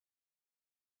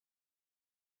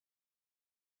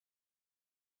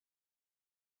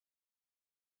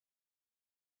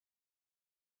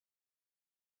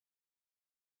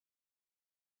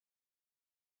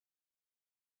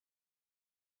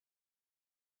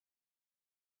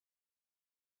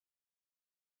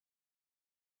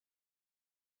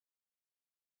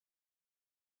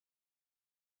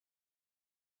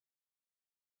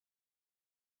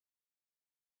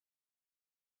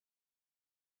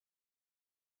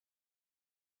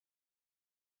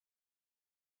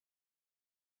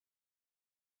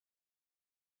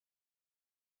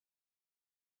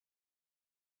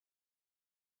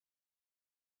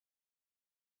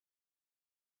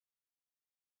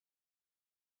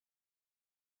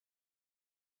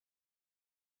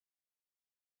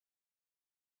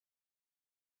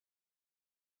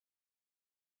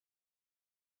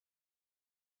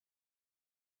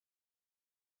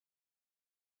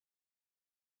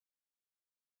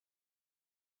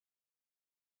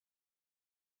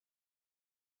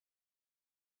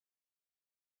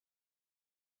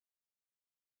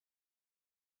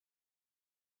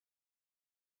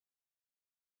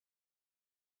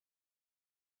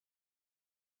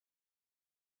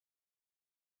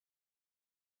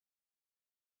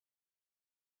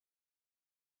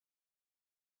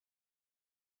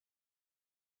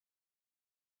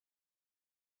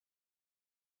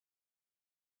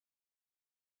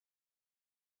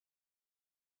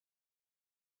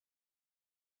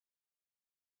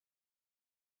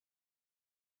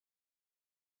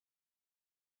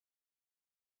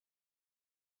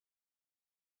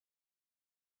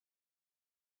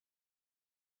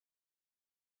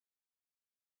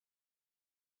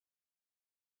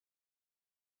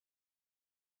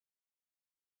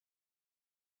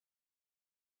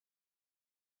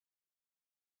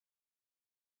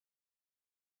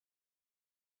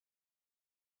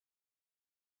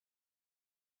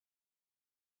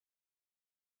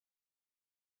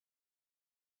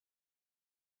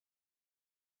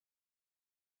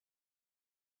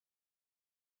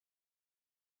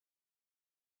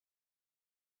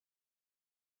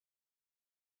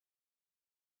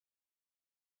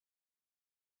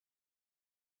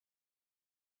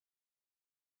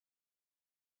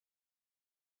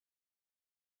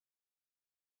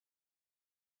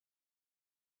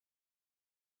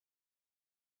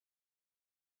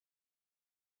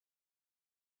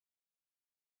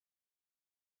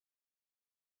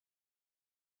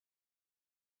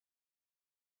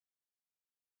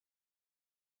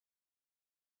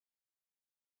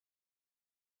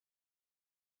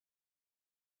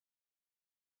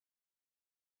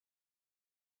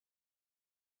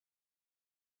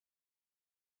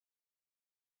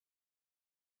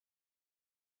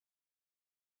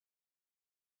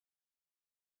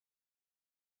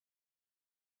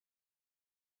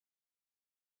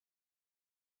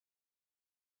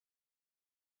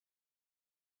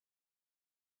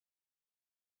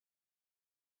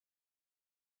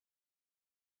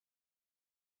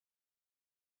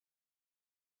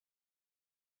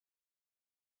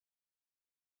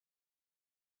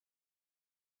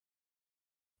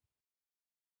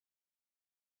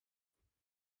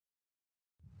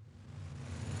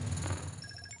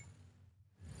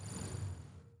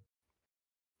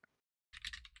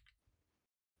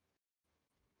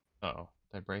Uh-oh,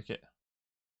 did I break it?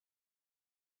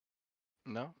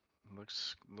 No,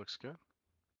 looks good.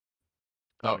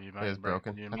 Oh, Oh, you it might is have broke.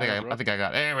 broken. You I might have think I broken think I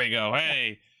got. There we go.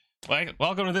 Hey,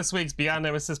 welcome to this week's Beyond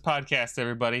Nemesis podcast,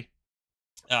 everybody.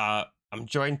 I'm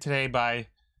joined today by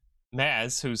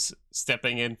Maz, who's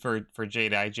stepping in for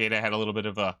Jada. Jada had a little bit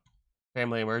of a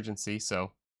family emergency,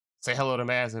 so say hello to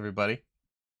Maz, everybody.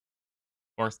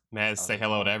 Or Maz, How's say it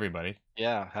hello to going? everybody.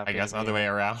 Yeah, I happy to guess be other way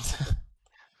here. around.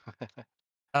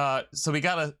 So we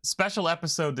got a special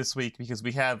episode this week because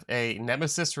we have a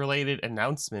Nemesis related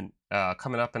announcement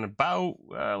coming up in about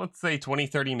let's say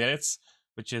 20-30 minutes,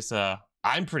 which is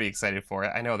I'm pretty excited for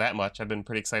it. I know that much. I've been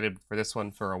pretty excited for this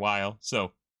one for a while.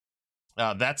 So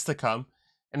that's to come.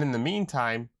 And in the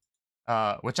meantime,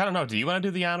 which I don't know, do you want to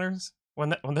do the honors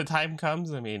when the time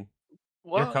comes? I mean,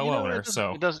 you're Well, co-owner,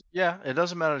 so it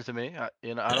doesn't matter to me. I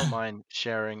don't mind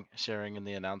sharing in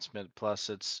the announcement. Plus,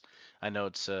 I know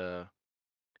it's a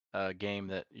game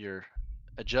that you're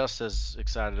just as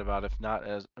excited about, if not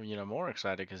as more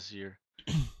excited, because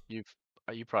you've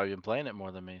you probably been playing it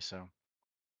more than me. So,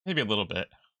 maybe a little bit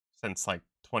since like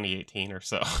 2018 or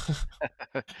so.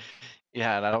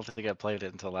 yeah, and I don't think I played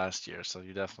it until last year. So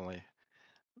you definitely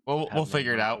We'll have me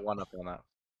figure it out. one up on that.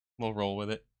 We'll roll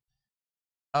with it.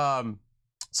 Um,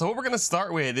 so what we're gonna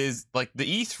start with is like the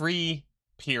E3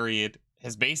 period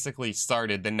has basically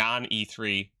started. The non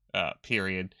E3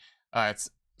 period. It's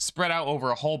spread out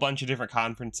over a whole bunch of different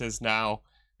conferences now.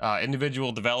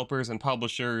 Individual developers and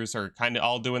publishers are kind of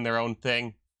all doing their own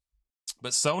thing.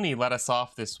 But Sony let us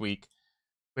off this week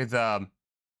with I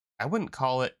wouldn't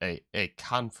call it a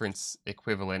conference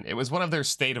equivalent. It was one of their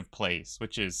state of plays,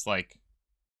 which is like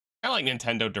kind of like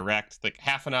Nintendo Direct, like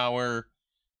half an hour,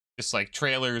 just like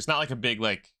trailers, not like a big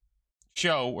like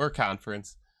show or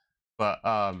conference, but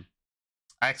I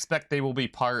expect they will be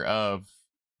part of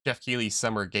Jeff Keighley's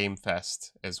Summer Game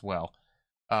Fest as well.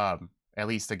 At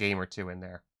least a game or two in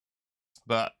there.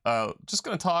 But just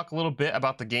gonna talk a little bit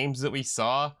about the games that we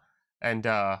saw, and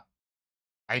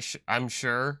I'm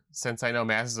sure since I know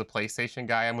Maz is a PlayStation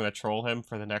guy, I'm gonna troll him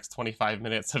for the next 25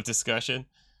 minutes of discussion.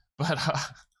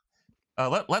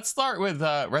 But let's start with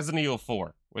Resident Evil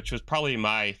 4, which was probably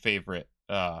my favorite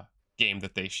game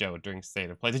that they showed during State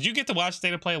of Play. Did you get to watch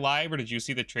State of Play live, or did you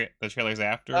see the trailers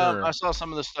after? I Or saw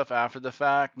some of the stuff after the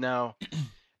fact. Now,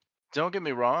 don't get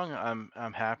me wrong,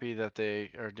 I'm happy that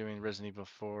they are doing Resident Evil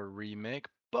 4 remake,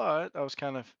 but I was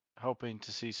kind of hoping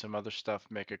to see some other stuff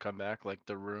make a comeback, like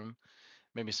The Room,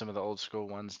 maybe some of the old school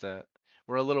ones that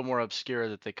were a little more obscure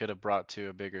that they could have brought to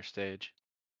a bigger stage.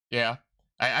 yeah,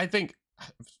 I think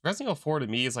Resident Evil 4 to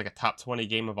me is like a top 20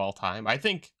 game of all time. I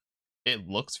think it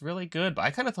looks really good, but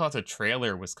I kind of thought the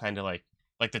trailer was kind of like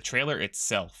the trailer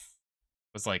itself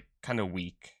was like kind of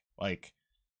weak. Like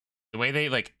the way they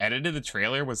like edited the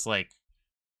trailer was like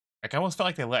I almost felt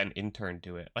like they let an intern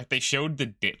do it. Like they showed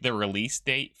the release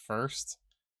date first,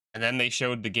 and then they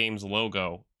showed the game's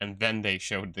logo, and then they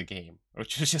showed the game,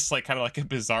 which was just like kind of like a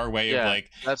bizarre way of Yeah,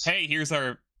 like, that's hey, here's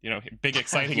our big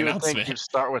exciting you would think announcement. you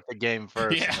start with the game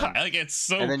first, Yeah, like it's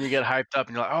and so then you get hyped up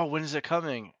and you're like, oh, when is it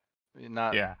coming?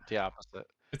 Not yeah. the opposite.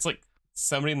 It's like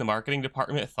somebody in the marketing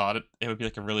department thought it would be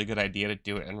like a really good idea to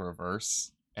do it in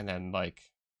reverse, and then like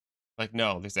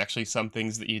no, there's actually some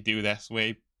things that you do this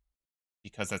way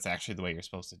because that's actually the way you're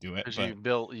supposed to do it. Because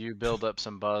But you build up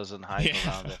some buzz and hype yeah,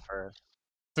 around it first.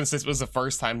 since this was the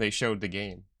first time they showed the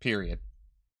game, period.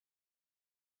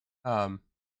 Um,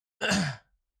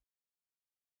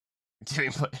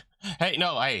 hey,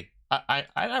 no, I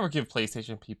never give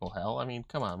PlayStation people hell. I mean,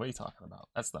 come on, what are you talking about?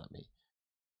 That's not me.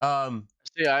 Um,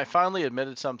 See, I finally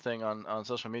admitted something on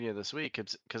social media this week.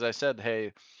 It's because I said,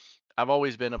 "Hey, I've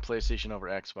always been a PlayStation over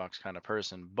Xbox kind of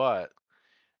person, but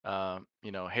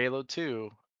Halo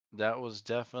 2, that was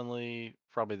definitely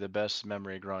probably the best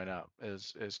memory growing up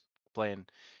is playing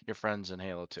your friends in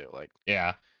Halo 2. Like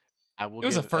yeah, I will it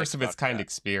was a give first of its Xbox kind that.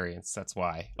 experience. That's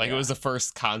why. Like, it Yeah, was the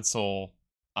first console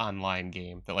online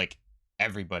game that like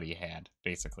everybody had,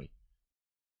 basically.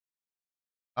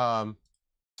 Um,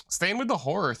 Staying with the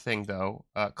horror thing though,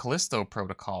 Callisto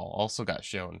Protocol also got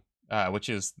shown, which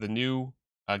is the new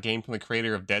game from the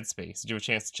creator of Dead Space. Did you have a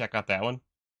chance to check out that one?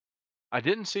 I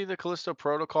didn't see the Callisto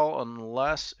Protocol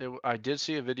unless I did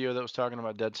see a video that was talking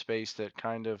about Dead Space that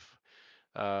kind of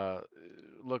uh,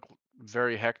 looked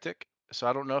very hectic. So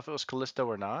I don't know if it was Callisto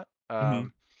or not. Hmm.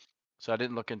 So I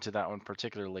didn't look into that one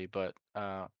particularly, but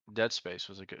Dead Space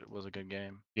was a good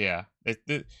game. Yeah,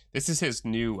 this is his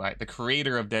new, the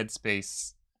creator of Dead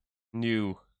Space,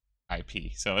 new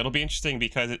IP. So it'll be interesting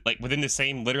because it, like within the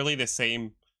same, literally the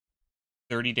same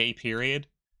 30-day period,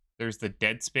 there's the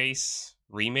Dead Space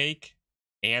remake,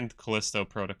 and Callisto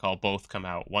Protocol both come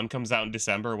out. One comes out in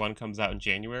December, one comes out in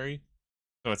January.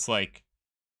 So it's like,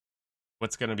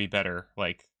 what's going to be better?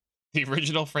 Like, the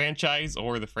original franchise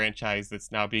or the franchise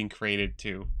that's now being created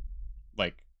to,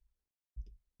 like,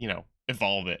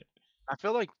 evolve it? I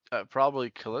feel like probably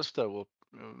Callisto will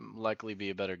likely be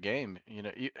a better game.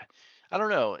 I don't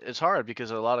know. It's hard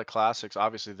because a lot of classics.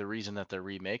 Obviously, the reason that they're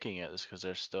remaking it is because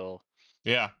they're still,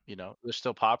 Yeah. they're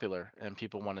still popular and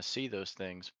people want to see those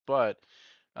things. But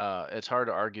it's hard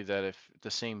to argue that if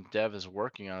the same dev is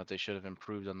working on it, they should have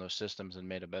improved on those systems and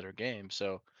made a better game.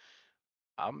 So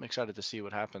I'm excited to see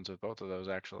what happens with both of those.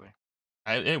 Actually,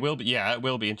 It will be, yeah, it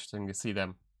will be interesting to see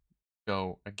them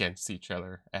go against each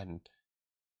other. And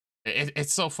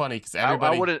it's so funny because I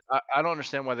everybody, wouldn't. I don't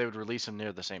understand why they would release them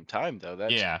near the same time, though.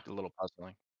 That's yeah, a little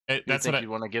puzzling. You would that's what think I, you'd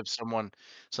want to give someone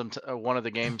one of the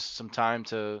games some time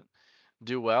to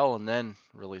do well and then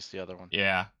release the other one.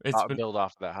 yeah, Build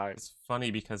off of that hype. it's funny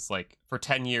because like for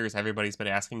 10 years everybody's been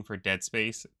asking for Dead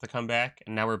Space to come back,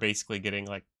 and now we're basically getting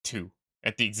like two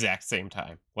at the exact same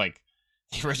time. Like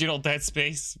the original Dead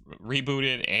Space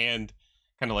rebooted and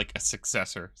kind of like a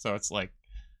successor. So it's like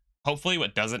hopefully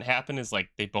what doesn't happen is like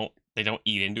they don't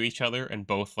eat into each other and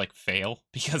both like fail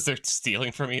because they're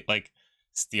stealing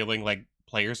like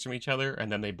players from each other,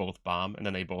 and then they both bomb and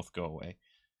then they both go away.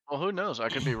 Well, who knows? I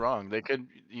could be wrong.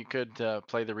 You could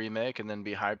play the remake and then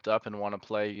be hyped up and want to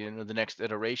play, the next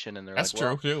iteration, and they're That's like, true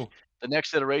well, too. the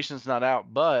next iteration's not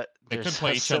out, but They could there's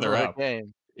play a each other similar up.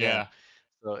 game. Yeah. Yeah.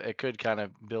 So it could kind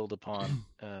of build upon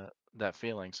that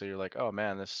feeling. So you're like, oh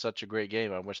man, this is such a great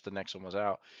game. I wish the next one was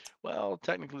out. Well,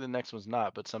 technically the next one's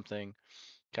not, but something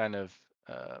kind of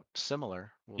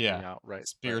similar will be Yeah. out right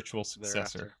Spiritual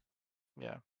successor. thereafter.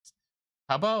 Yeah.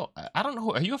 How about, I don't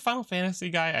know, are you a Final Fantasy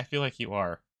guy? I feel like you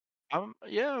are. I'm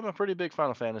a pretty big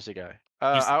Final Fantasy guy. You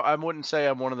s- I wouldn't say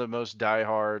I'm one of the most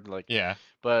diehard yeah.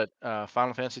 but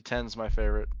Final Fantasy X is my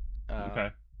favorite. Uh,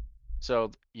 Okay.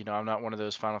 so I'm not one of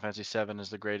those Final Fantasy 7 is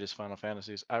the greatest Final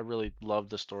Fantasies. I really love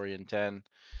the story in 10.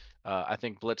 I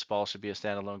think Blitzball should be a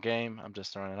standalone game. I'm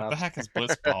just throwing it What the out heck is there.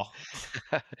 Blitzball?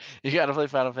 You got to play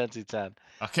Final Fantasy 10.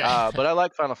 Okay. But I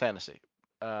like Final Fantasy.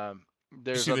 Um, You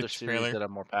there's see the other series trailer? that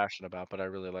I'm more passionate about, but I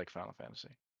really like Final Fantasy.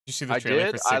 You see the I trailer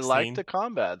for did. I liked 16? the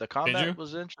combat. The Did combat you?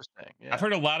 was interesting. I've Yeah.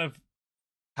 heard a lot of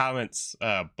comments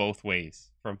both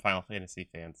ways from Final Fantasy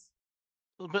fans.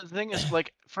 But the thing is,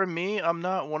 like, for me, I'm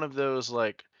not one of those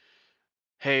like,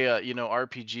 hey,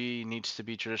 RPG needs to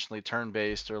be traditionally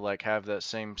turn-based or like have that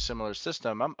same similar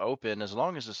system. I'm open as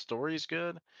long as the story's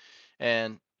good,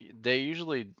 and they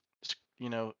usually,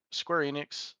 Square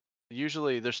Enix,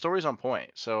 usually their story's on point.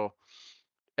 So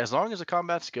as long as the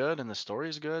combat's good and the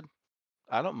story's good,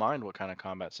 I don't mind what kind of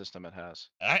combat system it has.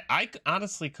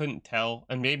 Honestly couldn't tell,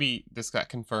 and maybe this got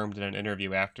confirmed in an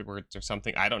interview afterwards or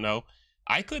something. I don't know.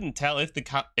 I couldn't tell if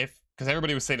if because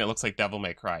everybody was saying it looks like Devil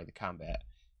May Cry the combat,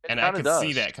 It and I kind of could see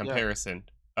does. that Yeah. comparison.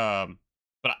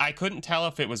 But I couldn't tell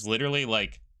if it was literally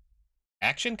like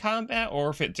action combat or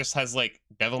if it just has like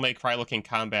Devil May Cry looking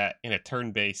combat in a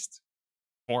turn-based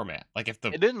format. Like if the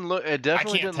It didn't look. It I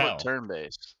definitely can't didn't look tell.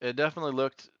 turn-based. It definitely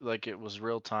looked like it was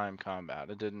real-time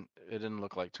combat. It didn't. It didn't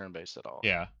look like turn-based at all.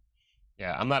 Yeah,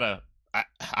 yeah. I'm not a.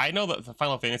 I know that the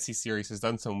Final Fantasy series has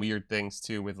done some weird things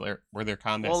too with where their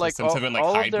combat Well, like systems have been like all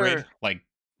of hybrid, their like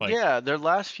yeah, their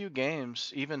last few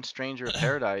games, even Stranger of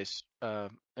Paradise,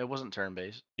 it wasn't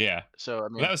turn-based. yeah. So I Well,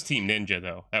 that mean, was Team Ninja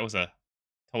though. That was a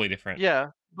totally different. yeah,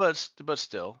 but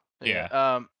still, yeah.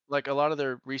 Yeah, Like a lot of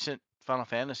their recent Final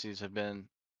Fantasies have been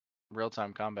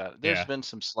real-time combat. There's yeah, been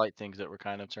some slight things that were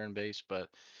kind of turn-based, but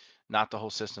not the whole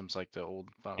systems like the old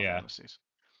Final yeah, Fantasies.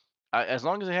 As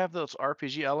long as they have those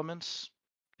RPG elements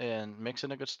and mix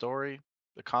in a good story,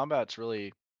 the combat's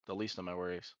really the least of my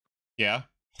worries. yeah.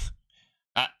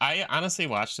 I honestly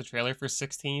watched the trailer for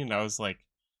 16 and I was like,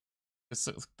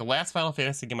 the last Final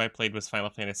Fantasy game I played was Final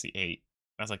Fantasy 8.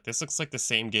 I was like, this looks like the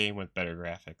same game with better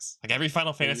graphics. Like every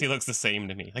Final Fantasy looks the same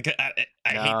to me. Like I hate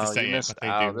to No, you say it, missed but they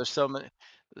out. do.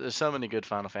 There's so many good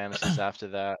Final Fantasies after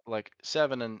that. Like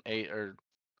 7 and 8 are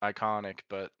iconic,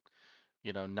 but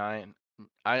 9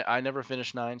 I never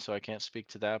finished 9, so I can't speak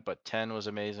to that, but 10 was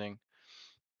amazing.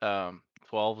 12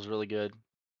 was really good.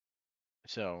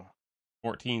 So,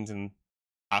 14's in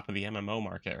top of the MMO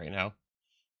market right now.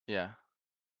 yeah.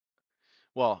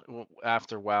 Well,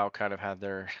 after WoW kind of had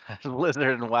their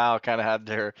Blizzard and WoW kind of had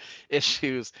their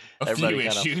issues, A few everybody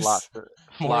kind of issues, more than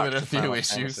flocked a to few Final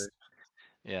Fantasy. issues.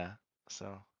 Yeah.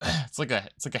 So, It's like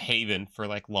a haven for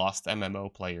like lost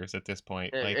MMO players at this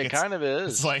point. it, Like it kind of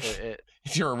it's is. like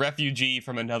if you're a refugee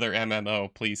from another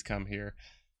MMO, please come here.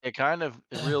 it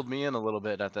reeled me in a little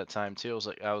bit at that time too.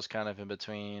 I was kind of in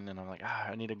between, and I'm like,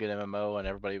 I need a good MMO, and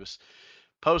everybody was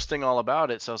posting all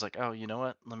about it. So I was like, oh, you know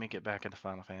what? Let me get back into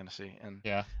Final Fantasy, and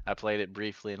Yeah. I played it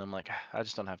briefly, and I'm like, I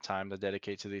just don't have time to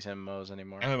dedicate to these MMOs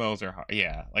anymore. MMOs are hard.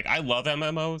 Yeah, like I love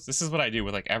MMOs. This is what I do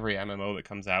with like every MMO that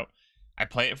comes out. I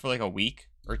play it for like a week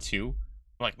or two.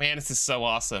 I'm like, man, this is so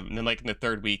awesome. And then like in the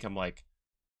third week, I'm like,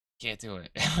 can't do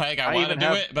it. Like I I want to even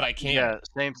do have it, but I can't. Yeah,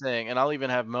 same thing. And I'll even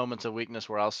have moments of weakness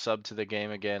where I'll sub to the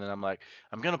game again, and I'm like,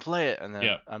 I'm gonna play it, and then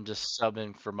Yeah. I'm just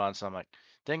subbing for months. I'm like,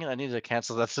 dang it, I need to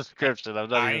cancel that I subscription. I'm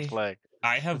not even I playing.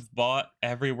 I have bought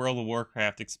every World of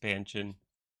Warcraft expansion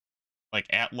like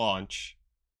at launch,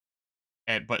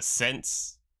 and but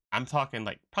since I'm talking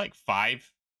like probably like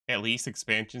five at least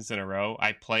expansions in a row,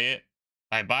 I play it,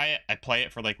 I buy it, I play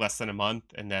it for like less than a month,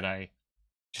 and then I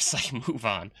just like move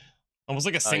on. Almost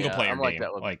like a Oh single yeah, player game.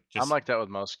 Like I'm just like that with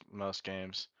most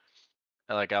games.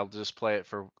 Like I'll just play it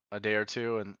for a day or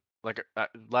two, and like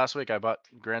last week I bought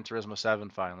Gran Turismo 7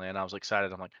 finally, and I was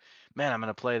excited. I'm like, man, I'm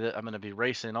gonna be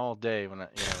racing all day when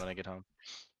I get home.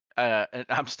 And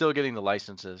I'm still getting the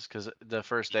licenses because the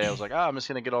first day I was like, oh, I'm just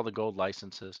gonna get all the gold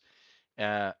licenses.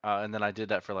 And then I did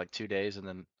that for like 2 days, and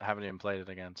then I haven't even played it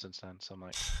again since then. So I'm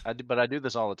like, but I do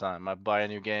this all the time. I buy a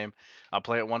new game, I'll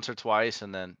play it once or twice,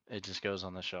 and then it just goes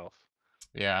on the shelf.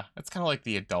 yeah, it's kind of like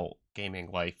the adult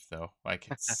gaming life though. Like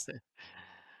it's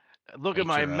Look at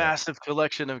my nature of it. massive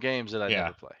collection of games that I Yeah,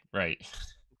 never play. right.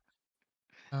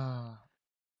 Uh,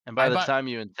 And by I the bought time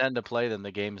you intend to play them,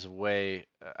 the game's way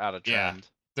out of yeah.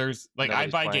 trend. There's like I Nobody's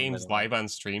buy playing them games anymore. live on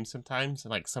stream sometimes,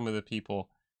 and like some of the people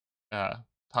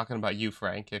talking about you,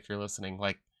 Frank, if you're listening,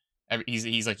 like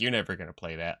he's like, you're never gonna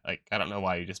play that. Like I don't know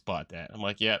why you just bought that. I'm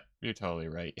like, yep, you're totally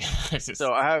right. It's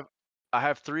So just I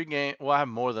have 3 game. Well, I have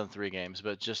more than 3 games,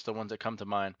 but just the ones that come to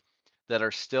mind that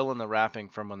are still in the wrapping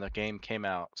from when the game came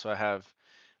out. So I have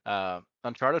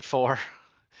Uncharted 4,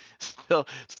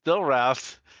 still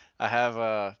wrapped. I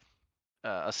have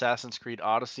Assassin's Creed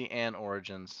Odyssey and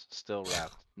Origins still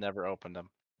wrapped. Never opened them.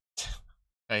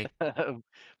 I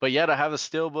But yet I have the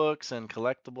steel books and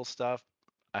collectible stuff.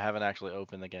 I haven't actually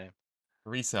opened the game.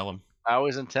 resell them. I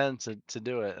always intend to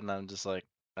do it, and I'm just like,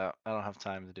 I don't have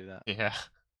time to do that. Yeah.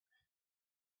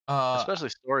 Uh, Especially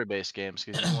story-based games,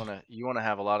 because you wanna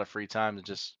have a lot of free time to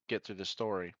just get through the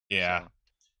story. yeah. So,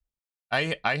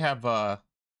 I have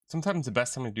sometimes the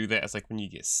best time to do that is like when you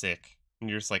get sick and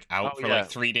you're just like oh out for like yeah,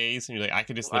 3 days and you're like I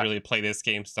could just well, literally play this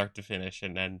game start to finish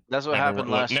and then that's what happened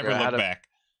last year. never look back.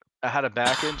 I had a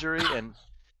back injury, and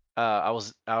I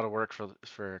was out of work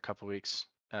for a couple weeks.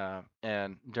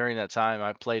 And during that time,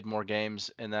 I played more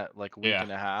games in that like week Yeah.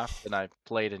 and a half than I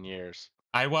played in years.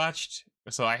 I watched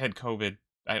so I had COVID.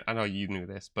 I know you knew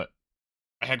this, but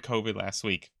I had COVID last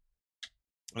week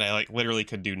and I like literally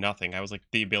could do nothing. I was like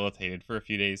debilitated for a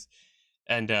few days.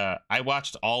 And I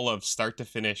watched all of start to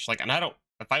finish like and I don't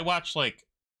if I watch like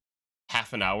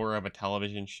half an hour of a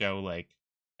television show like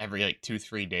every like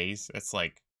 2-3 days, it's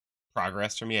like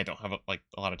progress for me. I don't have like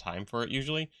a lot of time for it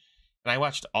usually. And I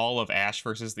watched all of Ash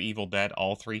versus the Evil Dead,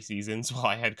 all 3 seasons while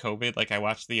I had COVID. Like I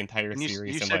watched the entire And you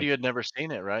series in said like you had never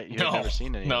seen it, right? You had no, never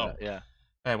seen any of no. that, yeah.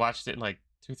 I watched it in like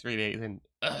 2-3 days and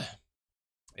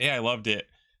yeah, I loved it.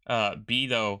 B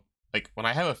though, like when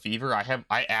I have a fever,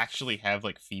 I actually have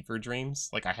like fever dreams.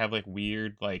 Like I have like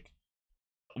weird like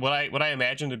what I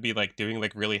imagine to be like doing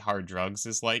like really hard drugs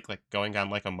is like going on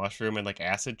like a mushroom and like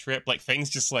acid trip. Like things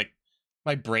just like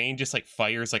my brain just like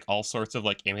fires like all sorts of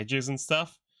like images and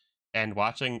stuff. And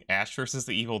watching Ash versus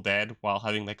the Evil Dead while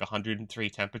having like 103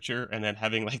 temperature and then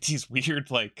having like these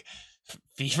weird like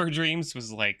fever dreams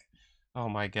was like, oh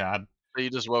my god. So you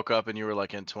just woke up and you were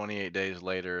like in 28 days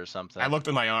later or I something. looked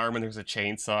at my arm and there's a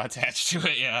chainsaw attached to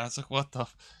it. Yeah, I was like, what the?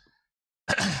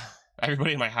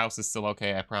 Everybody in my house is still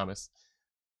okay, I promise.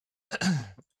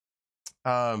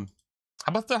 How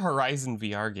about the Horizon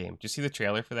VR game? Did you see the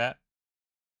trailer for that?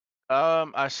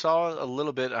 I saw a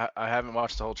little bit. I haven't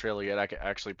watched the whole trailer yet. I can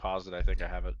actually pause it. I think I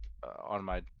have it on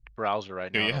my browser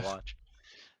right Do now you? to watch.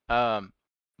 Um,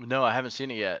 no, I haven't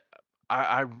seen it yet.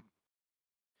 I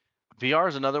VR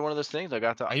is another one of those things.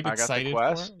 Are you I got the excited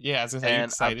for Quest, it? Yeah, I was gonna say, are you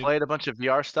and I excited? played a bunch of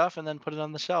VR stuff and then put it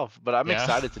on the shelf. But I'm Yeah,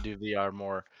 excited to do VR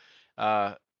more,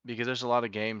 uh, because there's a lot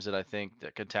of games that I think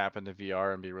that could tap into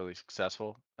VR and be really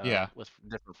successful yeah, with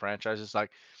different franchises.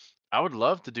 Like I would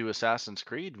love to do Assassin's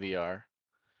Creed VR.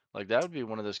 Like that would be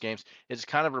one of those games. It's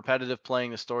kind of repetitive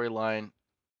playing the storyline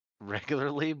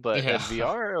regularly, but yeah. in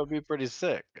VR it would be pretty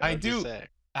sick. I I'm just do. saying.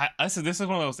 I said this is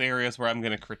one of those areas where I'm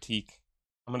gonna critique.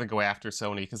 I'm gonna go after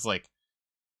Sony because, like,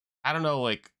 I don't know,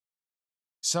 like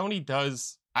Sony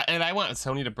does, and I want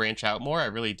Sony to branch out more. I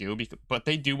really do, because but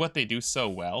they do what they do so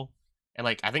well. And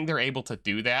like I think they're able to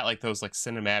do that, like those like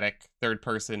cinematic third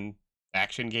person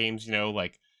action games, you know,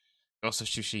 like Ghost of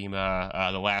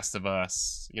Tsushima, The Last of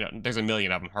Us, you know, there's a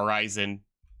million of them. Horizon,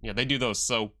 you know, they do those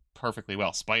so perfectly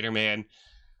well. Spider-Man,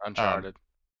 um, Uncharted.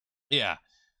 yeah,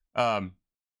 um,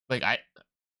 like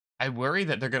I worry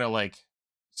that they're gonna like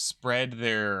spread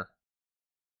their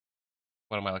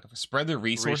what am I looking for? Spread their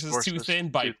resources too Resources thin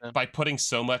too thin. by putting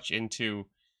so much into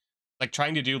like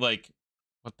trying to do like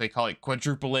what they call it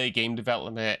quadruple A game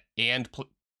development and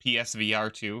PSVR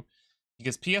 2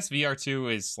 because PSVR 2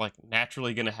 is like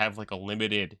naturally going to have like a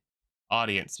limited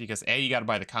audience because A, you got to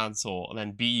buy the console, and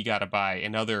then B, you got to buy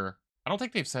another. I don't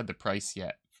think they've said the price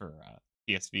yet for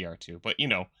PSVR 2, but you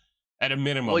know, at a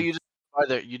Well, minimum.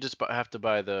 you just have to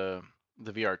buy the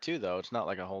VR2 though. It's not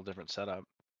like a whole different setup.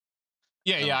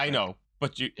 Yeah, I yeah, don't I think. know,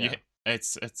 but Yeah.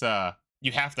 it's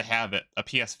you have to have it a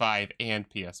PS5 and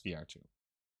PSVR 2.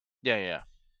 Yeah, yeah.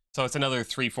 So it's another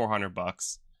 300-400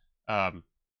 bucks. Um,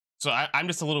 so I'm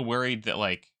just a little worried that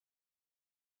like,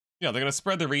 you know, they're gonna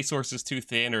spread the resources too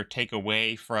thin or take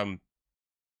away from.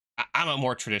 I'm a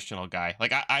more traditional guy.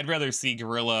 Like I'd rather see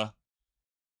Guerrilla.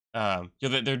 You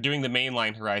know, they're doing the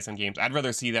mainline Horizon games. I'd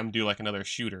rather see them do like another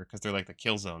shooter because they're like the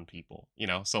Killzone people, you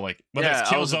know. So like whether it's Yeah,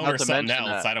 I was Killzone about or to something mention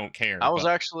else, that. I don't care. I was But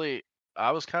actually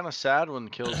I was kind of sad when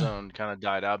Killzone kind of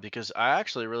died out because I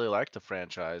actually really liked the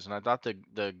franchise and I thought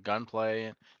the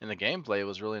gunplay and the gameplay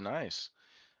was really nice.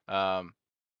 Um,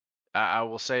 I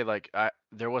will say like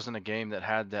there wasn't a game that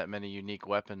had that many unique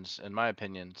weapons in my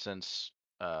opinion since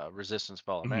Resistance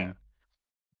Fall of mhm, Man.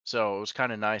 So it was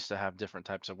kind of nice to have different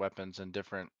types of weapons and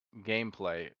different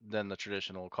gameplay than the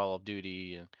traditional Call of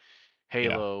Duty and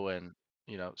yeah, Halo and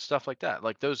stuff like that.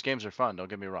 Like those games are fun, don't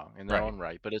get me wrong, in their right, own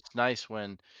right, but it's nice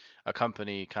when a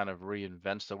company kind of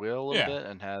reinvents the wheel a little yeah. bit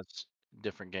and has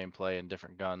different gameplay and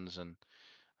different guns and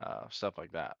stuff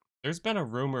like that. There's been a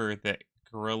rumor that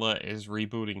Guerrilla is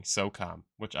rebooting SOCOM,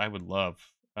 which I would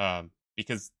love,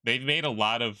 because they've made a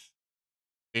lot of.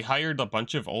 They hired a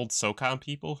bunch of old SOCOM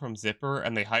people from Zipper,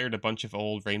 and they hired a bunch of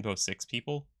old Rainbow Six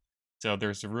people. So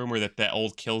there's a rumor that that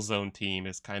old Killzone team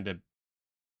is kind of,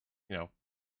 you know,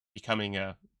 becoming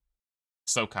a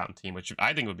SOCOM team, which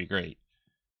I think would be great.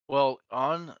 Well,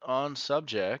 on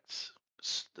subject,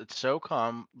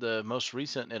 SOCOM, the most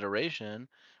recent iteration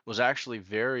was actually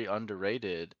very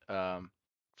underrated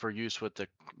for use with the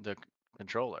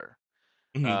controller.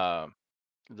 Hmm. Um,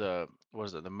 the what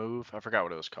is it? The Move? I forgot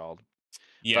what it was called,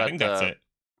 Yeah, I but think that's it.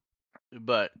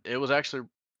 it was actually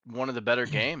one of the better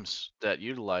games that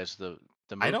utilized the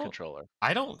I Move don't, controller.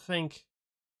 I don't think,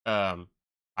 um,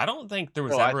 I don't think there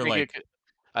was So I ever think like,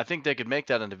 I think they could make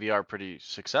that into VR pretty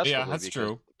yeah, successfully that's because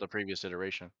true. the previous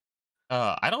iteration.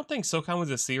 I don't think SOCOM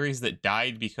was a series that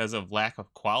died because of lack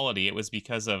of quality. It was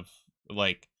because of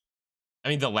like, I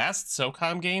mean, the last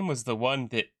SOCOM game was the one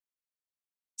that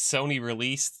Sony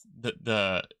released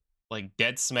the like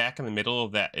dead smack in the middle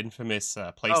of that infamous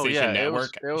Oh PlayStation yeah,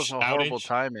 Network it was a horrible outage.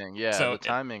 timing. Yeah, So the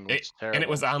timing it was and it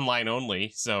was terrible. online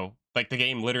only. So like the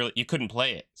game literally you couldn't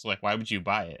play it. So like why would you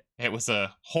buy it? It was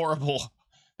a horrible.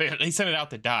 They sent it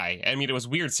out to die. I mean, it was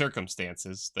weird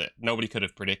circumstances that nobody could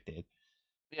have predicted.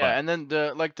 Yeah, But and then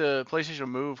like the PlayStation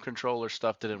Move controller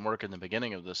stuff didn't work in the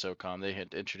beginning of the SOCOM. They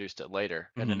had introduced it later,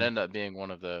 and it mhm. ended up being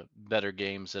one of the better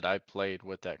games that I played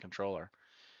with that controller.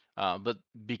 But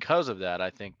because of that,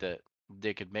 I think that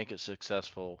they could make it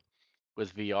successful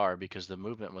with VR because the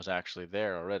movement was actually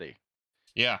there already,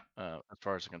 Yeah, as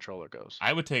far as the controller goes.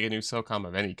 I would take a new SOCOM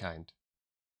of any kind,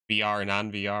 VR,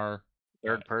 non-VR.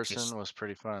 Third Just person was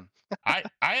pretty fun.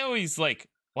 I always like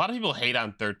a lot of people hate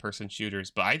on third person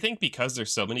shooters, but I think because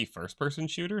there's so many first person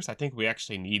shooters, I think we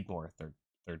actually need more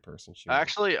third person shooters.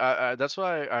 Actually, that's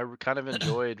why kind of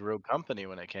enjoyed Rogue Company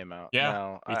when it came out. Yeah,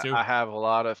 Now, me too. I have a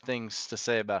lot of things to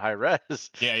say about high res,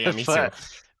 Yeah, yeah, me too.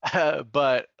 but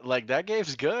but like that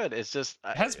game's good. It's just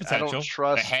It has I don't potential. It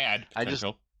trust. had I just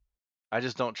potential. I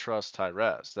just don't trust high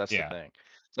res. That's the Yeah. thing.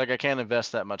 It's like I can't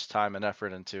invest that much time and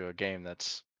effort into a game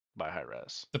that's by high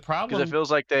res The because it problem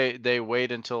feels like they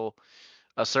wait until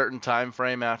a certain time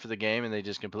frame after the game and they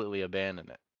just completely abandon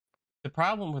it. the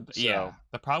problem with So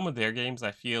the problem with their games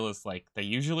I feel is like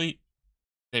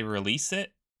they release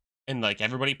it and like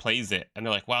everybody plays it and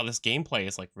they're like, "Wow, this gameplay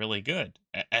is like really good."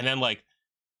 And then like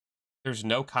there's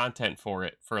no content for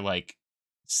it for like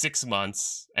 6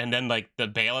 months and then like the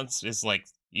balance is like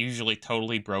usually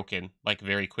totally broken like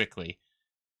very quickly.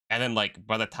 And then like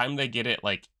by the time they get it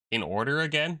like in order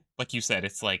again, like you said,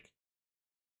 it's like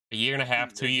a year and a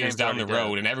half, the 2 years game's down already the dead.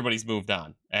 road and everybody's moved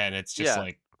on. And it's just Yeah,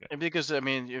 like And because I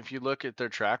mean, if you look at their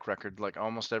track record, like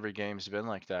almost every game's been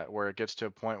like that, where it gets to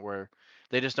a point where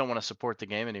they just don't want to support the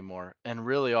game anymore, and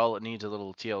really all it needs is a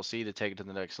little TLC to take it to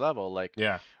the next level. Like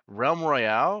Yeah. Realm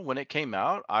Royale, when it came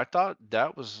out, I thought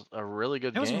that was a really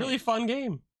good It was a really game. fun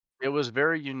game. It was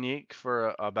very unique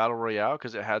for a battle royale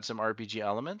because it had some RPG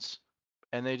elements,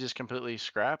 and they just completely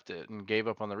scrapped it and gave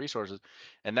up on the resources.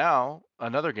 And now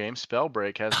another game,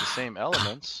 Spellbreak, has the same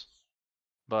elements,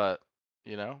 but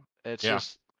it's Yeah.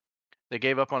 just they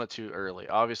gave up on it too early.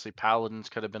 Obviously, Paladins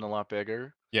could have been a lot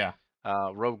bigger. Yeah.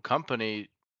 Rogue Company,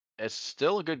 it's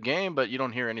still a good game, but you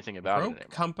don't hear anything about it Rogue anymore.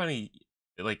 Company,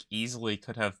 like, easily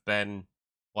could have been,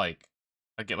 like,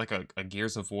 a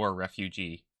Gears of War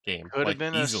refugee game, Could have like,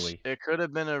 been easily. it could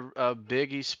have been a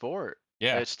big esport.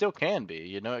 Yeah. It still can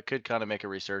be. It could kind of make a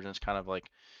resurgence, kind of like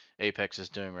Apex is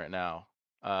doing right now,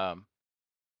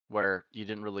 where you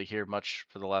didn't really hear much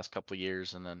for the last couple of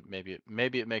years, and then maybe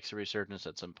it makes a resurgence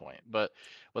at some point. But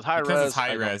with high Because it's res,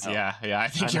 high I don't res, know. yeah, yeah, I I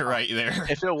think know. you're right there.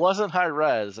 If it wasn't high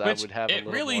res, I Which would have a it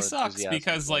little really more sucks enthusiasm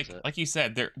because, towards it. like you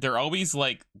said, they're always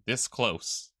like this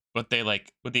close, but they,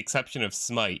 like, with the exception of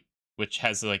Smite, which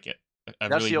has like a That's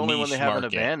really the only one they niche haven't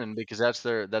market, abandoned because that's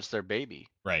their baby.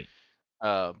 right?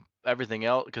 Everything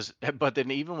else, because but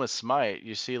then even with Smite,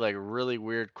 you see like really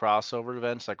weird crossover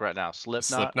events, like right now,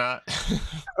 Slipknot.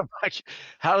 Slipknot. Like,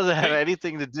 how does it have Hey,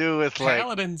 anything to do with like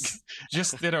Paladins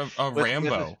just did a with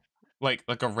Rambo, like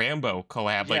a Rambo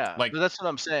collab, yeah, like but that's what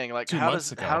I'm saying. Like, 2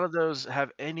 months how ago, do those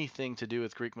have anything to do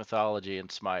with Greek mythology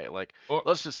and Smite? Like, or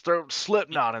let's just throw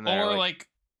Slipknot in there. or Like,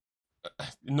 like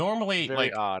normally very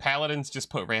like odd. Paladins just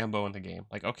put Rambo in the game.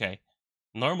 Like, okay,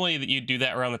 normally that you do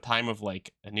that around the time of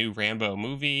like a new Rambo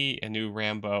movie, a new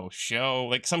Rambo show,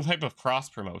 like some type of cross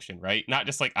promotion, right? Not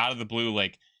just like out of the blue,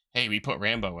 like, hey, we put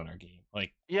Rambo in our game.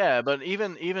 Like, Yeah, but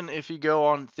even if you go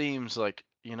on themes, like,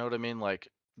 you know what I mean? Like,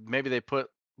 maybe they put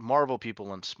Marvel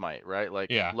people in Smite, right? Like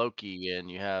yeah, Loki, and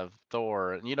you have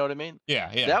Thor, and you know what I mean? yeah,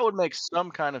 yeah, That would make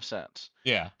some kind of sense.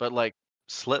 yeah. But like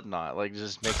Slipknot, like,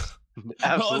 just makes Well, and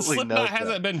absolutely no Slipknot sense.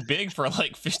 hasn't been big for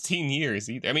like 15 years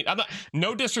either. I mean, I'm not,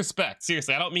 no disrespect,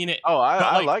 seriously, I don't mean it, Oh, but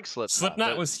I like like Slipknot, Slipknot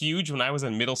but was huge when I was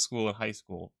in middle school and high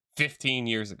school 15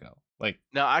 years ago. Like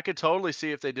now I could totally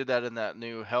see if they did that in that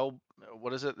new Hell,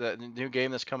 what is it? That new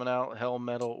game that's coming out, Hell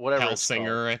Metal, whatever it's called.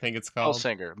 Hellsinger, I think it's called.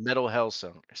 Hellsinger, Metal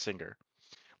Singer.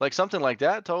 Like something like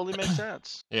that totally makes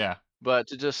sense. Yeah. But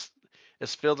to just it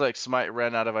feels like Smite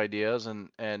ran out of ideas, and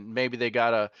maybe they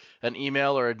got an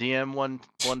email or a DM one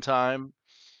time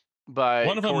by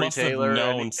One of them Corey must have Taylor, and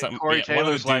known some, Corey yeah, one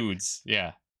of the Taylor's like dudes.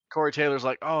 Yeah.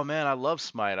 "Oh man, I love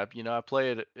Smite. I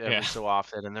play it Yeah. every so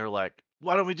often," and they're like,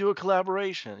 "Why don't we do a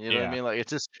collaboration?" You know what I Yeah. mean? Like it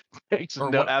just makes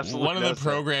Or no one absolutely of the no sense.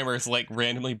 programmers like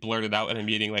randomly blurted out in a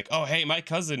meeting like, "Oh, hey, my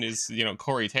cousin is,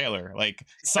 Corey Taylor." Like Yeah,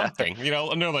 something,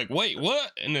 and they're like, "Wait,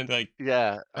 what?" And then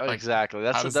yeah, like exactly.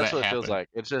 how does That's that what it feels happen? like.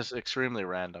 It's just extremely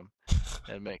random.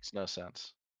 It makes no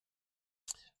sense.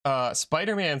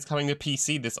 Spider-Man's coming to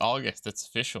PC this August. It's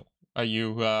official. Are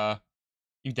you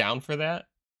down for that?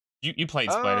 You played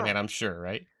Uh Spider-Man, I'm sure,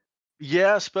 right?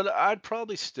 yes, but I'd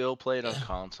probably still play it on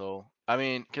console. I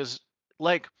mean, because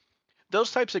like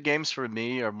those types of games for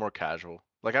me are more casual.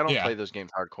 Like I don't Yeah. play those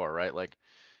games hardcore, right? Like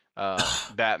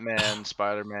Batman,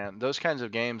 Spider-Man, those kinds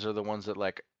of games are the ones that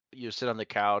like you sit on the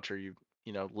couch or you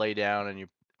lay down and you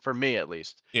for me at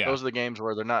least. Yeah. Those are the games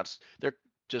where they're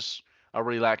just a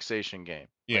relaxation game.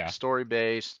 Like Yeah. story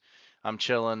based. I'm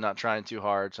chilling, not trying too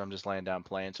hard, so I'm just laying down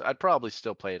playing. So I'd probably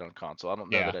still play it on console. I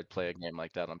don't know Yeah. that I'd play a game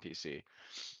like that on PC.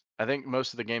 I think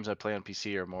most of the games I play on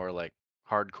PC are more like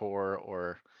hardcore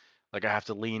or like I have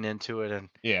to lean into it and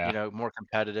Yeah. more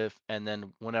competitive. And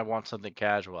then when I want something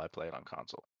casual, I play it on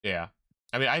console. Yeah.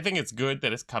 I mean, I think it's good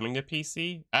that it's coming to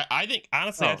PC. I think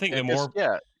honestly, I Oh, think it's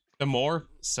yeah. the more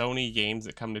Sony games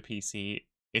that come to PC,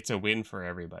 it's a win for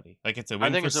everybody. Like it's a I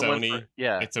win think for it's a win for Sony.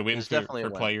 yeah. It's a win It's definitely a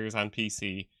for win. players on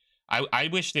PC. I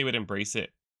wish they would embrace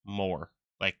it more.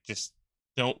 Like just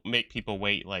don't make people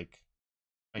wait like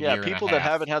a Yeah, year and a people that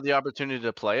half. haven't had the opportunity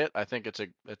to play it, I think it's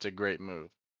a great move.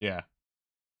 Yeah.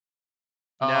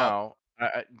 Uh Now,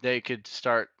 they could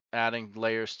start adding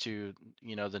layers to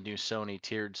the new Sony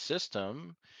tiered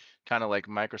system, kind of like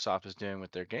Microsoft is doing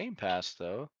with their Game Pass,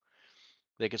 though.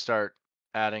 They could start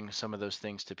adding some of those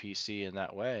things to PC in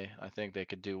that way. I think they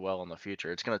could do well in the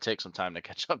future. It's going to take some time to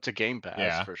catch up to Game Pass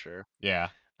yeah. for sure. Yeah.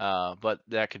 But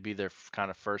that could be their kind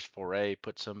of first foray.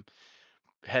 Put some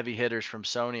heavy hitters from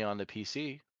Sony on the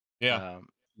PC. Yeah. Um,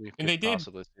 we And could they did.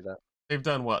 possibly see that. They've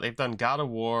done what? They've done God of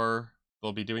War.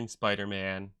 They'll be doing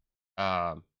Spider-Man.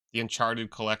 The Uncharted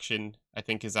collection, I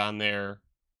think, is on there.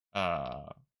 Uh,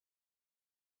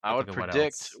 I I think would of what predict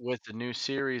else. with the new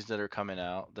series that are coming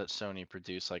out that Sony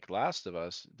produced, like Last of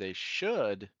Us, they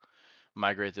should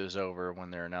migrate those over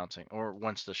when they're announcing, or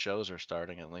once the shows are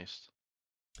starting, at least.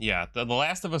 Yeah, the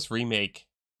Last of Us remake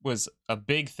was a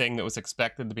big thing that was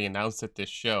expected to be announced at this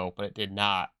show, but it did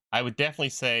not. I would definitely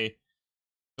say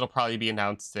it'll probably be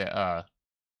announced at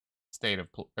State of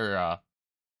or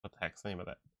what the heck's the name of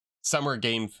that? Summer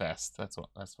Game Fest. That's what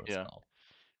it's Yeah. called.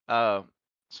 Uh,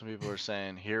 some people are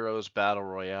saying Heroes Battle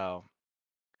Royale.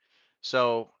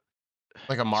 So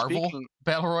Like a Marvel speaking,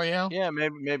 Battle Royale? yeah,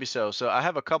 maybe so. So I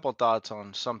have a couple thoughts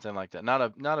on something like that.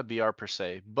 Not a BR per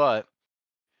se, but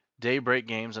Daybreak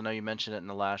Games. I know you mentioned it in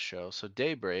the last show. So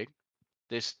Daybreak,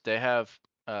 they have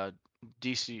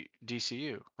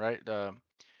DCU, right?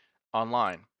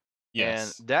 Online. And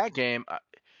Yes. that game,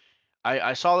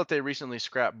 I saw that they recently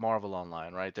scrapped Marvel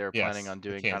Online, right? They were planning Yes. on They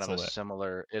doing kind of a canceled it.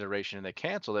 similar iteration and they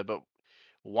canceled it, but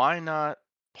why not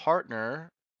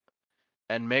partner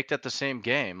and make that the same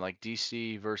game, like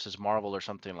DC versus Marvel or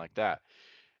something like that?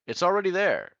 It's already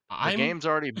there. The I'm game's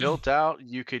already built out.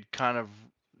 You could kind of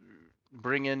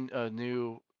bring in a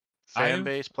new fan I've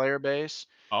base, player base.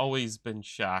 always been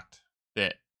shocked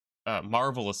that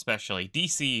Marvel, especially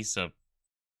DC's a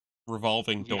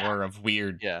revolving Yeah, door of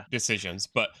weird yeah. decisions,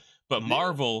 but The-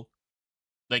 Marvel,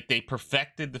 like, they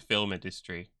perfected the film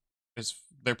industry.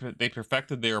 They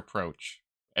perfected their approach.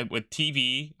 And with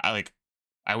TV,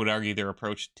 I would argue their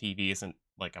approach to TV isn't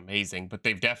like amazing, but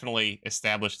they've definitely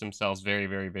established themselves very,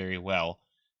 very, very well,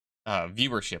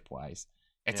 viewership wise.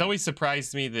 It's yeah. always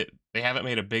surprised me that they haven't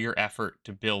made a bigger effort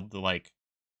to build the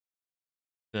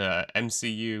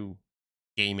MCU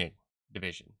gaming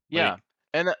division. Yeah.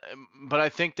 Like, But I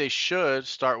think they should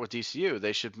start with DCU.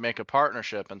 They should make a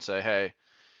partnership and say, "Hey,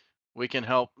 we can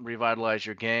help revitalize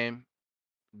your game."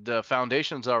 The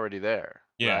foundation's already there,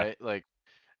 yeah, right? Like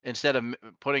instead of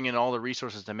putting in all the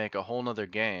resources to make a whole nother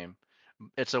game,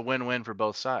 it's a win-win for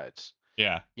both sides.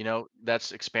 yeah,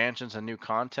 That's expansions and new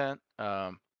content.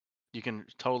 You can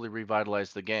totally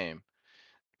revitalize the game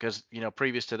because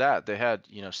previous to that they had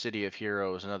City of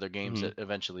Heroes and other games mhm, that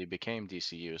eventually became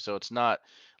DCU. So it's not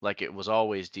like it was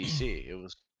always DC. It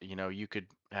was you could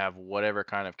have whatever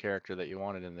kind of character that you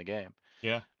wanted in the game.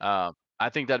 yeah, I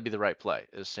think that'd be the right play,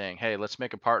 is saying, hey, let's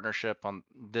make a partnership on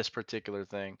this particular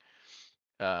thing,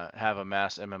 have a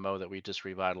mass MMO that we just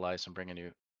revitalize and bring a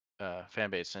new fan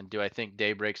base. And do I think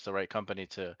Daybreak's the right company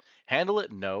to handle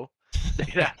it? No.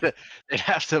 They'd have to they'd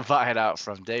have to buy it out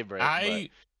from Daybreak, but I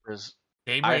there's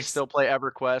I Daybreak's still play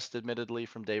EverQuest, admittedly,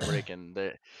 from Daybreak, and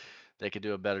they could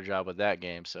do a better job with that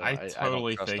game. So I I don't totally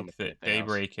trust them think with that anything else.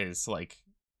 Daybreak is like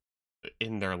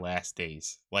in their last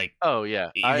days. Like, Oh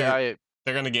yeah, either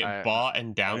they're gonna get I bought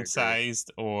and I agree.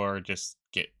 downsized or just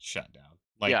get shut down.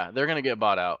 Like, Yeah, they're gonna get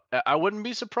bought out. I wouldn't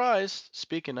be surprised.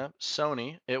 Speaking of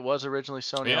Sony, it was originally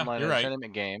Sony yeah, Online you're right.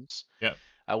 Entertainment Games. Yep.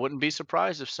 I wouldn't be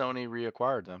surprised if Sony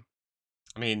reacquired them,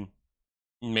 I mean,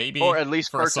 or maybe at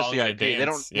least for a purchase song the and a IP. They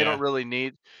don't. dance. They don't Yeah. really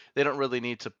need. They don't really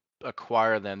need to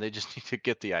acquire them. They just need to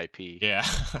get the IP Yeah.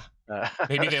 uh,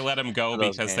 Maybe they let him go for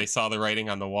those because they games. saw the writing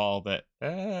on the wall that,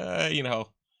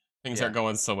 things aren't Yeah.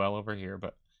 going so well over here.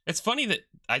 But it's funny that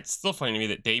it's still funny to me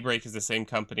that Daybreak is the same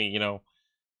company.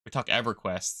 We talk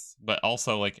EverQuest, but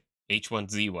also like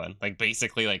H1Z1, like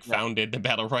basically like Yeah. founded the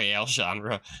battle royale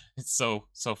genre. It's so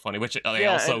funny. Which they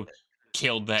Yeah, and also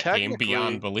killed that game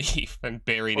beyond technically, belief and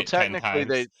buried well, it 10 they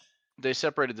times.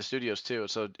 separated the studios too.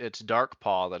 So it's Dark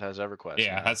Paw that has EverQuest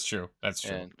Yeah, now, that's true. That's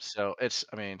true. and so it's.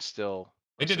 I mean, still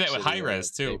They a did that with subsidiary of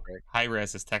Hi-Res too. Daybreak.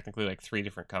 Hi-Res is technically like three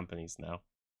different companies now.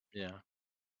 Yeah.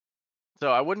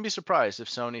 So I wouldn't be surprised if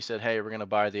Sony said, "Hey, we're going to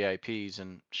buy the IPs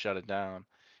and shut it down."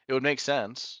 It would make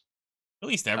sense. At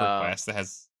least Um, EverQuest that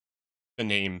has the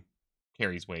name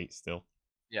carries weight still.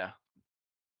 yeah,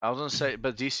 I was going to say,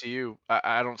 but DCU,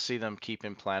 I don't see them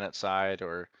keeping Planet Side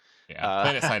or, Yeah, uh,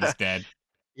 Planet Side is dead.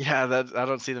 yeah, that I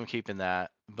don't see them keeping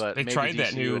that. But They maybe tried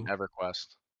that DCU and new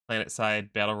EverQuest. Planet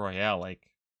Side Battle Royale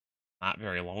like not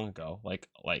very long ago,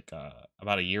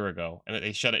 about a year ago, and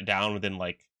they shut it down within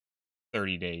like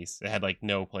 30 days. It had like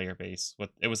no player base.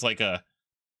 What it was like a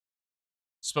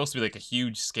supposed to be like a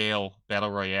huge scale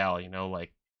battle royale,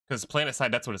 like because Planet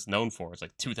Side that's what it's known for. It's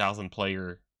like 2,000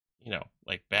 player,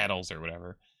 like battles or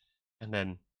whatever. And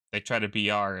then they tried to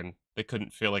BR and they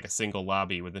couldn't fill like a single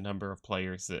lobby with the number of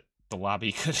players that the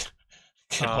lobby could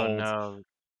Oh hold. no!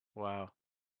 Wow,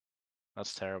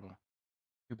 that's terrible.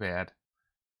 Too bad.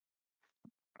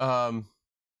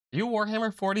 You a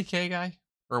Warhammer 40K guy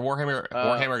or Uh,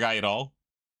 Warhammer guy at all?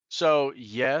 so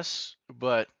yes,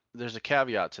 but there's a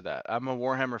caveat to that. I'm a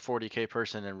Warhammer 40K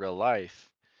person in real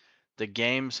life. The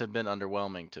games have been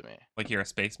underwhelming to me. Like you're a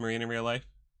space marine in real life?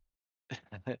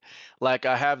 like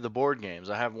I have the board games.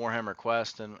 I have Warhammer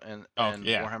Quest Oh and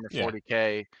yeah, Warhammer yeah.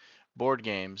 40K board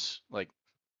games like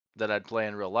that I'd play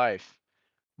in real life.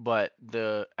 But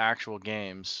the actual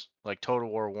games like Total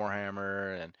War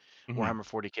Warhammer and Hmm. Warhammer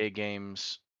 40K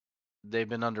games, they've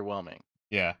been underwhelming.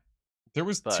 Yeah. There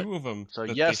was But two of them so that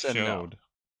they yes and no. showed.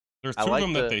 There's I two of like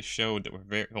them that the they showed that were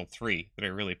very, well, three that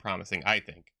are really promising, I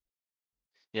think.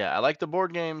 I like the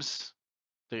board games.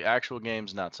 The actual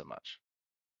games, not so much.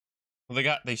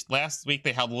 Well, they last week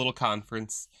they held a little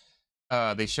conference.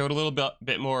 They showed a little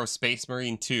bit more of Space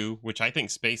Marine 2, which I think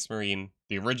Space Marine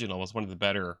the original was one of the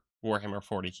better Warhammer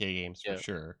 40K games for Yeah.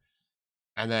 sure.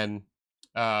 And then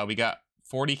we got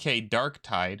 40K Dark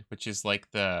Tide, which is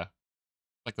like the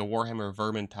Warhammer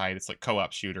Vermintide. It's like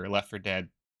co-op shooter, Left 4 Dead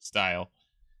style.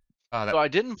 So That I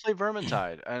didn't play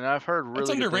Vermintide, and I've heard That's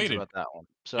really good things underrated. about that one.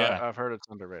 So Yeah. I've heard it's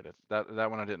underrated. That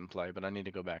one I didn't play, but I need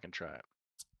to go back and try it.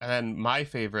 And then my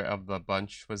favorite of the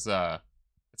bunch was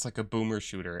it's like a boomer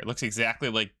shooter. It looks exactly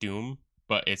like Doom,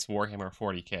 but it's Warhammer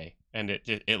 40K, and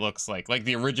it looks like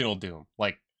the original Doom,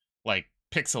 like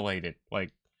pixelated.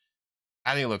 Like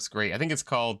I think it looks great. I think it's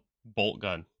called Bolt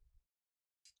Gun.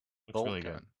 Looks Bolt really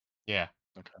good. gun. Yeah,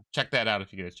 Okay. check that out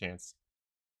if you get a chance.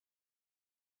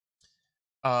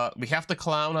 We have to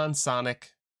clown on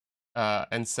Sonic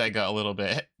and Sega a little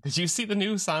bit. Did you see the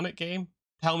new Sonic game?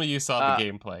 Tell me you saw the Uh,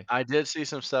 gameplay. I did see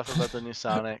some stuff about the new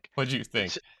Sonic. What'd you It's,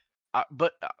 think?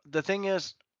 but the thing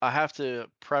is, I have to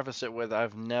preface it with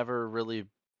I've never really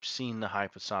seen the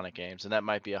hype of Sonic games, and that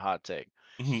might be a hot take.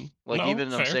 Hmm. Like No,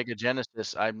 even on fair. Sega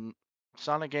Genesis, I'm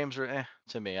Sonic games are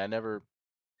to me. I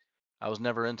was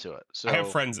never into it. I have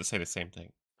So friends that say the same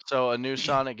thing. so a new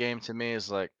Sonic game to me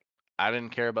is like I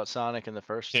didn't care about Sonic in the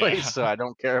first place, Yeah. so I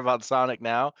don't care about Sonic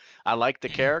now. I like the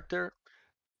character.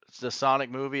 The Sonic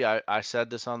movie, I said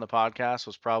this on the podcast,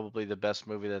 was probably the best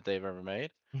movie that they've ever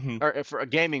made. Hmm. Or for a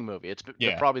gaming movie, it's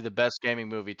Yeah. probably the best gaming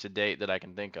movie to date that I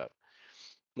can think of,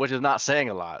 which is not saying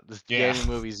a lot. The Yeah. gaming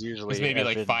movies There's usually maybe have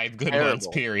like been five good ones,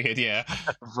 terrible, period. Yeah.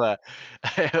 but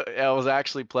I was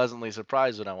actually pleasantly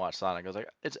surprised when I watched Sonic. I was like,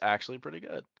 it's actually pretty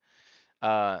good.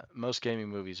 Most gaming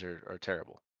movies are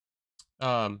terrible.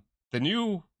 Um, the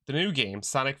new game,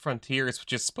 Sonic Frontiers,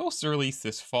 which is supposed to release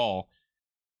this fall.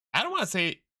 I don't want to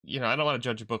say, I don't want to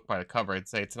judge a book by the cover. I'd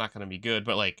say it's not going to be good,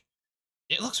 but like,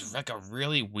 it looks like a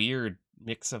really weird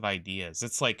mix of ideas.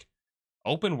 It's like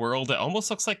open world. It almost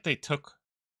looks like they took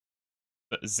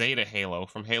the Zeta Halo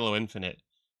from Halo Infinite,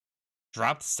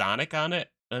 dropped Sonic on it,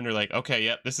 and they're like, okay,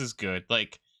 yep, this is good.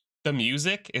 Like, the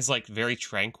music is like very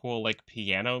tranquil, like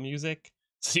piano music.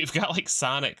 So you've got like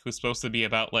Sonic, who's supposed to be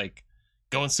about like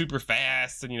going super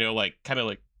fast and like kind of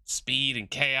like speed and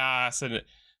chaos, and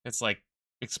it's like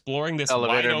exploring this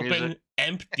wide Elevator music. open,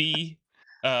 empty,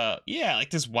 yeah,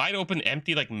 like this wide open,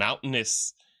 empty, like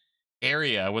mountainous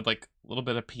area with like a little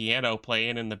bit of piano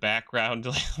playing in the background.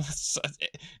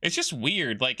 It's just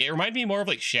weird. Like it reminded me more of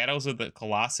like Shadows of the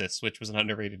Colossus, which was an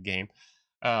underrated game.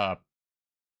 Uh,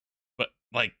 but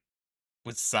like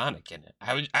with Sonic in it,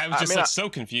 I was I just mean, like so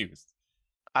confused.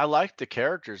 I like the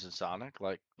characters in Sonic.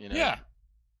 Like Yeah,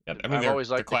 yeah. I mean I've always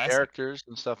they're liked the classic. characters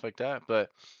and stuff like that, but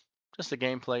just the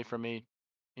gameplay for me,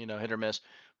 hit or miss.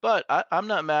 But I'm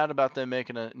not mad about them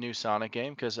making a new Sonic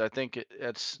game because I think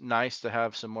it's nice to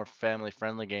have some more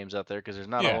family-friendly games out there because there's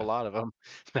not a whole Yeah, lot of them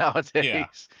yeah.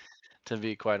 nowadays, to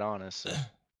be quite honest. So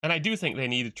And I do think they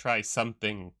need to try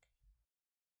something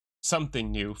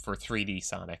new for 3D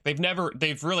Sonic.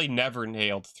 They've really never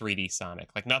nailed 3D Sonic.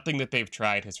 Like nothing that they've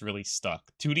tried has really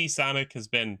stuck. 2D Sonic has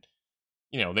been,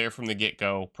 there from the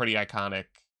get-go, pretty iconic,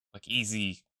 like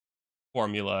easy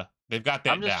formula. They've got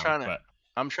I'm that just down, trying to but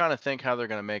I'm trying to think how they're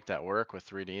gonna make that work with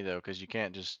 3D though, because you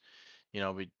can't just be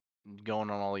going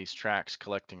on all these tracks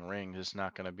collecting rings. It's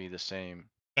not gonna be the same.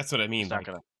 that's what I mean. It's not Like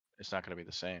gonna it's not gonna be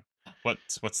the same.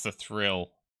 what's the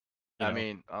thrill, you I know?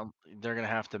 mean, they're gonna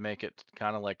have to make it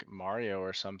kind of like Mario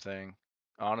or something.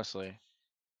 Honestly,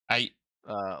 I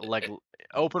like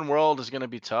open world is gonna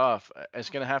be tough. It's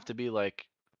gonna have to be like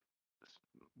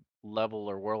level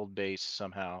or world based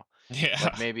somehow. yeah,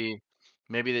 Like maybe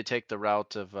they take the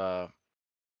route of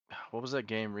what was that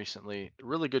game recently?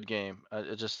 Really good game.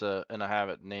 It just and I have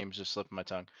it. Names just slipping my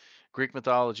tongue. Greek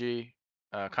mythology,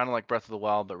 kind of like Breath of the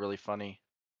Wild, but really funny.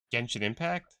 Genshin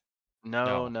Impact? No,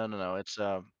 No. no, no, no. It's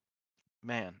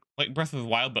man. Like Breath of the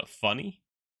Wild but funny?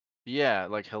 Yeah,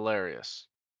 like hilarious.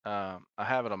 I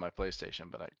have it on my PlayStation,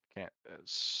 but I can't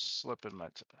slip in my.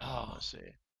 Oh, Let's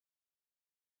see.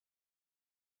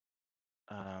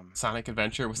 Um, Sonic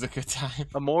Adventure was a good time.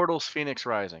 Immortals: Phoenix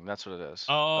Rising. That's what it is.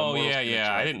 Oh, Immortals: yeah, Phoenix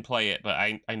yeah. I Rising. didn't play it, but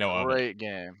I know of it. Great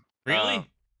game. Really?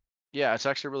 Yeah, it's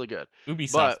actually really good.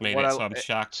 Ubisoft But made what it, I so I'm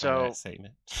shocked by that so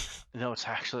statement. no, it's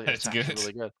actually It's it's actually good.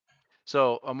 really good.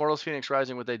 So, Immortals Phoenix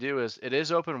Rising, what they do is it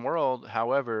is open world.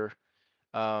 However,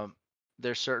 um,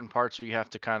 there's certain parts where you have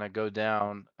to kind of go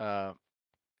down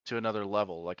to another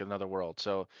level, like another world.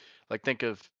 So, like think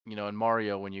of in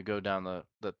Mario when you go down the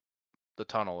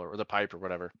tunnel or the pipe or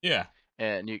whatever, Yeah,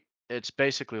 and it's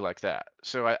basically like that.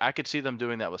 So I could see them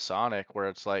doing that with Sonic, where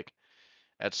it's like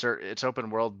it's open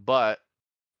world, but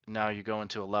now you go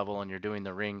into a level and you're doing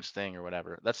the rings thing or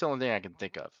whatever. That's the only thing I can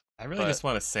think of. I really But just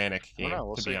want a Sonic I don't game, know.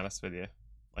 We'll to be see. honest with you.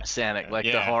 Like, Sanic, like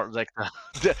the yeah, hard, like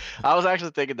the. I was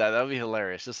actually thinking that would be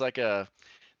hilarious. Just like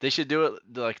they should do it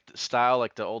like style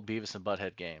like the old Beavis and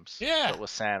Butthead games, yeah, but with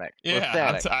Sanic, with yeah.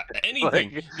 Sanic,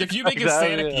 Anything. like, If you like make a that would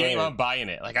be Sonic game, hilarious. I'm buying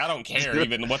it. Like, I don't care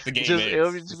even what the game It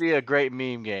would is. just be a great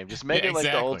meme game. Just Yeah, make it like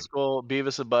the old exactly. school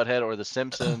Beavis and Butthead or the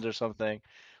Simpsons or something,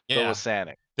 but with Yeah,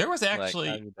 Sanic. there was Like actually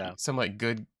I'd be down. some like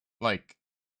good like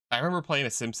I remember playing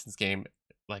a Simpsons game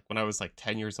like when I was like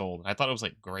 10 years old. I thought it was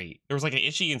like great. There was like an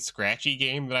Itchy and Scratchy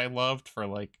game that I loved for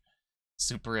like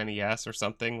Super NES or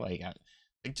something. Like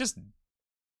just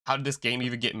how did this game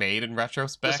even get made in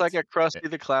Just like retrospect? a Krusty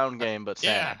the Clown game, but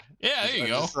Yeah, Sanic. yeah, there you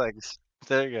go. Just like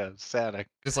there you go, Sanic.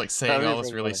 Just like saying That'd be all this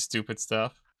pretty really funny. stupid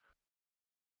stuff.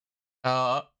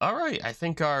 All right. I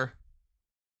think our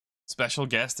special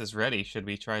guest is ready. Should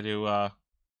we try to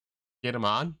get him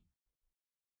on?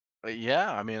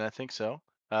 Yeah, I mean, I think so.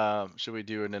 Should we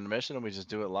do an intermission or we just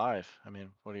do it live? I mean,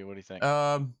 what do you think?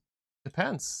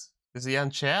 Depends. Is he on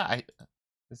chat?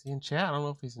 Is he in chat? I don't know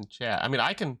if he's in chat. I mean,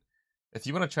 I can if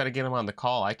you want to try to get him on the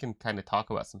call, I can kind of talk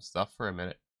about some stuff for a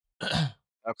minute.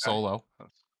 Okay, Solo.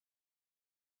 let's,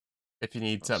 If you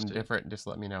need let's something do it. different, just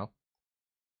let me know.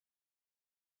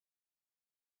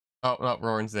 Oh, no,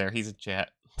 Roran's there. He's in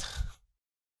chat.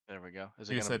 There we go. Is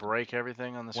it You gonna said, break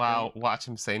everything on the wow, screen? watch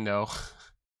him say no.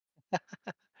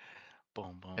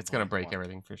 Boom, boom, It's gonna boom, break boom.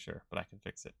 everything for sure, but I can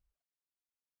fix it.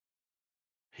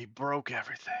 He broke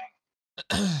everything.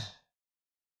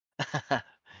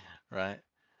 Right?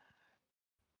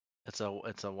 It's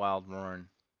a wild roaring.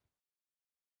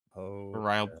 Oh,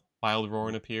 Wild, yeah. wild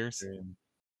Roran appears.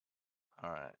 All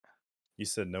right. You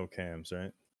said no cams,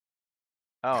 right?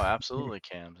 Oh, absolutely,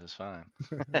 cams is fine.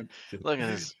 Look at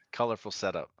this colorful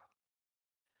setup.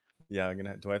 Yeah, I'm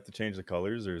gonna. Do I have to change the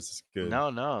colors, or is this good? No,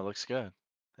 it looks good.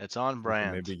 It's on We can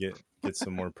brand. maybe get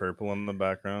some more purple in the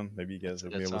background. Maybe you guys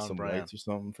hook me It's up with on some brand. lights or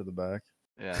something for the back.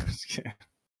 Yeah. Just kidding.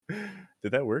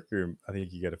 Did that work, or I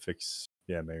think you got to fix?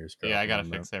 Yeah, Mayor's Yeah, I dropping gotta on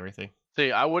that. fix everything.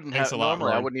 See, I wouldn't Thanks have a lot,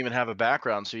 normally I Roran. wouldn't even have a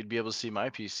background, so you'd be able to see my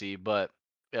PC, but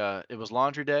it was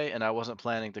laundry day and I wasn't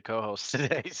planning to co-host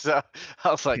today, so I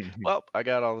was like, well, I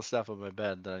got all the stuff on my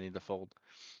bed that I need to fold.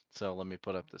 So let me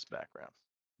put up this background.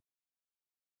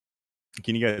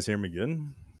 Can you guys hear me good?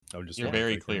 I just You're Yeah. wonder if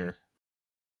very I can. clear.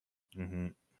 Mm-hmm.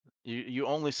 You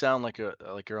only sound like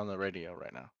you're on the radio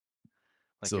right now.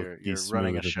 Like Silky you're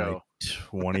running a smooth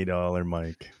with my show. $20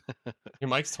 mic. Your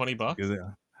mic's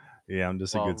 $20. Yeah, I'm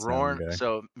just a Well, good sound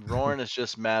guy. Roaring is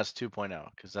just Maz 2.0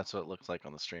 because that's what it looks like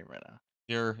on the stream right now.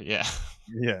 Yeah.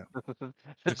 Yeah. The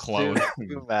It's two clone.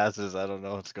 Mazes. I don't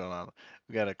know what's going on.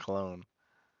 We got a clone.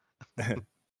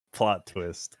 Plot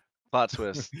twist. Plot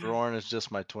twist. Roaring is just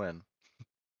my twin.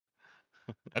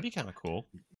 That'd be kind of cool.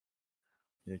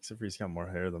 Yeah, except for he's got more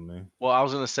hair than me. Well, I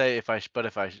was gonna say I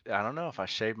don't know if I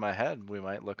shave my head, we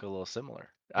might look a little similar.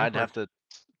 I think I'd have to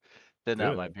thin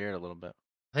out my Good. beard a little bit.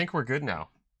 I think we're good now.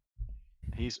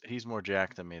 He's more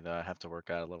jacked than me though. I have to work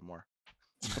out a little more.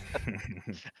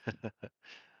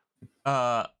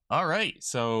 All right.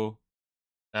 So,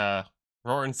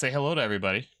 Roran, say hello to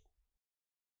everybody.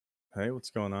 Hey, what's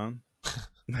going on?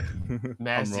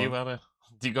 Maz, do you Ron.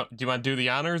 want to do the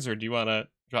honors, or do you want to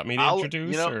drop me to I'll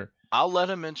introduce? Or I'll let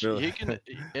him Really? he can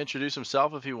introduce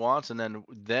himself if he wants, and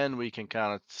then we can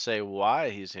kind of say why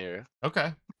he's here.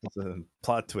 okay. It's a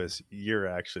plot twist. You're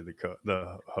actually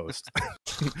the host.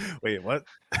 Wait, what?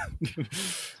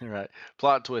 All right.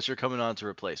 Plot twist, you're coming on to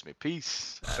replace me.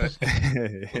 Peace.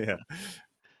 Yeah.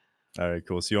 All right,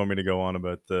 cool. So you want me to go on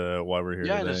about why we're here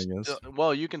Yeah, today, just I guess?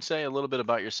 well, you can say a little bit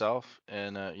about yourself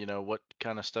and what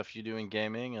kind of stuff you do in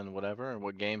gaming and whatever, and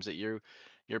what games that you're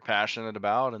passionate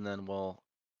about, and then we'll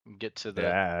get to the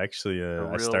Yeah, actually, I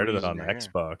real started reason on you're here.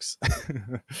 Xbox,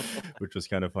 which was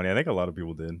kind of funny. I think a lot of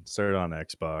people did. Started on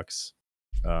Xbox.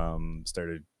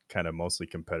 Started kind of mostly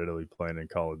competitively playing in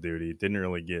Call of Duty. Didn't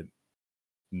really get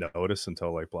noticed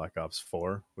until like Black Ops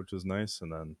 4, which was nice.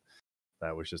 And then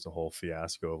that was just a whole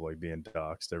fiasco of like being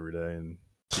doxxed every day and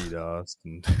DDoSed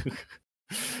and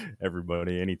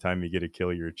everybody. Anytime you get a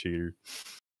kill, you're a cheater.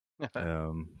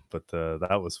 But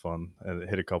that was fun. And it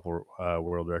hit a couple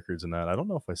world records in that. I don't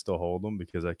know if I still hold them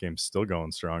because that game's still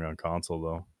going strong on console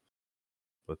though.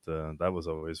 But that was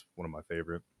always one of my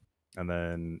favorite. And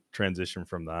then transition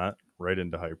from that right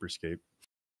into Hyperscape,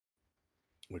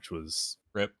 which was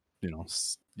Rip.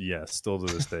 yeah, still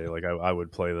to this day. Like I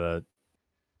would play that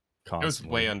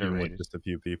constantly. way even with underrated. just a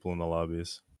few people in the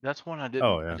lobbies. That's one I didn't.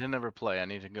 Oh, yeah. I didn't ever play. I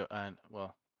need to go.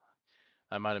 Well,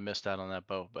 I might have missed out on that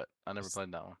boat, but I never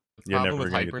played that one. The You're problem never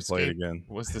with gonna get to play it Hyperscape again.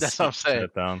 was the That's what I'm saying.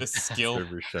 Shut down. the skill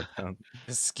Server shut down.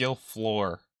 the skill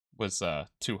floor was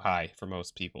too high for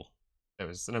most people. It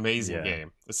was an amazing Yeah.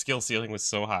 game. The skill ceiling was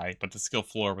so high, but the skill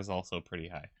floor was also pretty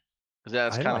high.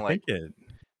 That's I kind of like. think it.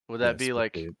 Would that yeah, be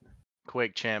like Splitgate.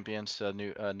 Quake Champions, a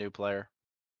new player?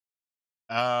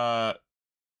 Uh,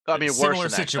 I mean, Similar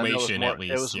worse than X. I know it was situation, more, at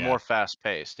least, it was yeah. more fast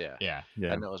paced. Yeah. yeah.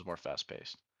 Yeah. I know it was more fast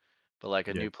paced. But like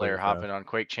a Yeah, new Quake player was hopping fast. on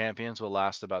Quake Champions will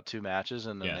last about 2 matches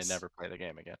and then Yes. they never play the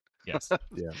game again. Yes.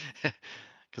 Yeah.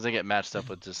 Because they get matched up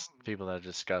with just people that are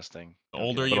disgusting. The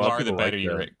Don't get older on But you a lot of are, the people like better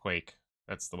you're that. at Quake.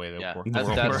 That's the way the Yeah, world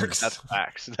that's works. that's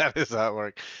facts. That is how it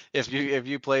works. If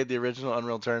you played the original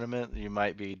Unreal Tournament, you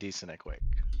might be decent at Quake.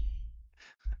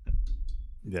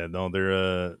 Yeah, no,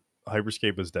 they're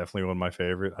Hyperscape is definitely one of my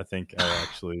favorite. I think I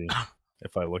actually,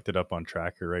 if I looked it up on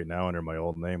Tracker right now under my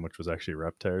old name, which was actually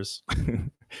Reptars.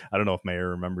 I don't know if Mayor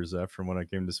remembers that from when I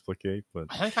came to Splitgate, but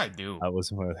I think I do. that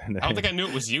was my name. I don't think I knew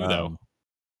it was you though.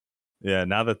 Yeah,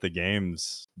 now that the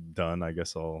game's done, I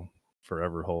guess I'll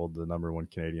forever hold the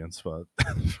 #1 Canadian spot.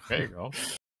 There you go.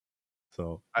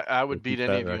 So I would We'll beat keep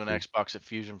any that of you on record. Xbox at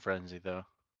Fusion Frenzy though.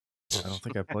 I don't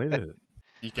think I played it.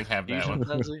 You can have that Fusion one.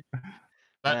 Frenzy?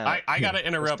 But Man, I gotta that's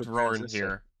interrupt the Roran transition.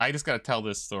 here. I just gotta tell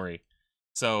this story.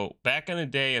 So back in the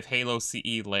day of Halo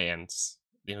CE lands,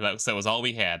 that was all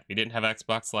we had. We didn't have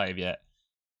Xbox Live yet.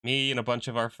 Me and a bunch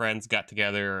of our friends got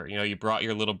together. You brought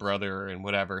your little brother and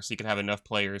whatever, so you could have enough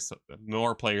players. So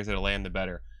more players at a LAN, the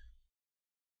better.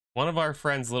 One of our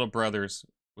friends' little brothers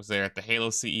was there at the Halo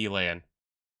CE LAN,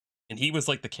 and he was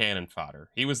like the cannon fodder.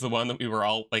 He was the one that we were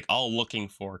all looking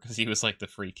for because he was like the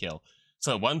free kill.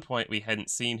 So at one point we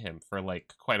hadn't seen him for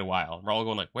like quite a while. We're all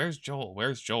going like, "Where's Joel?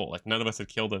 Where's Joel?" Like none of us had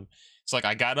killed him. So like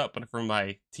I got up from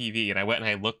my TV and I went and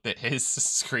I looked at his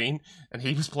screen and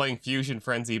he was playing Fusion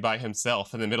Frenzy by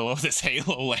himself in the middle of this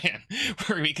Halo LAN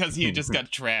because he had just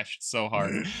got trashed so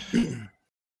hard.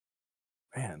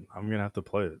 Man, I'm gonna have to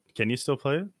play it. Can you still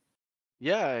play it?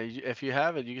 Yeah, if you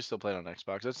have it, you can still play it on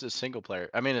Xbox. It's a single player.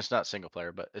 I mean, it's not single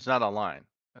player, but it's not online.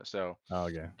 So Oh,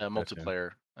 okay. Gotcha.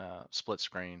 multiplayer, split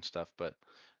screen stuff, but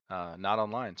not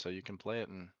online. So you can play it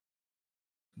and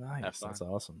have Nice. fun. That's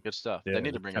awesome. Good stuff. Yeah, They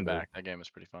need to it's bring it kinda- back. That game is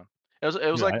pretty fun. It was Yeah,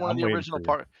 like one of I'm the waiting original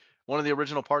for- one of the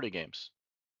original party games.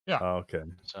 Yeah. Oh, okay.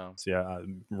 So So yeah,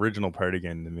 original party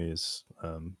game to me is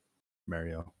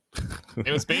Mario.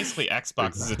 It was basically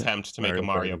Xbox's attempt to make a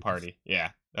Mario Party. Party.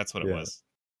 Yeah, that's what it Yeah. was.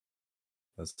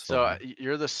 That's So funny.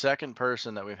 you're the second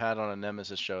person that we've had on a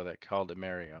Nemesis show that called it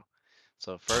Mario.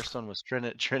 So first one was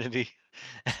Trinity,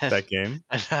 and, That game.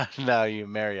 and now you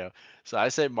Mario. So I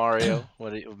say Mario.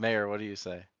 Mayor? What do you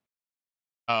say?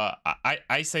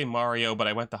 I say Mario, but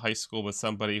I went to high school with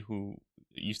somebody who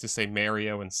used to say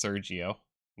Mario and Sergio.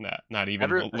 Not even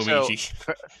Luigi.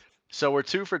 So we're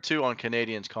 2 for 2 on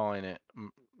Canadians calling it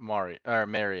Mario or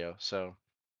Mario. So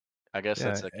I guess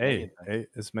that's a Canadian thing.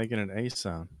 It's making an A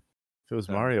sound. If it was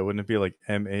So- Mario, wouldn't it be like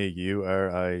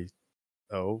MAURIO?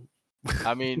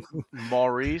 I mean,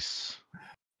 Maurice,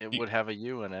 it would have a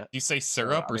U in it. You say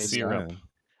syrup I or mean, syrup?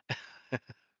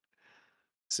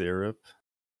 Syrup.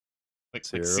 Like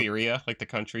Syrup. Syria, like the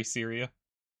country Syria.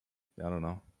 I don't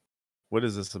know. What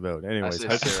is this about? Anyways, say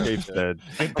Hyperscape's syrup.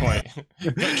 dead. Good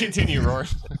point. Continue, Roar.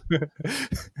 All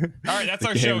right, that's The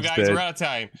our show, game's guys. dead. We're out of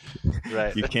time.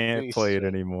 Right. You can't play it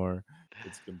anymore.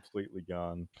 It's completely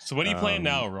gone. So what are you playing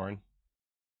now, Roran?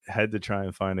 Had to try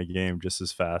and find a game just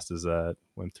as fast as that.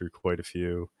 Went through quite a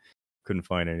few. Couldn't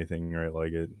find anything right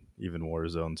like it. Even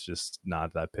Warzone's just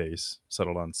not that pace.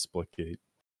 Settled on Splitgate.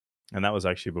 And that was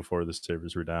actually before the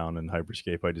servers were down. And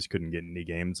Hyperscape, I just couldn't get any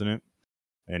games in it.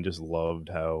 And just loved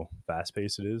how fast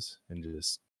paced it is. And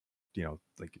just,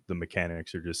 like the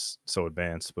mechanics are just so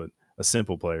advanced. But a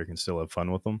simple player can still have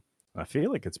fun with them. I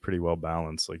feel like it's pretty well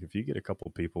balanced. Like if you get a couple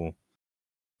people,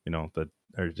 that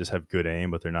or just have good aim,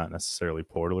 but they're not necessarily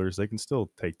portalers, they can still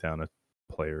take down a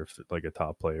player, like a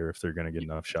top player, if they're going to get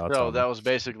enough shots. So on that them. was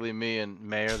basically me and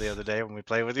Mayor the other day when we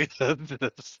played with you.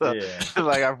 Yeah.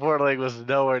 Like our portaling was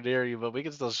nowhere near you, but we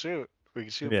can still shoot. We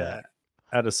can shoot back.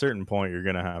 At a certain point, you're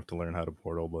going to have to learn how to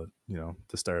portal, but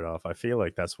to start off, I feel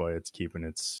like that's why it's keeping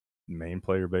its main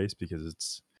player base, because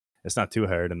it's not too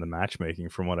hard, and the matchmaking,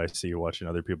 from what I see watching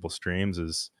other people's streams,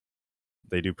 is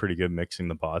they do pretty good mixing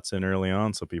the bots in early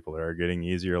on, so people are getting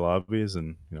easier lobbies,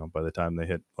 and by the time they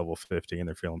hit level 15,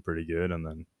 they're feeling pretty good, and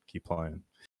then keep playing,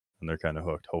 and they're kind of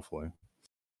hooked, hopefully,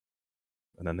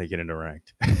 and then they get into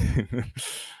ranked.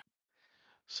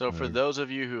 So for those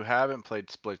of you who haven't played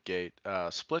Splitgate,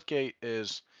 Splitgate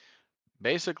is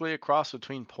basically a cross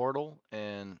between Portal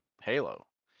and Halo.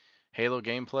 Halo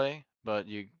gameplay, but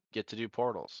you get to do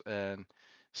portals. And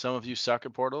some of you suck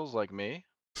at portals like me,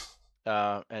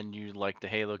 and you like the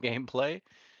Halo gameplay.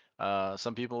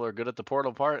 Some people are good at the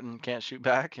portal part and can't shoot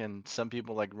back, and some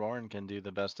people like Rorn can do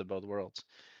the best of both worlds.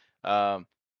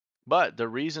 But the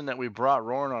reason that we brought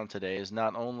Rorn on today is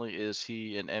not only is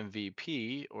he an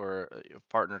MVP or a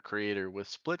partner creator with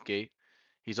Splitgate,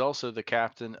 he's also the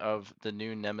captain of the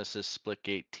new Nemesis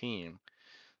Splitgate team.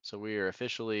 So we are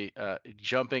officially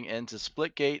jumping into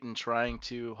Splitgate and trying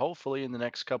to hopefully in the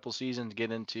next couple seasons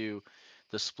get into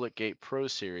the Splitgate Pro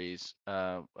Series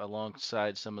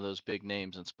alongside some of those big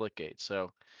names in Splitgate.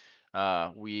 So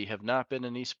we have not been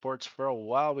in esports for a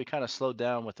while. We kind of slowed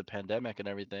down with the pandemic and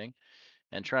everything,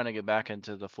 and trying to get back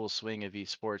into the full swing of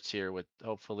esports here with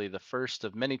hopefully the first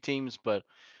of many teams, but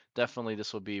definitely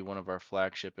this will be one of our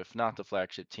flagship, if not the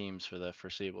flagship teams for the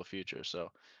foreseeable future.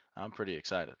 So I'm pretty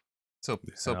excited. So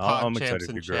I'm PogChamps excited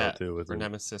in to grow chat too with for it.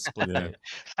 Nemesis Yeah. Splitgate.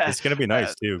 It's gonna be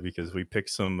nice too because we picked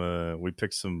some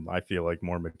I feel like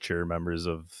more mature members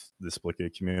of the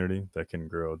Splitgate community that can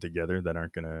grow together, that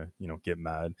aren't gonna get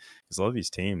mad, because a lot of these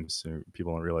teams,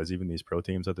 people don't realize, even these pro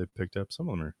teams that they picked up, some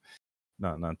of them are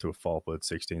not to a fault, but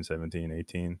 16, 17,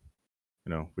 18.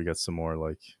 We got some more,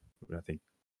 like, I think,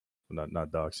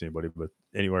 not dox anybody, but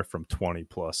anywhere from 20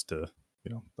 plus to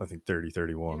I think 30,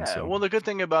 31. Yeah, So well, the good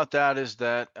thing about that is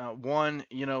that one,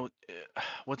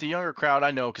 with the younger crowd,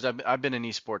 I know because I've been in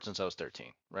esports since I was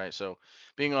 13, right? So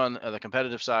being on the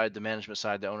competitive side, the management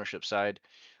side, the ownership side,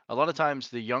 a lot of times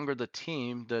the younger the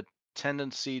team, the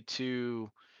tendency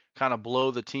to kind of blow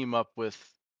the team up with,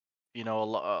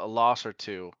 a loss or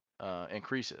two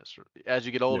increases. As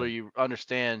you get older, yeah, you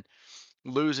understand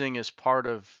losing is part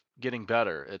of getting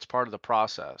better. It's part of the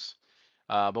process.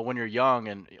 But when you're young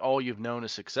and all you've known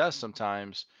is success,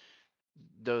 sometimes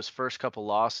those first couple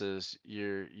losses,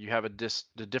 you have a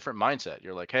different mindset.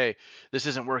 You're like, hey, this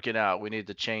isn't working out. We need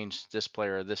to change this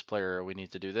player or this player, or we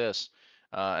need to do this.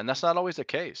 And that's not always the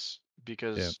case yeah,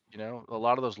 because, a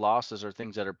lot of those losses are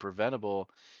things that are preventable,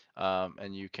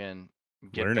 and you can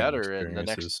get learning better. And the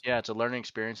next, experiences. yeah, it's a learning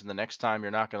experience. And the next time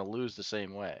you're not going to lose the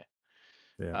same way.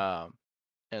 Yeah, Um,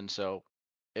 and so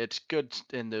it's good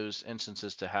in those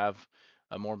instances to have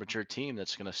a more mature team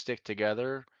that's going to stick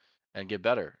together and get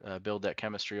better, build that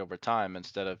chemistry over time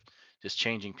instead of just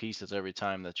changing pieces every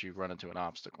time that you run into an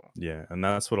obstacle. yeah, and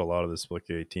that's what a lot of the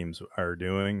Splitgate teams are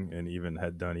doing, and even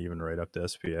had done, even right up to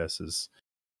SPS, is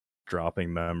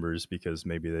dropping members because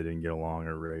maybe they didn't get along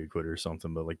or raid quit or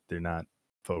something, but like they're not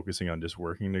focusing on just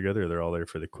working together. They're all there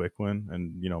for the quick win.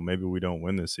 And maybe we don't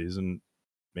win this season,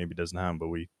 maybe it doesn't happen, but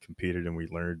we competed and we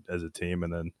learned as a team,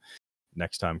 and then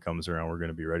next time comes around, we're going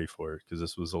to be ready for it, because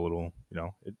this was a little,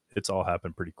 it's all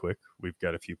happened pretty quick. We've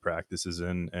got a few practices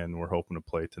in, and we're hoping to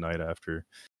play tonight after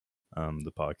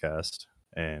the podcast,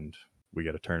 and we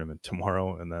got a tournament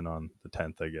tomorrow and then on the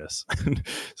 10th, I guess.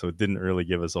 So it didn't really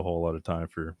give us a whole lot of time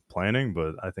for planning,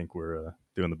 but I think we're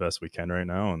doing the best we can right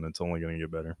now, and it's only going to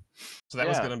get better. So that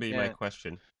was going to be my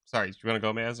question. Sorry, do you want to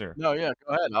go, Maz? Or? No, yeah,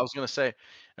 go ahead. I was gonna say,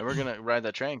 and we're gonna ride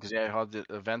that train because, yeah, I had the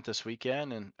event this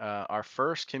weekend, and our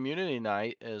first community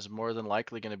night is more than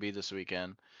likely gonna be this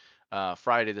weekend,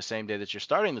 Friday, the same day that you're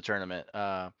starting the tournament,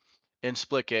 in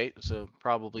Splitgate. So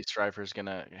probably Strifer's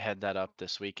gonna head that up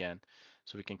this weekend,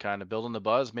 so we can kind of build on the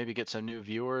buzz, maybe get some new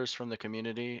viewers from the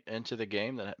community into the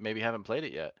game that maybe haven't played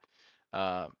it yet,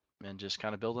 uh, and just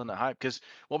kind of build on the hype. Because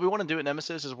what we want to do at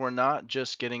Nemesis is we're not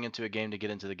just getting into a game to get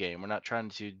into the game. We're not trying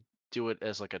to do it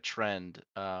as like a trend,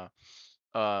 and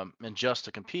just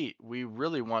to compete. We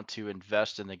really want to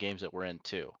invest in the games that we're in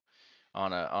too,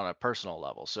 on a personal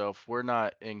level. So if we're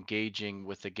not engaging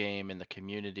with the game in the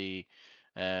community,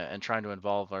 and trying to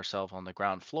involve ourselves on the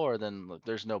ground floor, then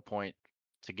there's no point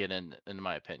to get in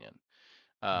my opinion.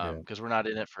 Yeah, Because we're not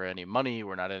in it for any money,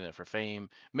 we're not in it for fame,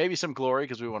 maybe some glory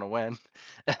because we want to win,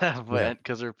 yeah, but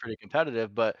because we're pretty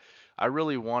competitive. But I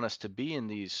really want us to be in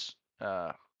these.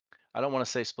 I don't want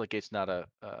to say Splitgate's not a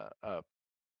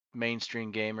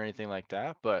mainstream game or anything like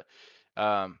that, but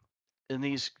um, in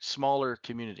these smaller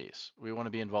communities, we want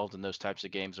to be involved in those types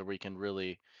of games where we can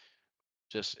really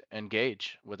just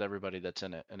engage with everybody that's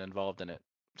in it and involved in it.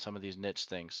 Some of these niche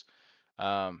things.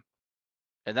 Um,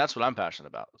 and that's what I'm passionate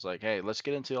about. It's like, hey, let's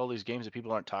get into all these games that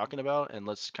people aren't talking about, and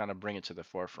let's kind of bring it to the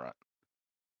forefront.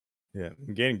 Yeah,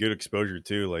 and gaining good exposure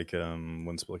too. Like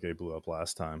when Splitgate blew up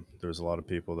last time, there was a lot of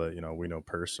people that we know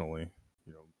personally.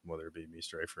 Whether it be me,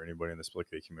 Strafe, or anybody in the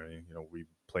Splitgate community. We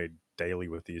played daily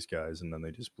with these guys, and then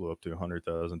they just blew up to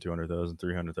 100,000, 200,000,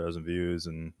 300,000 views,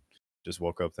 and just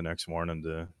woke up the next morning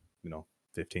to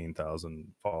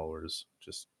 15,000 followers.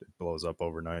 Just it blows up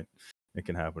overnight. It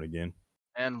can happen again.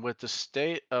 And with the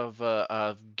state of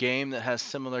a game that has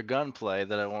similar gunplay,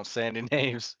 that I won't say any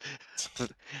names, this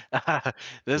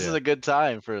is Yeah, a good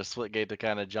time for a Splitgate to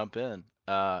kind of jump in.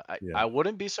 yeah. I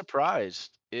wouldn't be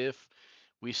surprised if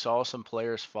we saw some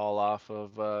players fall off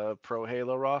of pro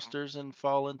Halo rosters and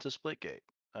fall into Splitgate.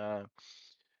 Uh,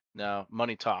 Now,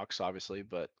 money talks, obviously,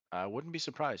 but I wouldn't be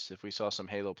surprised if we saw some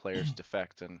Halo players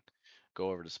defect and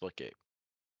go over to Splitgate.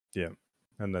 Yeah,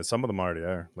 and some of them already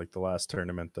are. Like the last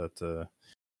tournament that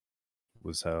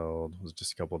was held was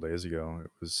just a couple of days ago.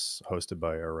 It was hosted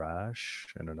by Arash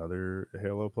and another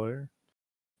Halo player.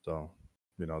 So,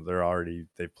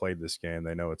 they've played this game.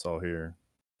 They know it's all here.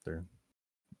 They're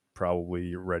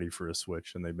probably ready for a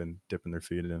switch, and they've been dipping their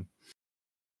feet in.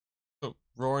 So,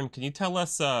 Roran, can you tell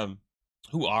us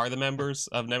who are the members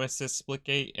of Nemesis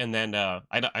Splitgate? And then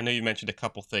I know you mentioned a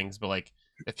couple things, but like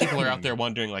if people are out there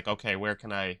wondering, like, okay, where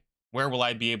will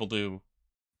I be able to,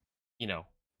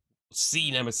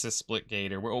 see Nemesis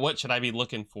Splitgate, or what should I be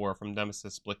looking for from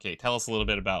Nemesis Splitgate? Tell us a little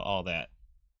bit about all that.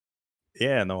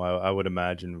 Yeah, no, I would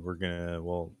imagine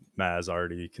Maz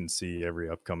already can see every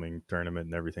upcoming tournament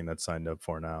and everything that's signed up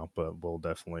for now, but we'll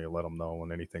definitely let him know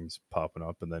when anything's popping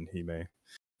up, and then he may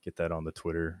get that on the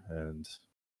Twitter, and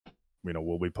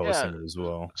we'll be posting Yeah. it as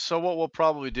well. So what we'll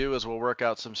probably do is we'll work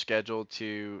out some schedule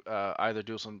to either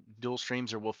do some dual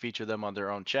streams, or we'll feature them on their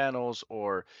own channels,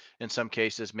 or in some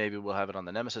cases maybe we'll have it on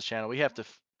the Nemesis channel. We have to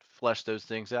flesh those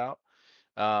things out.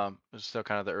 It's still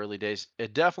kind of the early days.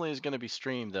 It definitely is going to be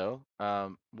streamed though,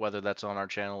 whether that's on our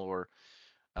channel or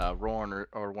Roran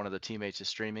or one of the teammates is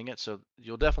streaming it. So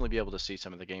you'll definitely be able to see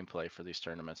some of the gameplay for these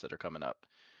tournaments that are coming up.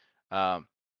 Um,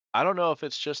 I don't know if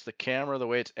it's just the camera, the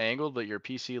way it's angled, but your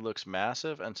PC looks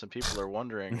massive, and some people are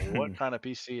wondering what kind of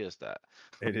PC is that?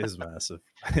 It is massive.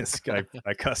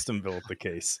 I custom built the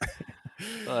case.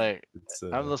 Like, it's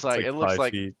I'm just it's like, like it looks 5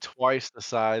 like feet. twice the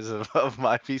size of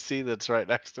my PC that's right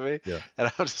next to me, Yeah, and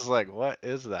I'm just like, what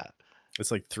is that? it's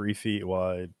like 3 feet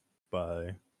wide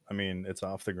by. I mean, it's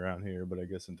off the ground here, but I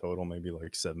guess in total maybe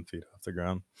like 7 feet off the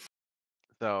ground.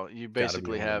 So you Got to be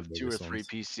basically one of the have two or biggest three ones.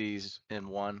 PCs in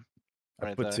one, I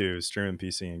right put there. two: streaming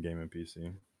PC and gaming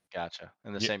PC. Gotcha.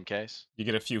 In the You, same case. you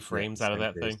get a few Yeah, frames out of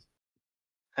same that thing.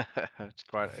 case. It's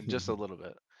quite just a little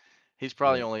bit. He's Yeah.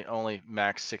 probably only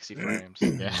max 60 frames.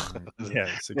 Yeah.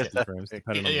 Yeah, 60 frames,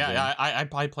 depending on the game. Yeah,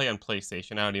 I play on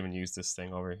PlayStation. I don't even use this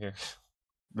thing over here.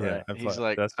 Yeah, Right. He's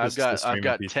like, that's I've just the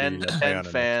got streaming PC. 10 I play 10 on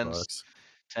an fans, Xbox.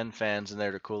 10 fans in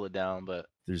there to cool it down, but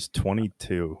There's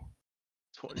 22.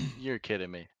 you're kidding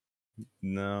me.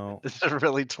 No. Is there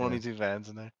really 22 fans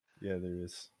in there? Yeah, there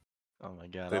is. Oh my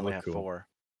god, They I only look have cool. 4.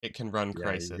 It can run Yeah,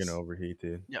 Crisis. you're gonna overheat,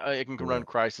 dude. Yeah, it can You're run right.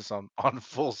 Crisis on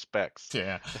full specs.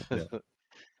 Yeah. Yeah.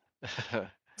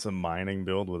 It's a mining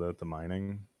build without the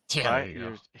mining. Yeah, there Right? you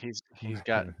go. He's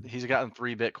gotten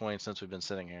 3 Bitcoin since we've been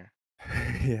sitting here.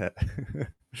 Yeah.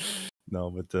 No,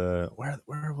 but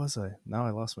where was I? Now I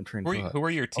lost my train of thought. Who are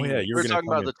your Oh yeah, teammates? you were We're gonna talking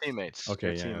tell about me. the teammates. Okay,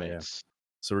 Your yeah, yeah. teammates.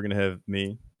 So we're gonna have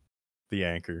me, the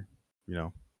anchor,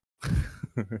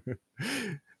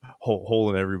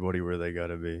 holding everybody where they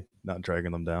gotta be, not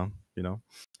dragging them down,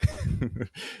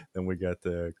 Then we got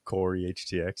the Corey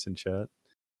HTX in chat.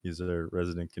 He's a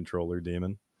resident controller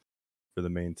demon for the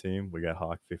main team. We got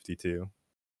Hawk52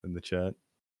 in the chat.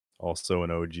 Also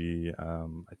an OG.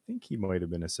 I think he might have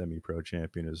been a semi-pro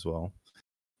champion as well.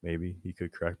 Maybe he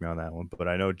could correct me on that one. But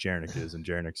I know Jarnik is, and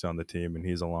Jarnik's on the team, and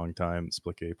he's a long-time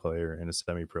Splitgate player and a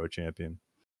semi-pro champion.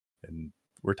 And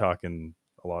we're talking,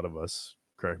 a lot of us,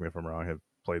 correct me if I'm wrong, have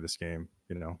played this game,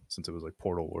 since it was like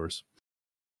Portal Wars.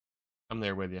 I'm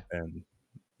there with you. And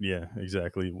yeah,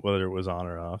 exactly. Whether it was on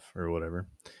or off or whatever.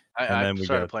 I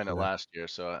started playing it last year,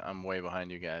 so I'm way behind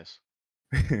you guys.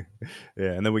 Yeah,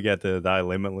 and then we got the Thy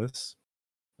Limitless.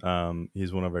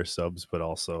 He's one of our subs, but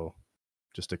also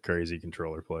just a crazy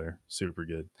controller player, super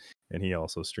good, and he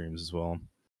also streams as well.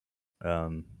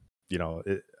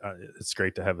 It's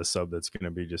great to have a sub that's going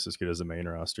to be just as good as the main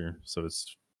roster. So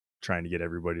it's trying to get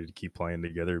everybody to keep playing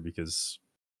together, because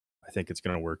I think it's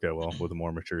going to work out well with a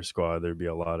more mature squad. There'd be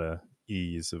a lot of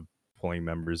ease of pulling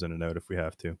members in and out if we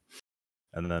have to.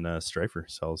 And then Strifer,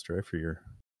 Solid Strifer,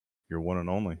 your one and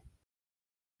only.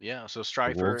 Yeah, so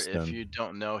Strifer, if you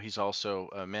don't know, he's also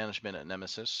management at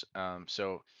Nemesis.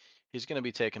 So he's going to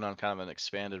be taking on kind of an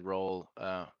expanded role,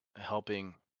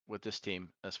 helping with this team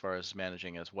as far as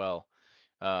managing as well.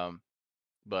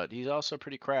 But he's also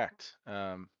pretty cracked.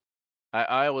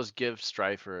 I always give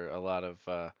Strifer a lot of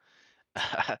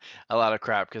a lot of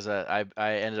crap because I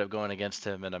ended up going against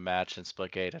him in a match in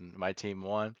Splitgate and my team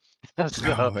won. No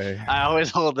So way. I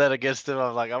always hold that against him.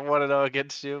 I'm like, I want to know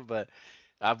against you, but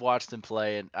I've watched him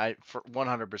play and for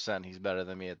 100% he's better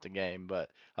than me at the game. But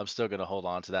I'm still gonna hold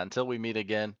on to that until we meet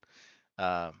again.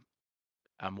 Um,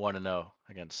 I'm 1-0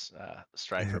 against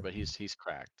Strifer, but he's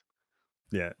cracked.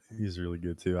 Yeah, he's really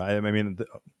good too. I mean,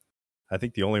 I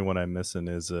think the only one I'm missing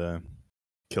is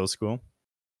Kill School,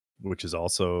 which is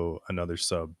also another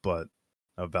sub, but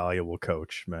a valuable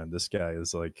coach. Man, this guy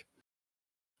is like,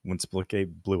 when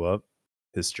Splitgate blew up,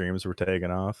 his streams were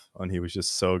taking off, and he was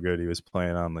just so good. He was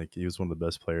playing on, like, he was one of the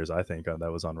best players I think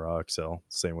that was on Raw Excel.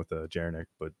 Same with Jarnik,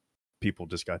 but people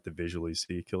just got to visually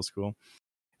see Kill School,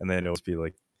 and then it would be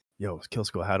like, yo, Kill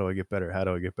School, how do I get better? How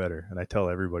do I get better? And I tell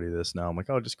everybody this now. I'm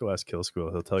like, oh, just go ask Kill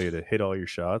School. He'll tell you to hit all your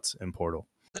shots in Portal.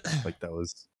 Like, that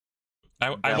was.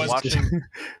 I Yeah, was watching.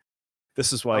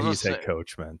 This is I why was gonna he's head say-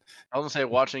 coach, man. I was gonna say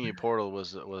watching you Portal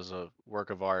was a work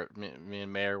of art. Me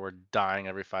and Mayor were dying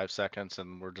every 5 seconds,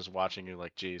 and we're just watching you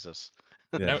like Jesus.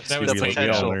 Yeah, that was we, like, we all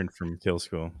potential. learned from Kill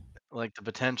School. Like the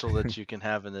potential that you can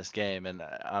have in this game, and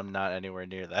I'm not anywhere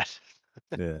near that.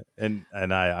 Yeah,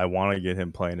 and I want to get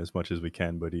him playing as much as we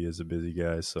can, but he is a busy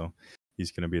guy, so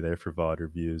he's going to be there for VOD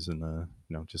reviews and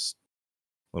just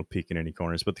a little peek in any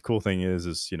corners. But the cool thing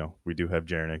is we do have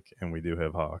Jarnik and we do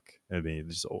have Hawk. I mean,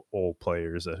 just old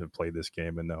players that have played this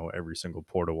game and know every single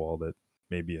portal wall that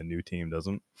maybe a new team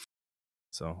doesn't.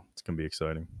 So it's going to be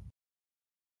exciting.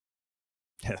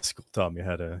 Yeah, school taught me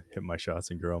how to hit my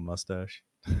shots and grow a mustache.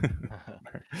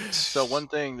 So one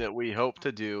thing that we hope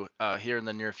to do here in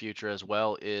the near future as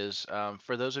well is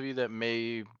for those of you that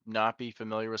may not be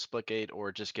familiar with Splitgate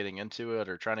or just getting into it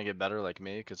or trying to get better like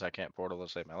me because I can't Portal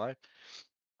to save my life.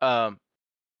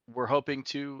 We're hoping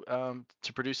to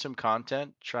produce some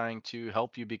content trying to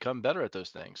help you become better at those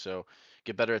things. So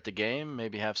get better at the game,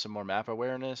 maybe have some more map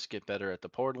awareness, get better at the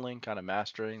portaling, kind of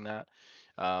mastering that.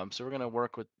 So we're going to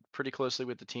work with pretty closely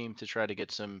with the team to try to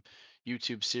get some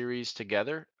YouTube series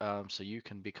together. So you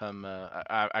can become.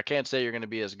 I can't say you're going to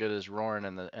be as good as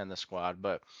Roarin and the squad,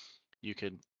 but you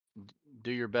could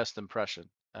do your best impression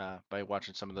by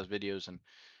watching some of those videos and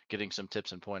getting some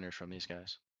tips and pointers from these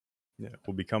guys. Yeah,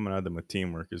 well, becoming at them with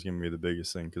teamwork is going to be the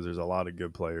biggest thing because there's a lot of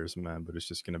good players, man, but it's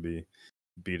just going to be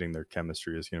beating their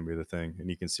chemistry is going to be the thing, and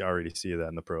you can already see that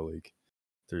in the pro league.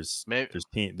 There's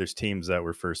teams that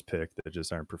were first picked that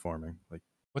just aren't performing. Like,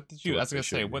 what did you? I was gonna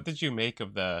say, what did you make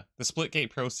of the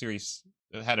Splitgate Pro Series?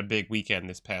 Had a big weekend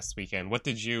this past weekend. What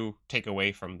did you take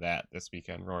away from that this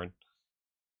weekend, Roran?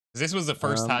 Because this was the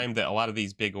first time that a lot trying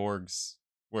to pick up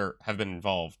the have been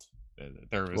involved.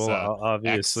 There was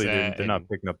obviously they're not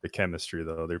picking up the chemistry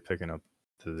though. They're picking up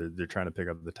they're trying to pick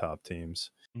up the top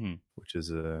teams, which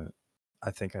is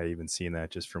I think I even seen that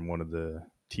just from one of the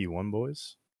T1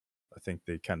 boys. I think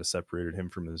they kind of separated him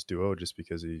from his duo just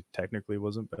because he technically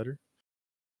wasn't better.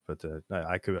 But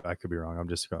I could be wrong.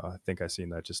 I think I seen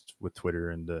that just with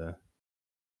Twitter and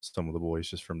some of the boys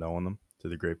just from knowing them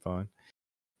through the grapevine.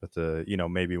 But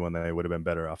maybe when they would have been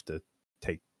better off to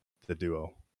take the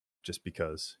duo. Just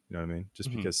because, you know what I mean?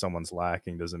 Just because someone's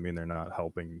lacking doesn't mean they're not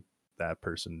helping that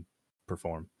person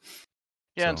perform.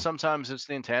 Yeah, and sometimes it's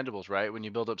the intangibles, right? When you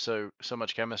build up so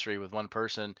much chemistry with one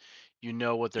person, you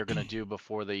know what they're going to do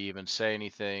before they even say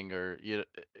anything, or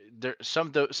there some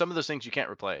of those things you can't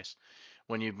replace.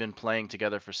 When you've been playing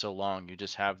together for so long, you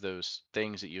just have those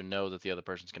things that you know that the other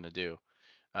person's going to do,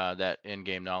 that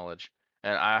in-game knowledge.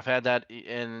 And I've had that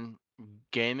in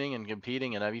gaming and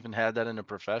competing, and I've even had that in a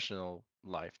professional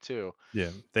life too. Yeah,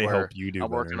 they where help you do I'm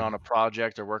working better. on a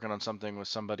project or working on something with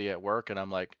somebody at work, and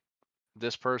I'm like,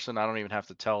 this person, I don't even have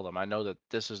to tell them. I know that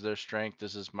this is their strength,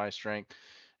 this is my strength,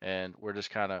 and we're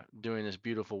just kind of doing this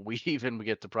beautiful weave, and we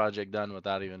get the project done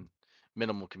without even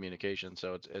minimal communication.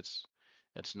 So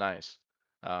it's nice.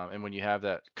 And when you have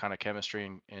that kind of chemistry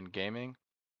in gaming,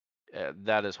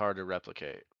 that is hard to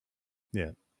replicate.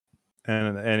 Yeah,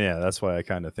 and yeah, that's why I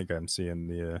kind of think I'm seeing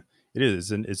the.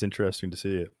 It's interesting to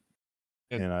see it.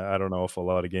 And I don't know if a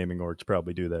lot of gaming orgs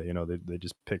probably do that. They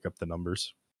just pick up the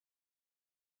numbers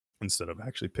instead of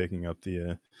actually picking up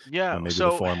the maybe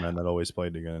the foremen that always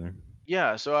played together.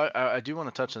 Yeah, so I do want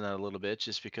to touch on that a little bit,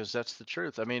 just because that's the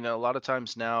truth. I mean, a lot of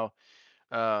times now,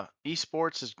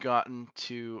 esports has gotten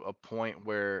to a point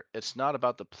where it's not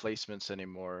about the placements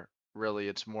anymore. Really,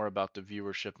 it's more about the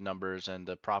viewership numbers and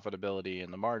the profitability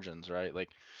and the margins, right? Like,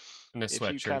 and the if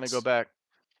you kind of go sweatshirts. back,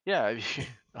 yeah,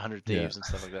 100 Thieves and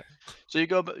stuff like that. So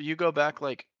you go back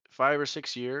like 5 or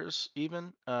 6 years,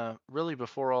 even really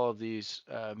before all of these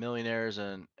millionaires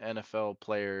and NFL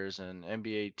players and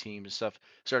NBA teams and stuff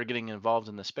started getting involved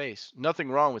in the space. Nothing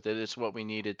wrong with it. It's what we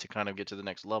needed to kind of get to the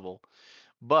next level.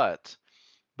 But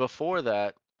before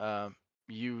that,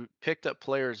 you picked up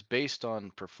players based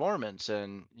on performance,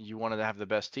 and you wanted to have the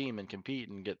best team and compete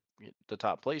and get the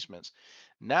top placements.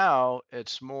 Now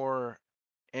it's more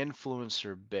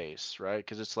influencer base, right?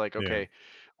 Because it's like, Yeah. okay,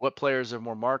 what players are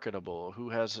more marketable? Who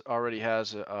has already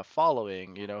has a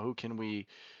following? You know, who can we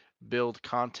build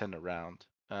content around?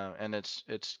 And it's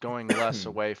going less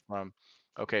away from,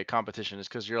 okay, competition is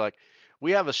because you're like,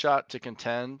 we have a shot to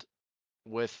contend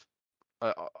with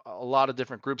a lot of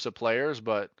different groups of players,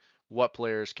 but what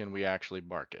players can we actually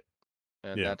market?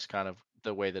 And Yeah. that's kind of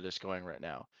the way that it's going right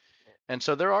now. And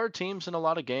so there are teams in a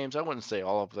lot of games. I wouldn't say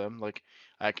all of them. Like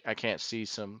I can't see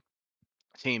some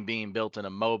team being built in a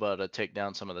MOBA to take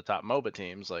down some of the top MOBA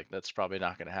teams. Like that's probably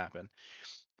not going to happen.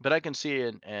 But I can see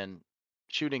in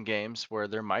shooting games where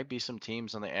there might be some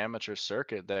teams on the amateur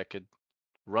circuit that could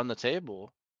run the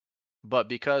table, but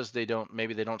because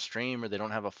maybe they don't stream or they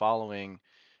don't have a following,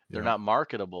 they're Yeah. not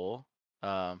marketable.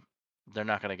 Um, they're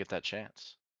not going to get that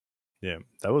chance. Yeah.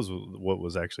 That was what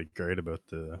was actually great about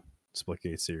the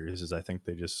Splitgate series is I think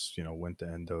they just, went to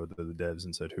Endo to the devs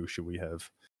and said, who should we have?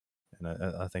 And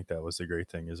I think that was the great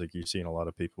thing is like you're seeing a lot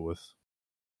of people with,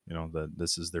 that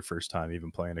this is their first time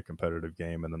even playing a competitive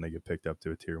game and then they get picked up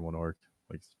to a tier 1 org.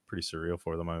 Like it's pretty surreal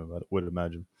for them, I would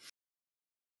imagine.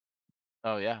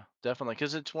 Oh yeah, definitely,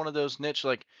 because it's one of those niche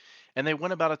like, and they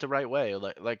went about it the right way.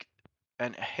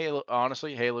 And Halo,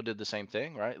 honestly, Halo did the same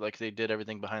thing, right? Like they did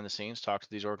everything behind the scenes, talked to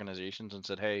these organizations, and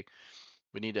said, hey,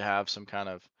 we need to have some kind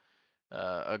of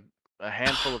a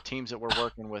handful of teams that we're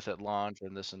working with at launch,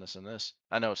 and this and this and this.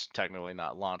 I know it's technically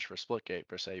not launch for Splitgate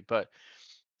per se, but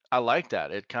I like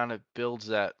that. It kind of builds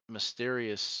that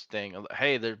mysterious thing.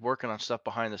 Hey, they're working on stuff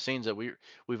behind the scenes that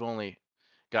we've only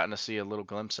gotten to see a little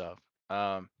glimpse of.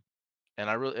 Um, and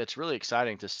it's really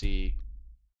exciting to see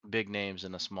big names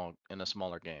in a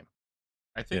smaller game.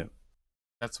 I Yeah. think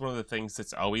that's one of the things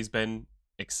that's always been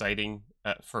exciting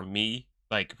for me.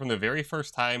 Like from the very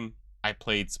first time I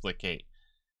played Splitgate,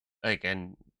 like,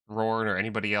 and Roarn or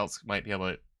anybody else might be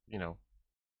able to,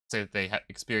 say that they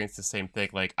experienced the same thing.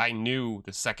 Like I knew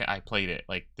the second I played it,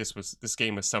 like this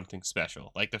game was something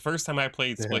special. Like the first time I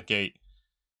played Yeah. Splitgate,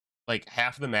 like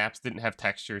half of the maps didn't have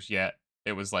textures yet.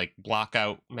 It was like block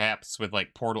out maps with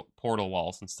like portal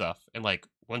walls and stuff. And like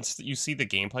once you see the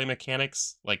gameplay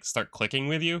mechanics like start clicking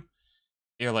with you,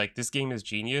 you're like, this game is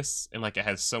genius and like it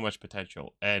has so much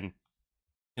potential. And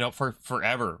for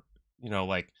forever,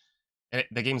 like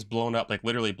the game's blown up, like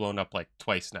literally blown up like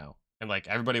twice now. And like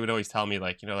everybody would always tell me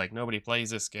like, like nobody plays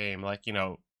this game, like,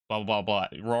 blah blah blah.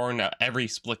 Roaring, every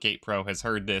Splitgate pro has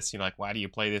heard this, like, why do you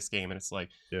play this game? And it's like,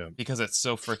 Yeah. because it's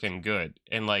so freaking good.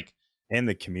 And like, And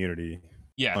the community.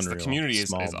 yes, Unreal. the community is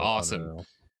Small, but awesome. unreal.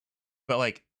 But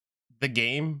like the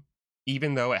game,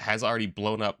 even though it has already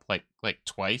blown up like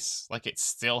twice, like it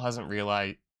still hasn't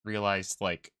realized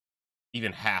like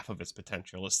even half of its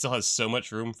potential. It still has so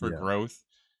much room for growth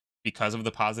because of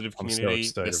the positive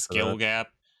community, the skill gap,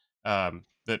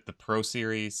 the pro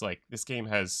series. Like this game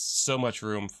has so much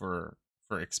room for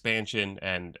expansion,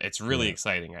 and it's really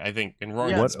exciting. I think. And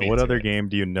what other game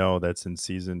do you know that's in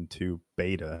season 2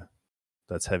 beta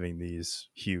that's having these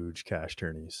huge cash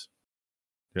tourneys?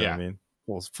 You know what I mean?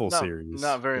 Full series.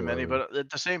 Not very many, but at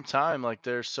the same time, like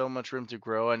there's so much room to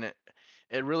grow, and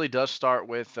it really does start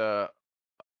with a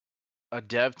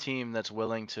dev team that's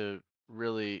willing to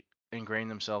really ingrain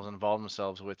themselves, involve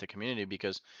themselves with the community,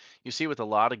 because you see with a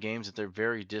lot of games that they're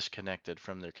very disconnected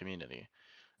from their community.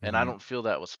 And I don't feel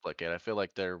that with Splitgate. I feel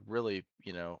like they're really,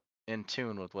 in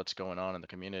tune with what's going on in the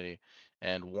community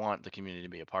and want the community to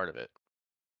be a part of it.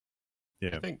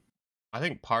 Yeah. I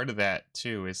think part of that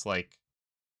too is like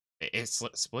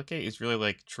Splitgate is really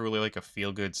like truly like a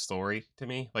feel good story to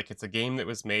me. Like it's a game that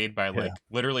was made by like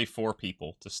literally 4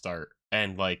 people to start,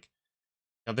 and like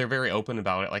they're very open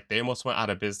about it. Like they almost went out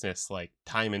of business like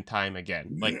time and time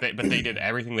again. Like but they did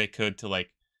everything they could to like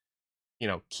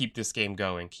keep this game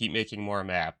going, keep making more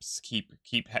maps, keep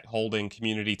holding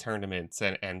community tournaments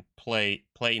and play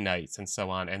nights and so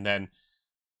on. And then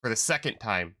for the second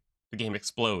time, the game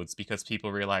explodes because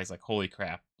people realize like, holy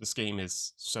crap, this game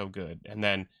is so good. And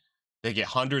then they get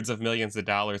hundreds of millions of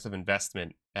dollars of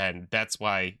investment, and that's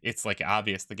why it's like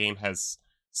obvious the game has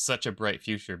such a bright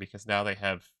future, because now they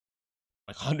have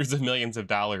like hundreds of millions of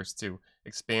dollars to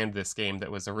expand this game that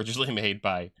was originally made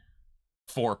by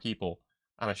 4 people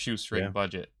on a shoestring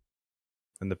budget.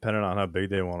 And depending on how big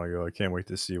they want to go, I can't wait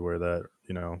to see where that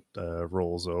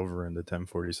rolls over into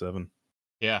 1047.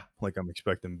 Yeah. Like I'm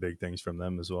expecting big things from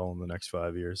them as well in the next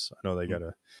 5 years. I know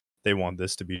Mm. they want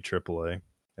this to be AAA,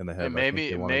 and they And have, I think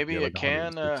they want to maybe get like it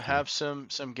can 160. have some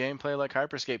gameplay like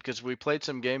Hyperscape, because we played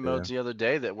some game Yeah. modes the other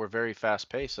day that were very fast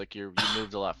paced. Like you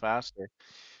moved a lot faster.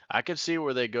 I could see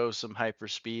where they go some hyper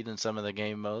speed in some of the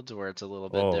game modes where it's a little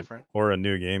bit Oh, different. or a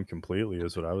new game completely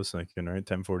is what I was thinking, right?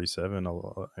 1047.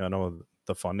 I know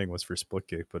the funding was for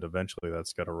Splitgate, but eventually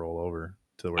that's got to roll over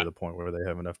to where I, the point where they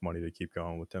have enough money to keep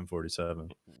going with 1047.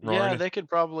 Yeah, Roaring. they could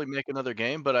probably make another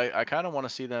game, but I kind of want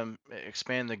to see them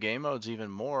expand the game modes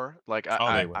even more. Like Oh,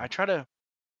 they I will. try to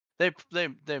they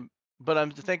but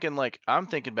I'm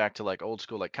thinking back to like old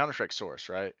school like Counter-Strike Source,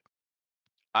 right?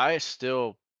 I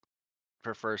still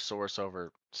prefer Source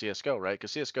over CS:GO, right?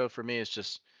 Because CS:GO for me is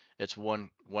just it's one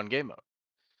game mode.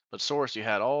 But Source, you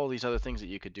had all these other things that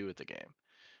you could do with the game,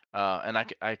 and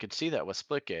I could see that with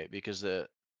Splitgate because the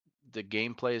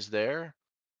gameplay is there,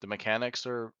 the mechanics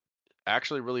are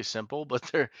actually really simple,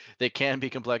 but they can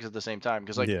be complex at the same time.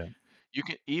 Because like Yeah. you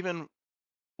can even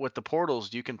with the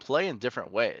portals, you can play in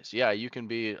different ways. Yeah, you can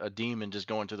be a demon just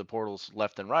going to the portals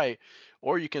left and right,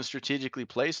 or you can strategically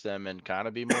place them and kind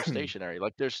of be more stationary.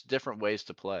 Like there's different ways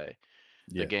to play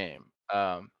the Yeah. game.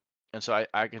 And so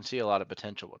I can see a lot of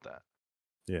potential with that.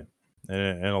 Yeah.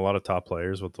 And a lot of top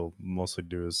players, what they'll mostly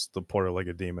do is they'll portal like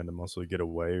a demon to mostly get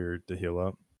away or to heal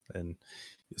up. And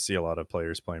you see a lot of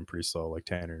players playing pretty slow, like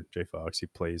Tanner J Fox. He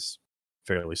plays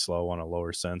fairly slow on a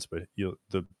lower sense, but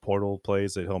the portal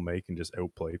plays that he'll make and just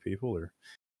outplay people are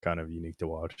kind of unique to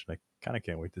watch. And I kind of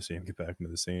can't wait to see him get back into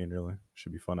the scene. Really,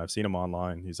 should be fun. I've seen him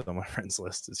online. He's on my friends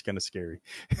list. It's kind of scary.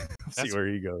 See That's where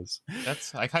he goes.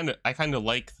 I kind of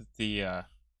like that the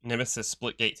Nemesis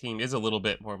Splitgate team is a little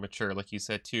bit more mature, like you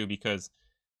said too, because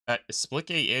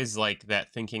Splitgate is like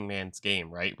that thinking man's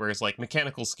game, right? Whereas like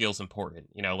mechanical skill's important,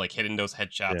 you know, like hitting those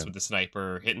headshots Yeah. with the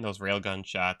sniper, hitting those railgun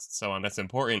shots, so on. That's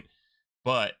important.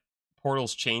 But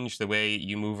portals change the way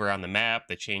you move around the map.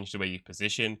 They change the way you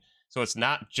position. So it's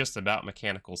not just about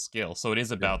mechanical skill. So it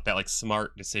is Yeah. about that like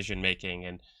smart decision making.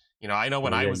 And you know, I know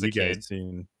when Well, I yeah, was a you guys kid,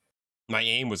 seen my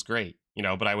aim was great, you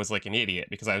know, but I was like an idiot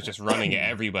because I was just running at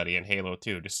everybody in Halo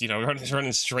 2, just, you know,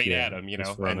 running straight yeah, at them, you know,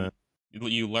 just run and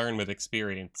it. you learn with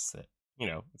experience that, you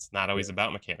know, it's not always Yeah.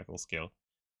 about mechanical skill.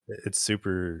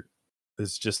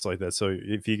 It's just like that. So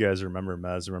if you guys remember,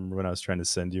 Maz, remember when I was trying to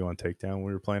send you on Takedown,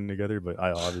 we were playing together, but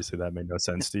I obviously that made no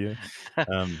sense to you.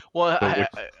 Well, But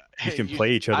what you can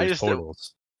play each I other's just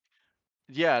portals.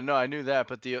 yeah, no, I knew that,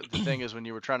 but the thing is, when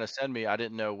you were trying to send me, I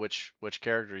didn't know which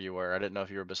character you were. I didn't know if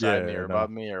you were beside me Yeah, or no.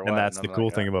 above me or And what. that's And the I'm like, cool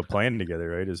thing about playing together,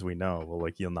 right? Is we know, well,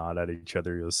 like you'll nod at each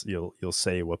other, you'll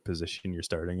say what position you're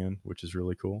starting in, which is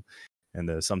really cool.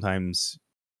 And sometimes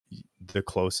the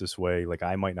closest way, like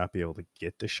I might not be able to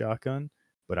get the shotgun,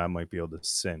 but I might be able to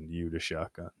send you to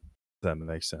shotgun. If that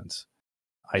makes sense.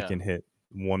 I yeah. can hit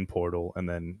one portal and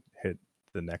then hit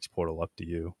the next portal up to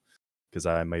you because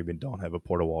I maybe don't have a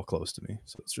portal wall close to me.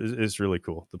 So it's really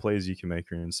cool. The plays you can make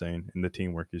are insane, and the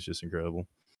teamwork is just incredible.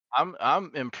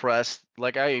 I'm impressed.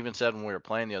 Like I even said when we were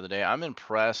playing the other day, I'm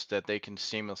impressed that they can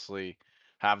seamlessly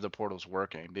have the portals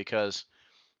working, because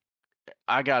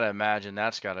I gotta imagine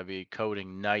that's gotta be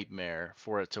coding nightmare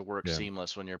for it to work Yeah.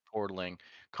 seamless when you're portaling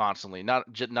constantly. Not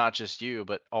just you,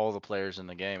 but all the players in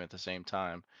the game at the same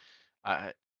time.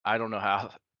 I I don't know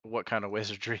how what kind of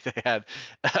wizardry they had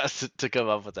to come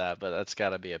up with that, but that's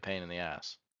gotta be a pain in the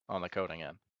ass on the coding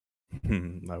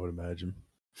end. I would imagine.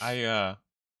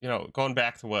 You know, going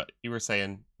back to what you were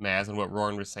saying, Maz, and what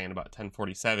Roran was saying about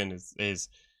 1047 is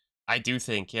I do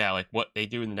think, yeah, like what they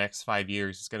do in the next 5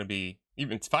 years is going to be,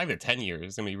 even 5 to 10 years,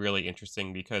 is going to be really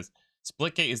interesting because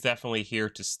Splitgate is definitely here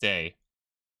to stay.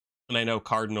 And I know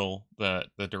Cardinal, the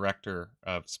director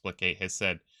of Splitgate, has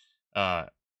said, I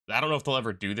don't know if they'll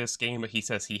ever do this game, but he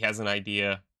says he has an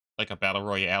idea, like a battle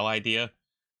royale idea.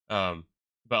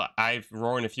 But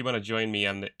Roran, if you want to join me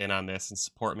on this and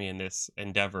support me in this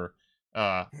endeavor,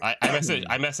 I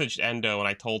messaged Endo and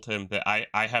I told him that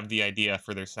I have the idea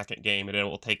for their second game and it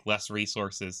will take less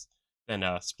resources than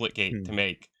Splitgate to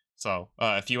make. So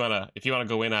if you wanna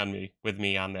go in on me with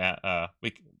me on that,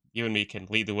 you and me can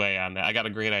lead the way on that. I got a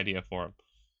great idea for him.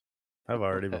 I've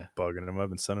already been bugging him. I've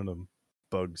been sending him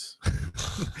bugs.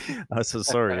 I'm so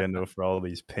sorry, Endo, for all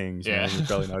these pings, Yeah. man. You're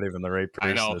probably not even the right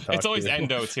I person know. to talk It's always to.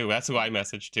 Endo too. That's who I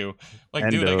message to. Like,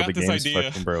 Endo, dude, I got the this game's idea.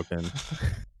 fucking broken.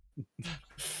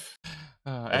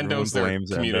 Endo's Everyone their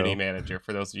blames community Endo. manager,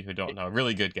 for those of you who don't know.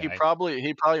 Really good guy. He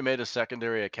probably made a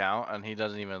secondary account and he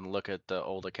doesn't even look at the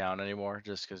old account anymore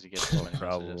just because he gets so many messages.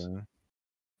 Probably.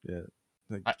 Yeah.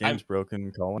 The I'm game's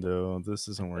broken. Call Endo. This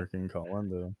isn't working. Call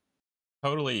Endo.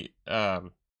 totally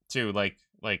too, like,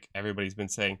 like everybody's been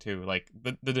saying too, like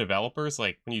the developers,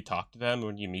 like when you talk to them,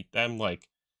 when you meet them, like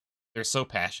they're so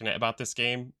passionate about this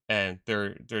game, and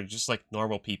they're just like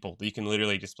normal people that you can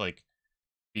literally just like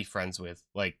be friends with.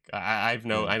 Like I don't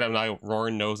know,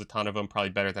 Roran knows a ton of them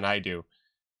probably better than I do,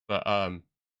 but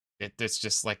it's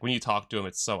just like when you talk to them,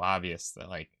 it's so obvious that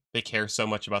like they care so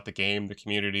much about the game, the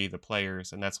community, the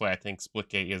players, and that's why I think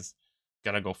Splitgate is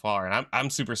gonna go far. And I'm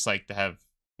super psyched to have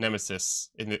Nemesis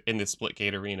in the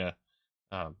Splitgate arena,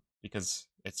 because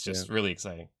it's just really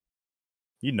exciting.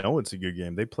 You know it's a good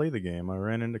game. They play the game. I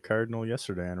ran into Cardinal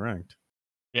yesterday and ranked.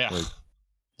 Yeah. Like,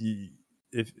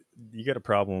 if you get a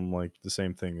problem, like the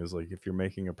same thing is like if you're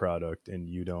making a product and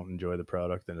you don't enjoy the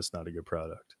product, then it's not a good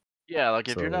product. Yeah, like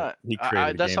if So you're not, he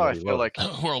created a that's game how I that he feel. loved.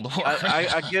 Like World of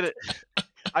Warcraft. I get it.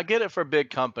 I get it for big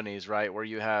companies, right? Where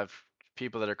you have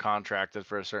people that are contracted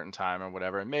for a certain time or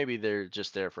whatever, and maybe they're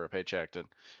just there for a paycheck and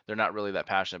they're not really that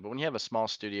passionate. But when you have a small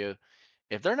studio,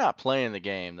 if they're not playing the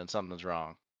game, then something's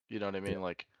wrong. You know what I mean? Yeah.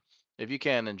 Like if you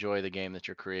can't enjoy the game that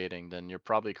you're creating, then you're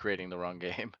probably creating the wrong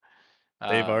game.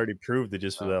 They've already proved it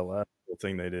just with so- that last little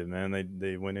thing they did, man.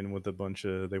 They went in with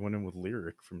they went in with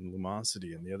Lyric from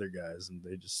Lumosity and the other guys, and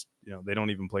they just, you know, they don't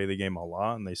even play the game a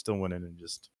lot, and they still went in and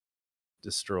just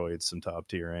destroyed some top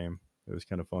tier aim. It was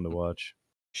kind of fun to watch.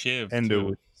 Shiv Endo too.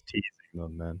 was teasing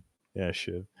them, man. Yeah,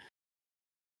 Shiv.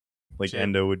 Like Shiv.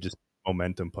 Endo would just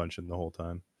momentum punching the whole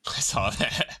time. I saw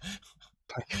that.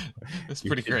 It's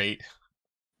pretty great.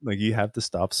 Like you have to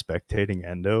stop spectating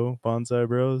Endo, Bonsai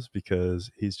Bros, because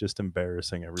he's just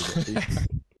embarrassing everybody.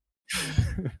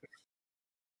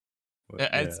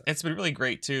 It's been really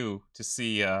great too to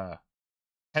see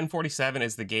 1047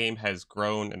 as the game has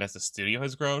grown and as the studio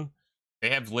has grown. They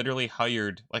have literally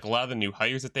hired, like a lot of the new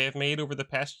hires that they have made over the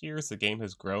past years, the game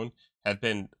has grown, have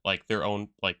been like their own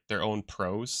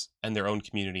pros and their own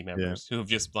community members who have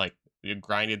just like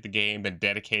grinded the game, been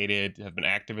dedicated, have been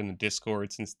active in the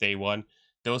Discord since day one.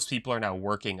 Those people are now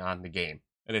working on the game.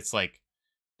 And it's like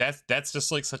that's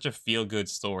just like such a feel good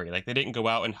story. Like they didn't go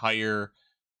out and hire,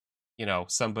 you know,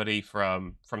 somebody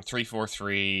from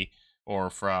 343 or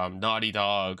from Naughty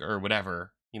Dog or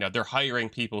whatever. You know, they're hiring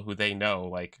people who they know,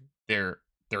 like they're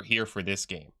here for this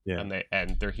game, and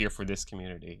they're here for this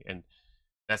community, and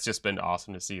that's just been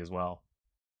awesome to see as well.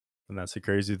 And that's the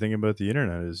crazy thing about the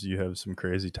internet is you have some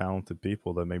crazy talented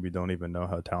people that maybe don't even know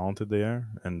how talented they are,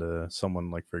 and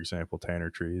someone like, for example, Tanner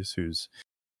Trees, who's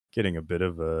getting a bit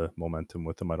of a momentum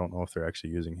with him. I don't know if they're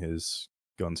actually using his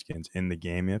gun skins in the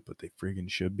game yet, but they freaking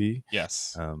should be.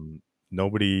 Yes.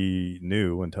 Nobody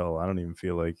knew until, I don't even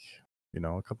feel like, you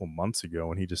know, a couple months ago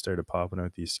when he just started popping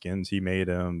out these skins. He made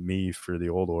me for the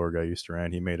old org I used to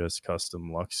run. He made us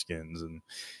custom Lux skins, and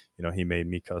you know, he made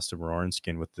me custom Roran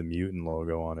skin with the mutant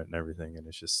logo on it and everything. And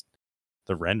it's just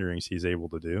the renderings he's able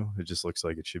to do. It just looks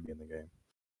like it should be in the game.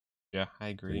 Yeah, I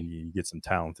agree. So you get some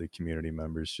talented community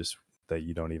members just that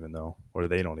you don't even know, or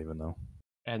they don't even know.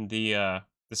 And the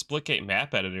Splitgate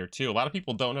map editor too. A lot of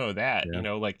people don't know that. Yeah. You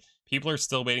know, like people are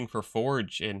still waiting for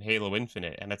Forge in Halo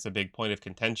Infinite, and that's a big point of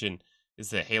contention. Is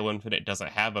that Halo Infinite doesn't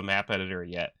have a map editor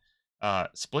yet.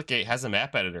 Splitgate has a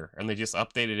map editor, and they just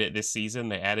updated it this season.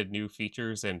 They added new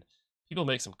features, and people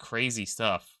make some crazy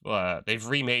stuff. They've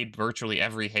remade virtually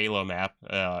every Halo map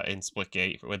in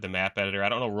Splitgate with the map editor. I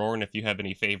don't know, Roran, if you have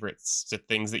any favorites to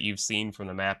things that you've seen from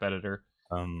the map editor.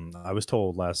 I was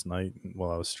told last night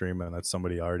while I was streaming that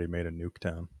somebody already made a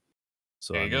Nuketown.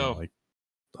 So there you go. Like,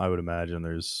 I would imagine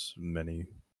there's many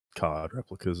COD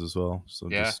replicas as well. So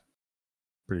just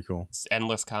pretty cool. It's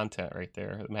endless content right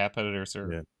there. The map editors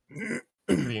are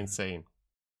pretty insane.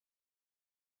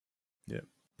 Yeah,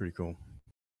 pretty cool.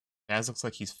 Naz looks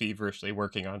like he's feverishly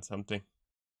working on something.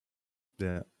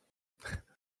 Yeah.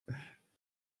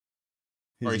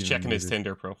 Or he's checking his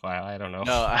Tinder profile. I don't know.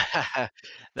 No,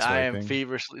 I am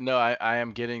feverishly. No, I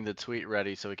am getting the tweet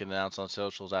ready so we can announce on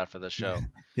socials after the show.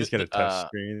 He's got a touch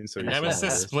screen. So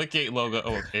Nemesis Splitgate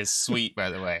logo is sweet, by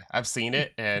the way. I've seen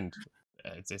it, and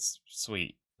it's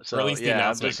sweet. So, or at least the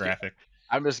announcement graphic.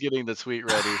 I'm just getting the tweet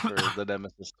ready for the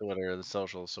Nemesis Twitter, the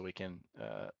socials, so we can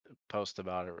post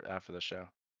about it after the show.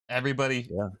 Everybody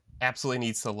absolutely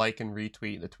needs to like and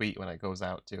retweet the tweet when it goes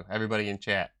out, too. Everybody in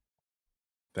chat.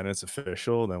 Then it's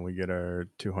official. Then we get our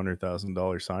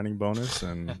 $200,000 signing bonus,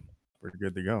 and we're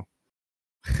good to go.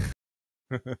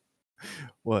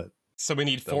 What? So we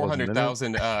need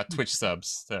 400,000 Twitch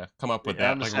subs to come up with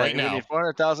that, like right now. We need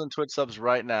 400,000 Twitch subs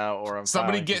right now, or I'm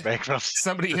somebody bankruptcy.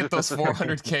 Somebody hit those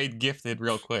 400K gifted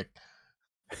real quick.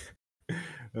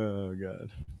 Oh God.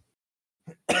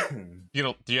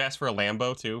 Do you ask for a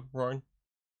Lambo too, Roran?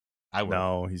 I would.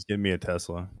 No, he's giving me a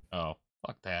Tesla. Oh,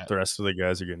 Fuck that. The rest of the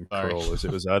guys are getting Sorry. Corollas.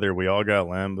 It was either we all got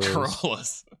Lambos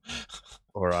Corollas.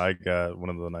 or I got one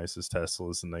of the nicest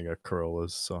Teslas and they got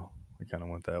Corollas. So I kind of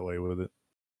went that way with it.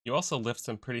 You also lift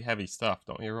some pretty heavy stuff,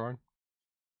 don't you, Roran?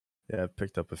 Yeah, I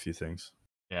picked up a few things.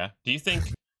 Yeah. Do you think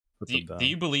Put do them down.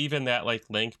 you believe in that like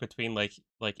link between like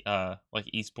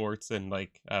esports and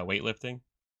like weightlifting?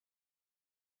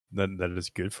 That is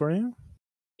good for you?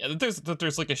 Yeah, that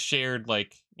there's like a shared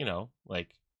like, you know,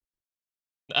 like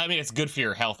I mean it's good for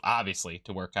your health obviously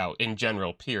to work out in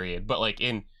general, period. But like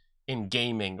in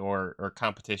gaming or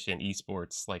competition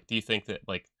esports, like do you think that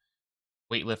like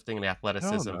weightlifting and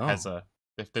athleticism has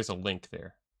if there's a link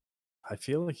there? I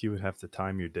feel like you would have to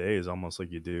time your days almost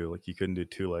like you do. Like you couldn't do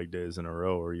 2 leg days in a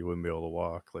row or you wouldn't be able to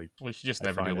walk. Like We should just I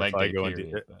never do find leg if I day, go and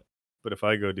period. but if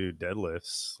I go do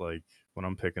deadlifts, like when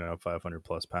I'm picking up 500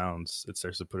 plus pounds, it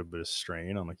starts to put a bit of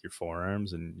strain on like your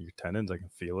forearms and your tendons. I can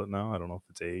feel it now. I don't know if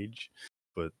it's age,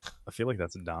 but I feel like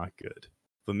that's not good.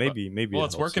 But maybe well, it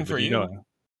it's helps working you, for but you. know,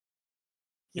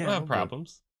 You yeah, don't have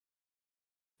problems.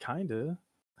 Kinda.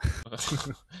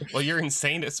 Well, you're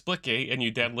insane at Splitgate and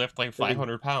you deadlift like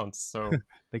 500 pounds. So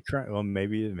They try. Well,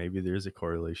 maybe there's a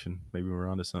correlation. Maybe we're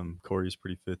onto some. Corey's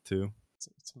pretty fit too.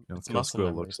 it's Kill muscle Squill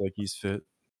memory. looks like he's fit.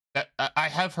 I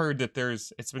have heard that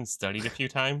it's been studied a few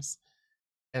times,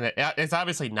 and it's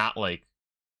obviously not like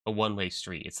a one-way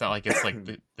street. It's not like it's like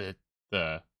the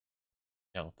you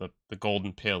know the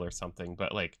golden pill or something,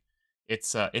 but like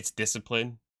it's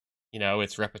discipline, you know,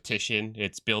 it's repetition,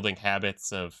 it's building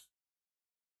habits of,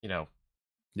 you know,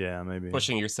 Yeah, maybe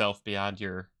pushing yourself beyond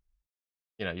your,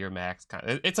 you know, your max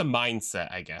it's a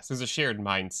mindset, I guess. There's a shared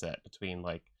mindset between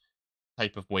like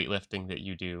type of weightlifting that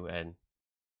you do and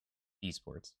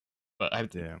esports.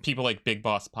 But people like Big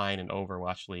Boss Pine and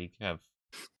Overwatch League have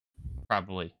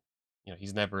probably, you know,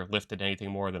 he's never lifted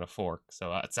anything more than a fork,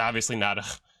 so it's obviously not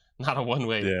a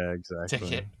one-way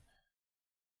ticket.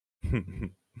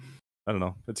 I don't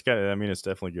know. It's got. I mean, it's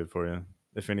definitely good for you.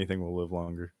 If anything, we'll live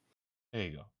longer. There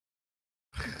you go.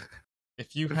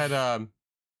 If you had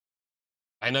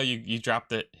I know you dropped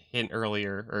the hint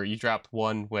earlier, or you dropped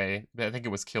one way. I think it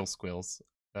was Kill Squills.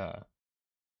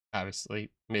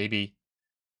 Obviously, maybe.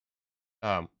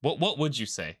 What would you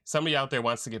say? Somebody out there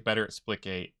wants to get better at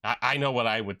Splitgate. I know what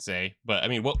I would say, but I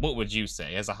mean, what would you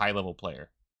say as a high level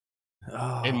player?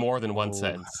 In more than one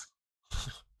sentence.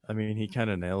 I mean, he kind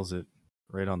of nails it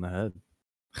right on the head.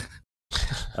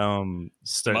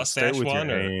 Start with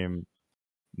your aim.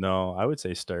 No, I would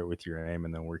say start with your aim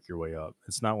and then work your way up.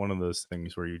 It's not one of those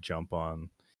things where you jump on.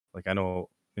 Like I know,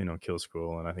 you know, Kill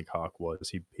School, and I think Hawk was.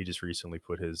 He just recently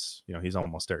put his, you know, he's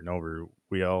almost starting over.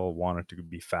 We all wanted to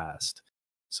be fast,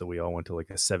 so we all went to like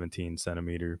a 17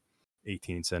 centimeter,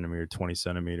 18 centimeter, 20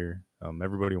 centimeter.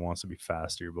 Everybody wants to be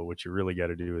faster, but what you really got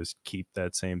to do is keep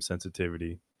that same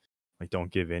sensitivity. Like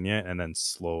don't give in yet, and then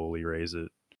slowly raise it.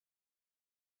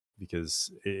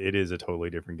 Because it is a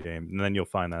totally different game. And then you'll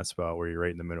find that spot where you're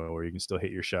right in the middle where you can still hit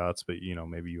your shots, but you know,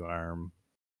 maybe you arm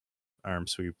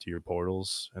sweep to your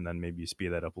portals and then maybe you speed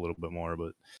that up a little bit more.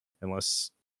 But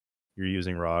unless you're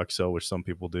using raw XL, which some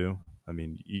people do, I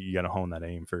mean, you got to hone that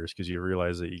aim first because you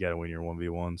realize that you got to win your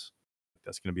 1v1s.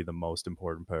 That's going to be the most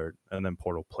important part. And then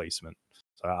portal placement.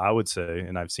 So I would say,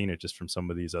 and I've seen it just from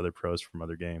some of these other pros from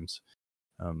other games,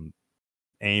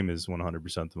 aim is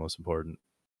 100% the most important.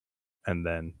 And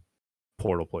then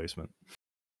portal placement.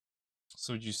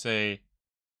 So would you say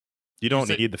you don't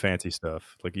need the fancy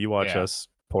stuff? Like you watch us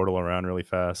portal around really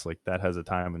fast, like that has a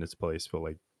time and its place, but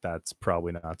like that's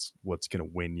probably not what's gonna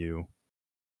win you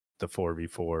the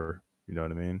 4v4. You know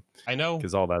what I mean? I know,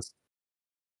 because all that's.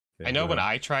 I know when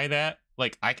I try that,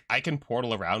 like I can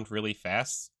portal around really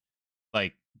fast,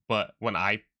 like, but when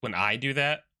I do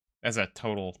that as a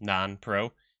total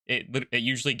non-pro, it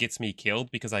usually gets me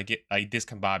killed because I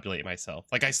discombobulate myself.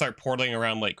 Like I start portaling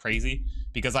around like crazy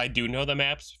because I do know the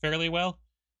maps fairly well,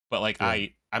 but like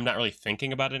I'm not really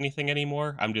thinking about anything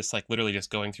anymore. I'm just like literally just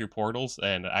going through portals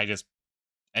and I just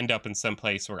end up in some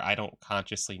place where I don't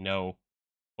consciously know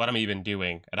what I'm even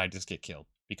doing and I just get killed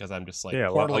because I'm just like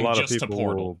portaling just to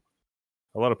portal.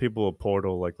 A lot of people will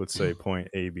portal like let's say point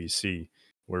A, B, C,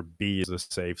 where B is a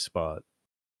safe spot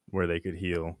where they could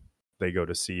heal. They go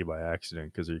to C by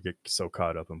accident because you get so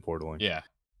caught up in portaling. Yeah.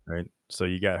 Right. So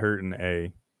you got hurt in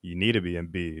A. You need to be in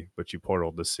B, but you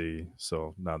portaled to C.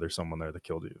 So now there's someone there that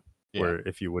killed you. Yeah. Where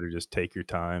if you would have just take your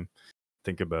time,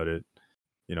 think about it,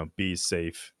 you know, B's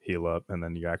safe, heal up, and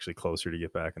then you're actually closer to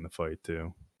get back in the fight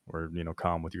too. Or, you know,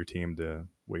 calm with your team to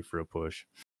wait for a push.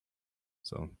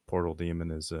 So Portal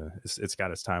Demon is it's got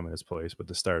its time and its place, but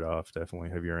to start off, definitely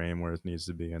have your aim where it needs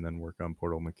to be, and then work on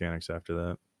portal mechanics after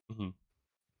that. Mm-hmm.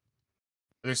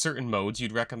 there certain modes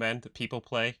you'd recommend that people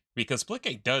play? Because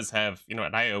Splitgate does have,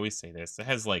 and I always say this, it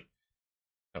has like,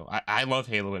 I love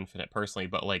Halo Infinite personally,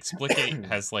 but like Splitgate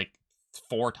has like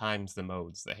 4 times the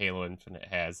modes that Halo Infinite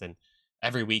has, and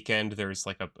every weekend there's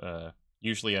like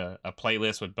usually a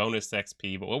playlist with bonus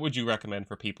XP. But what would you recommend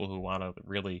for people who want to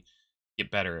really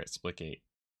get better at Splitgate?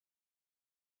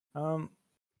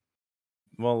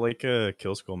 Well, like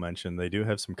Kill School mentioned, they do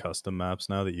have some custom maps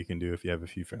now that you can do if you have a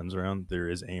few friends around. There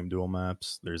is aim duel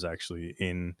maps. There's actually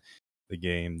in the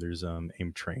game, there's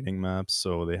aim training maps,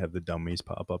 so they have the dummies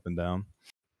pop up and down,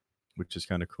 which is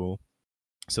kind of cool.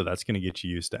 So that's going to get you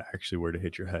used to actually where to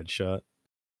hit your headshot,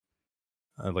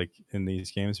 like in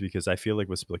these games, because I feel like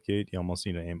with Splitgate, you almost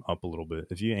need to aim up a little bit.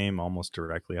 If you aim almost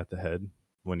directly at the head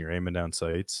when you're aiming down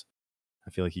sights,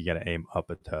 I feel like you got to aim up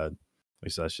a tad. At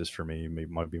least that's just for me.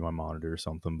 Maybe might be my monitor or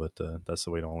something, but that's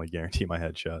the way to only guarantee my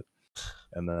headshot.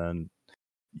 And then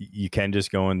you can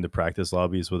just go into practice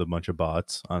lobbies with a bunch of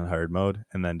bots on hard mode,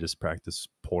 and then just practice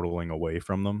portaling away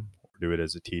from them, or do it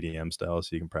as a TDM style,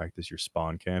 so you can practice your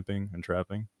spawn camping and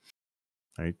trapping.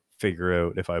 Right? Figure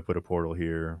out, if I put a portal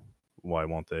here, why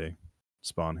won't they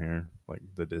spawn here? Like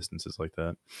the distances like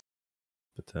that.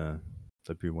 But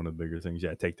that'd be one of the bigger things.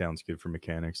 Yeah, takedown's good for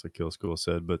mechanics, like Kill School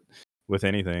said. But with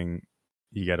anything,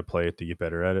 you got to play it to get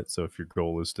better at it. So if your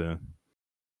goal is to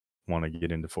want to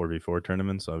get into 4v4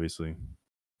 tournaments, obviously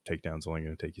takedown's only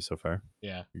going to take you so far.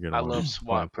 Yeah. You're I going to love want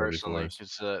SWAT personally. 4v4s.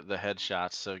 It's the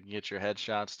headshots. So get your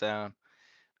headshots down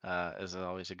is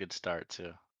always a good start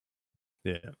too.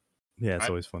 Yeah. Yeah, it's I,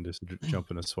 always fun just to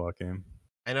jump in a SWAT game.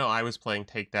 I know I was playing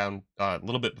Takedown a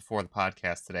little bit before the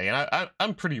podcast today, and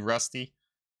I'm pretty rusty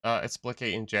at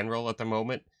Splitgate in general at the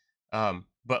moment.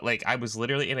 But like I was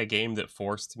literally in a game that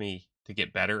forced me to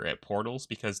get better at portals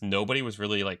because nobody was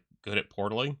really like good at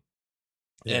portaling,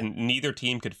 and neither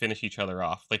team could finish each other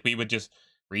off. Like we would just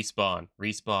respawn,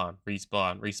 respawn,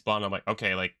 respawn, respawn. I'm like,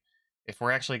 okay, like if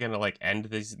we're actually gonna like end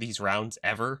these rounds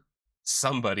ever,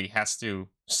 somebody has to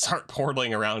start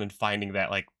portaling around and finding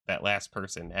that last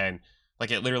person. And like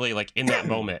it literally like in that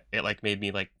moment, it like made me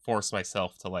like force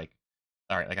myself to like,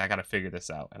 all right, like I gotta figure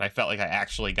this out. And I felt like I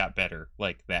actually got better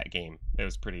like that game. It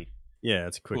was pretty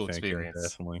it's a quick cool thinking, experience.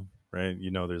 definitely. Right?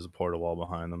 You know there's a portal wall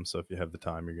behind them, so if you have the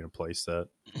time, you're going to place that.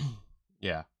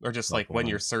 Yeah, or just like when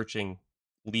you're searching,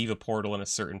 leave a portal in a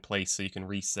certain place so you can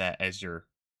reset as you're,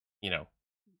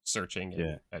 searching.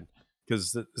 And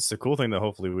because it's the cool thing that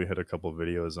hopefully we hit a couple of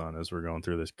videos on as we're going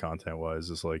through this content wise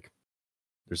is like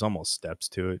there's almost steps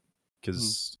to it.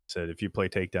 Because said if you play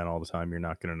takedown all the time, you're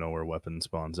not going to know where weapon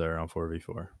spawns are on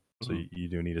 4v4. So you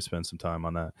do need to spend some time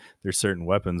on that. There's certain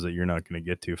weapons that you're not going to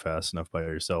get to fast enough by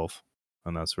yourself,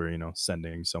 and that's where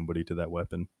sending somebody to that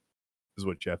weapon is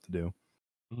what you have to do.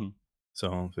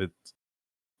 So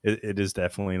it is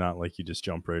definitely not like you just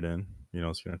jump right in.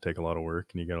 It's going to take a lot of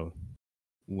work, and you got to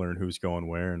learn who's going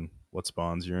where and what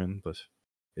spawns you're in. But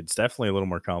it's definitely a little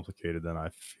more complicated than I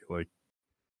feel like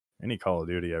any Call of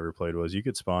Duty I ever played was. You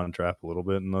could spawn trap a little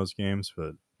bit in those games,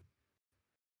 but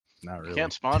not really. You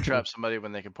can't spawn trap somebody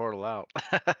when they can portal out.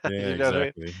 Yeah, You know what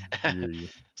I exactly. mean?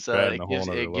 So adding it a whole gives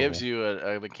nother it gives level. you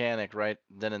a mechanic right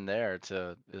then and there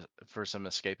for some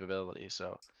escapability.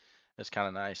 So it's kind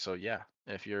of nice. So yeah,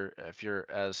 if you're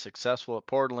as successful at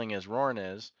portaling as Rourn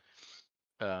is,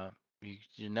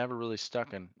 you're never really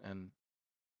stuck in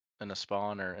a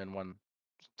spawn or in one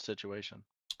situation.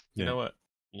 You know what?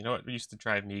 You know what used to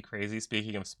drive me crazy?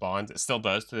 Speaking of spawns, it still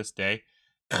does to this day.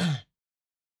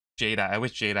 I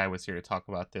wish Jadai was here to talk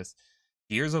about this.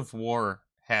 Gears of War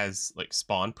has like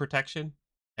spawn protection,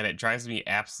 and it drives me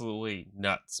absolutely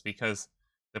nuts because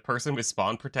the person with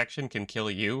spawn protection can kill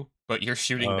you, but you're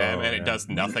shooting them and it does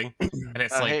nothing. And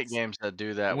it's I like hate games that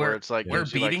do that, where it's like we're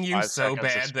gives you, like, beating you 5 so seconds of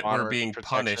bad that spawn we're being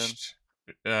protection. punished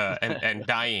and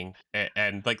dying,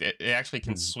 and like it actually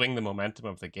can swing the momentum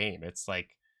of the game. It's like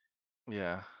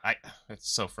it's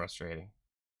so frustrating.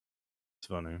 It's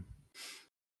funny.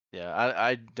 Yeah,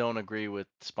 I don't agree with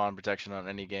spawn protection on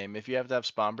any game. If you have to have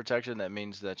spawn protection, that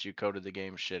means that you coded the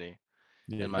game shitty.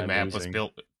 Yeah, the map was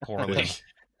built poorly.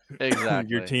 Exactly.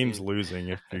 Your team's losing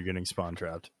if you're getting spawn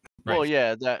trapped. Well,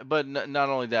 yeah, but not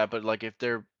only that, but like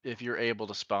if you're able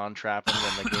to spawn trap them,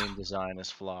 then the game design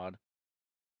is flawed.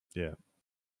 Yeah.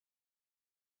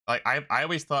 Like I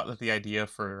always thought that the idea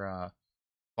for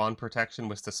spawn protection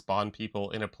was to spawn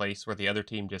people in a place where the other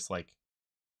team just like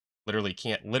literally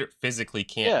physically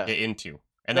can't get into.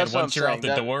 And then once you're out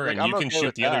the door and you can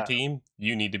shoot the other team,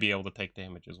 you need to be able to take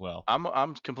damage as well.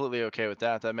 I'm completely okay with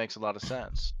that. That makes a lot of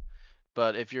sense.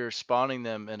 But if you're spawning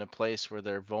them in a place where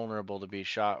they're vulnerable to be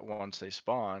shot once they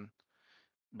spawn,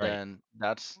 then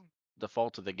that's the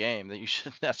fault of the game that you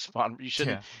shouldn't have spawn. You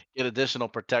shouldn't Yeah. get additional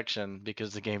protection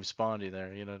because the game spawned you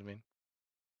there. You know what I mean?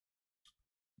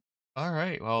 All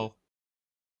right. Well,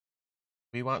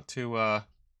 we want to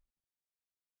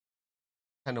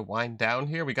kind of wind down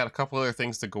here. We got a couple other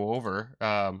things to go over.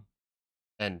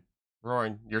 And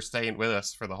Roran, you're staying with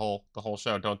us for the whole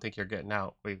show. Don't think you're getting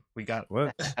out. We got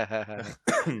What?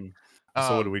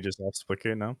 So what do we just off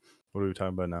Splitgate now? What are we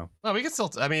talking about now? Well, we can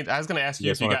still. I mean, I was going to ask You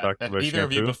you guys if you wanna got talk about either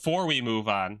of you shampoo? before we move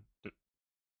on.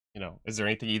 You know, is there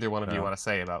anything either one of you No. want to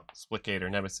say about Splitgate or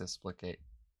Nemesis Splitgate?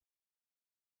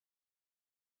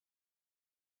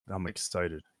 I'm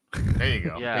excited. There you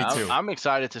go. Yeah, Me too. I'm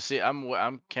excited to see.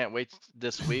 I'm can't wait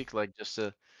this week, like just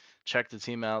to check the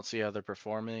team out, see how they're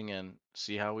performing, and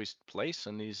see how we place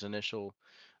in these initial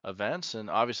events. And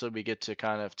obviously, we get to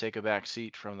kind of take a back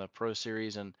seat from the Pro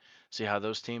Series and see how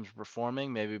those teams are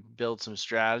performing. Maybe build some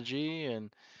strategy,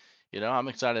 and I'm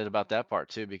excited about that part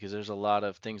too because there's a lot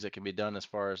of things that can be done as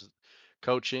far as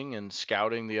coaching and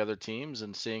scouting the other teams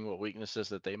and seeing what weaknesses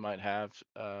that they might have.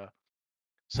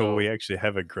 So we So actually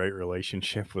have a great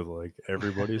relationship with like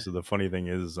everybody. So the funny thing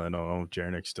is, I don't know if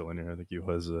Jarnick's still in here. I think he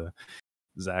was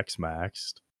Zach's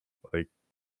maxed. Like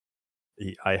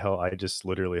I just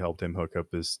literally helped him hook up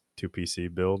his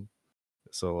 2PC build.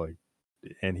 So like,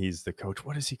 and he's the coach.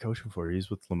 What is he coaching for? He's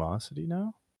with Lumosity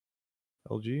now.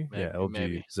 LG, yeah, LG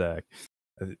maybe. Zach.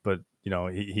 But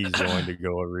he's willing to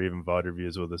go over even VOD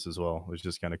reviews with us as well. It's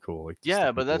just kind of cool. Like just the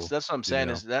Yeah, but that's people that's what I'm you saying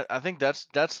know. is that I think that's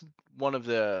one of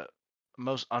the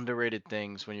most underrated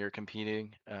things when you're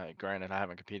competing. Granted, I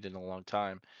haven't competed in a long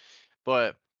time,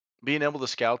 but being able to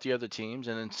scout the other teams,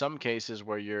 and in some cases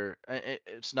where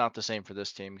it's not the same for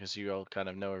this team because you all kind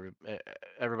of know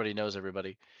everybody knows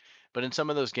everybody. But in some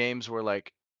of those games where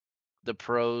like the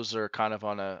pros are kind of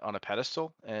on a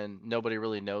pedestal and nobody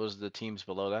really knows the teams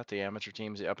below that, the amateur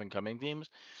teams, the up and coming teams.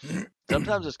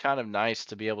 Sometimes it's kind of nice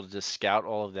to be able to just scout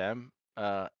all of them,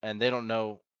 and they don't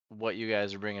know what you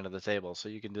guys are bringing to the table, so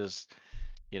you can just,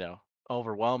 you know,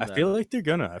 overwhelm I feel them. like they're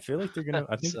gonna. I feel like they're gonna.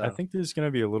 I So think there's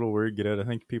gonna be a little word get out. I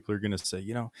think people are gonna say,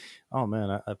 oh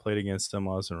man, I played against them.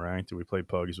 I was in ranked, or we played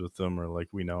pugs with them, or like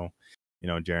we know,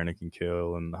 Jarnick can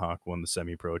kill, and the Hawk won the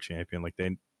semi-pro champion. Like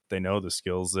they know the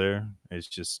skills there.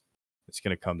 It's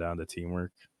gonna come down to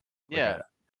teamwork. Like yeah,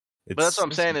 but that's what it's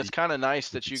I'm saying. It's kind of nice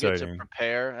it's that you get to exciting.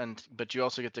 prepare, but you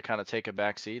also get to kind of take a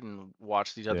back seat and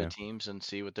watch these other Yeah. teams and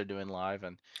see what they're doing live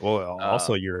and Well, uh,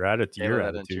 also your tailor your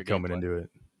that into your attitude coming gameplay. into it,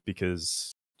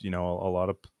 because a lot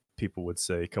of people would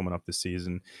say coming up this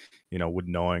season, would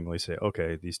knowingly say,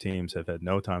 okay, these teams have had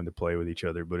no time to play with each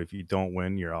other, but if you don't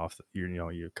win, you're off.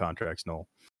 Your contract's null.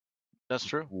 That's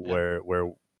true. Yeah.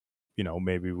 Where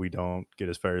maybe we don't get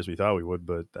as far as we thought we would,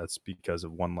 but that's because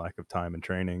of one lack of time and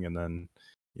training, and then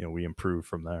we improve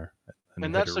from there and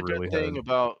And hit it that's the good really thing hard.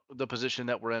 about the position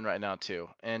that we're in right now too,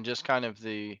 and just kind of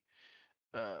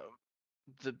uh,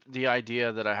 the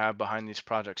idea that I have behind these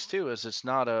projects too is it's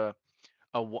not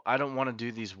I don't want to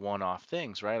do these one-off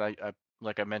things, right? I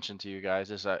like I mentioned to you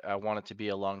guys is I want it to be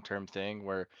a long-term thing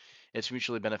where it's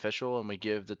mutually beneficial and we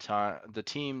give the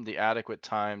team the adequate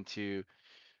time to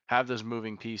have those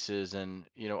moving pieces and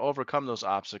overcome those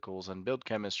obstacles and build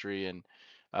chemistry and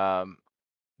um,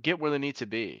 get where they need to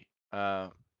be.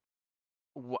 I'm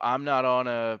not on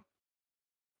a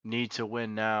need to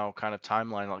win now kind of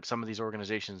timeline like some of these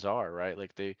organizations are, right?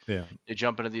 Like Yeah, they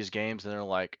jump into these games and they're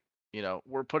like,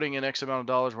 we're putting in X amount of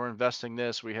dollars, we're investing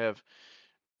this, we have,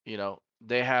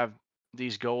 they have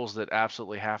these goals that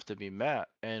absolutely have to be met,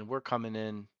 and we're coming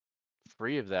in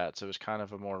free of that. So it's kind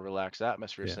of a more relaxed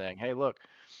atmosphere yeah. saying, hey, look,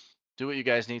 do what you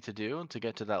guys need to do to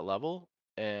get to that level,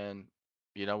 and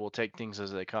we'll take things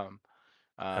as they come.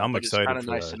 I'm But it's kind excited of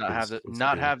for nice that to not have because that, it's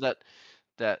not good. have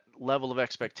that level of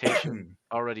expectation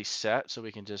already set, so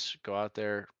we can just go out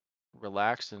there,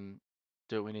 relax, and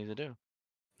do what we need to do.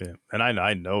 Yeah, and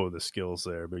I know the skills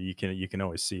there, but you can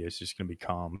always see it's just gonna be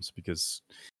comms because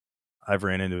I've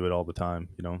ran into it all the time.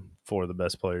 Four of the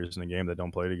best players in the game that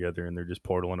don't play together, and they're just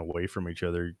portaling away from each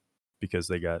other because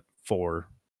they got four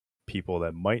people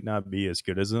that might not be as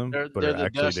good as them, but They're are the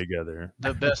actually best. together.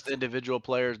 The best individual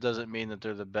players doesn't mean that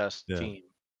they're the best Yeah, team.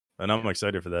 and I'm Yeah.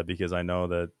 excited for that because I know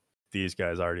that these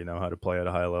guys already know how to play at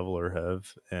a high level or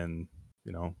have, and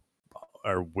you know,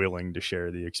 are willing to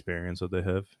share the experience that they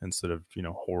have instead of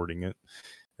hoarding it.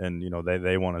 And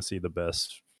they want to see the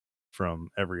best from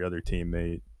every other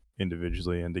teammate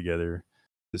individually and together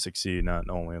to succeed, not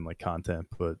only in like content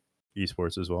but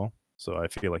esports as well. So I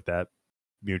feel like that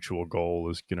mutual goal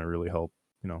is going to really help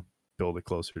build it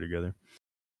closer together.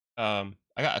 I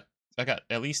got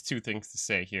at least two things to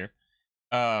say here.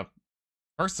 Uh,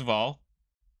 First of all,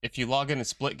 if you log into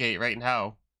Splitgate right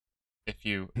now, if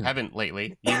you haven't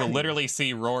lately, you will literally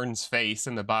see Rorn's face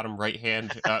in the bottom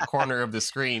right-hand corner of the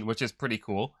screen, which is pretty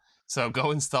cool. So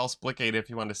go install Splitgate if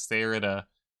you want to stare at a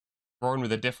Rorn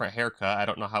with a different haircut. I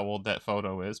don't know how old that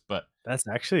photo is, but That's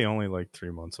actually only like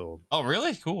 3 months old. oh,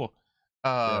 really? Cool.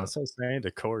 Yeah, so I was saying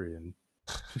to Corey and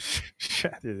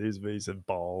his face is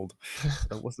bald.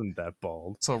 That wasn't that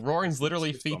bald. So Rorn's It's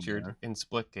literally just on featured there. in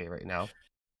Splitgate right now.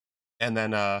 And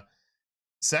then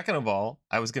second of all,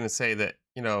 I was going to say that,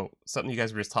 something you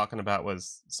guys were just talking about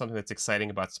was something that's exciting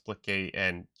about Splitgate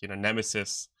and,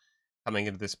 Nemesis coming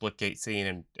into the Splitgate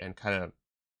scene and kind of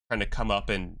trying to come up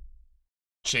and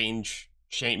change,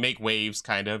 make waves,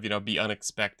 kind of, be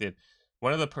unexpected.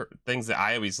 One of the things that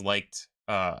I always liked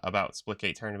about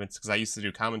Splitgate tournaments, because I used to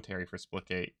do commentary for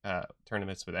Splitgate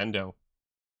tournaments with Endo,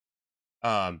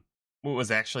 what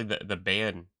was actually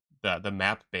the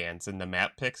map bans and the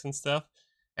map picks and stuff.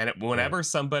 And whenever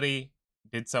somebody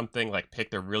did something like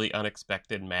picked a really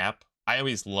unexpected map, I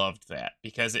always loved that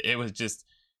because it was just,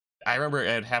 I remember it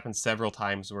had happened several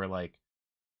times where like,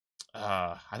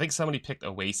 I think somebody picked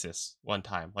Oasis one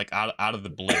time, like out of the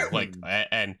blue, like,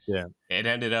 and Yeah. it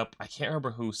ended up, I can't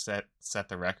remember who set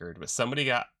the record, but somebody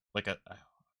got like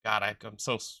God, I'm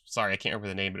so sorry, I can't remember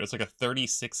the name, but it was like a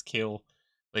 36 kill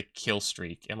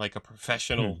streak and like a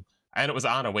professional, and it was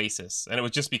on Oasis, and it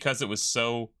was just because it was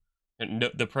so,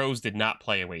 the pros did not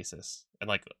play Oasis, and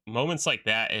like moments like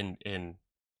that in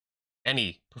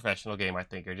any professional game, I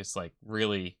think are just like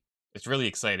it's really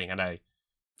exciting, and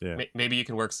maybe you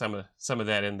can work some of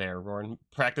that in there, Roran.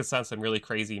 Practice on some really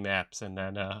crazy maps, and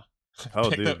then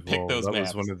pick those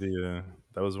maps.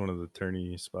 That was one of the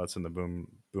tourney spots in the Boom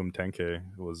 10K. It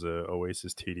was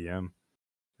Oasis TDM,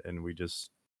 and we just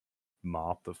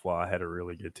mopped the floor. I had a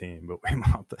really good team, but we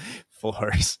mopped the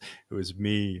floors. It was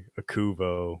me,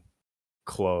 Akuvo,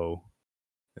 Klo,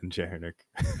 and Jarnik.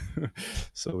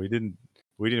 So we didn't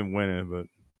win it, but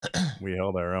we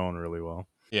held our own really well.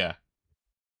 Yeah.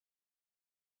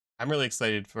 I'm really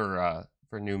excited for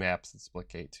new maps in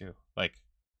Splitgate too. Like,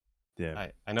 yeah,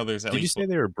 I know there's at least. Did you say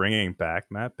they were bringing back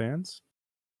map bans?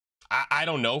 I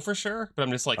don't know for sure, but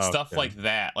I'm just like stuff like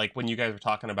that. Like when you guys were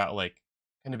talking about like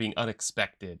kind of being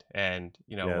unexpected, and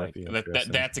like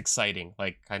that's exciting.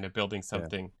 Like kind of building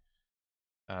something,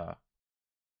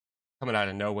 coming out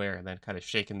of nowhere and then kind of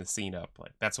shaking the scene up.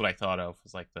 Like that's what I thought of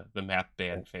was like the map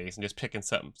ban phase, and just picking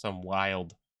some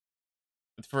wild.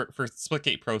 For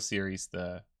Splitgate Pro Series,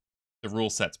 the rule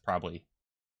set's probably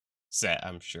set,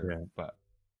 I'm sure. But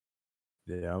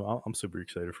yeah, I'm super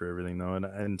excited for everything though,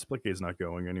 and Splitgate's not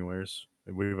going anywheres.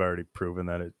 We've already proven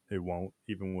that it won't,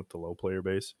 even with the low player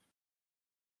base.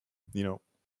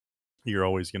 You're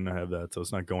always going to have that, so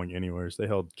it's not going anywheres. They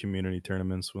held community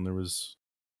tournaments when there was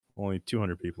only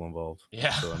 200 people involved.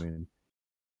 Yeah. So I mean,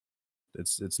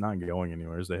 it's not going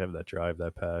anywheres. They have that drive,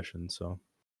 that passion. So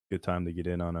good time to get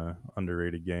in on a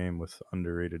underrated game with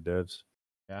underrated devs.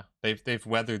 Yeah, they've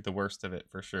weathered the worst of it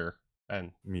for sure,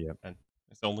 and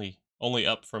it's only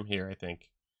up from here, I think.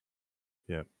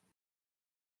 Yep.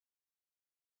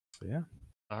 So yeah.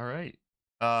 All right.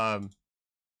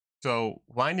 So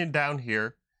winding down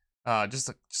here, just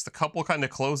a couple kind of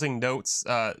closing notes.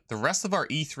 The rest of our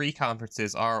E3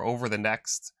 conferences are over the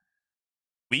next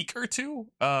week or two.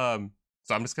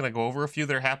 So I'm just gonna go over a few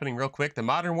that are happening real quick. The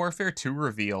Modern Warfare 2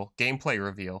 gameplay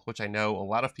reveal, which I know a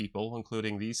lot of people,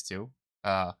 including these two,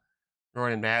 Rowan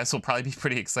and Maz, will probably be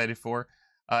pretty excited for.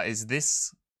 Is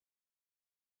this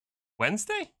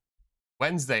Wednesday?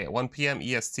 Wednesday at 1 p.m.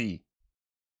 EST.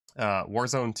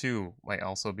 Warzone 2 might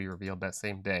also be revealed that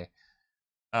same day.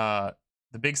 The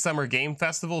Big Summer Game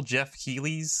Festival, Jeff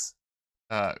Keighley's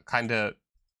kind of,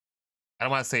 I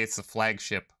don't want to say it's the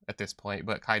flagship at this point,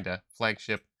 but kind of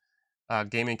flagship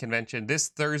gaming convention this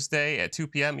Thursday at 2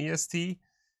 p.m. EST.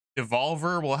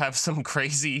 Devolver will have some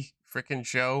crazy freaking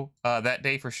show that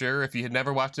day for sure. If you had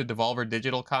never watched a Devolver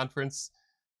Digital conference,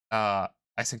 I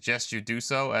suggest you do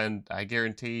so, and I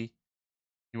guarantee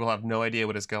you will have no idea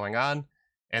what is going on.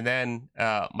 And then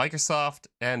Microsoft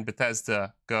and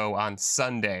Bethesda go on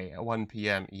Sunday at 1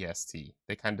 p.m. EST.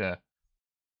 They kind of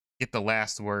get the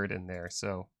last word in there.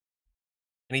 So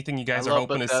anything you guys are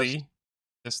hoping to see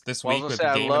this week with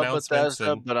the game announcements?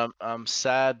 Bethesda, but I'm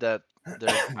sad that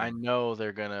I know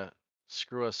they're gonna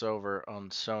screw us over on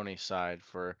Sony's side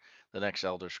for the next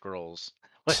Elder Scrolls,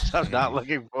 which I'm not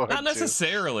looking forward to. Not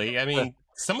necessarily. I mean,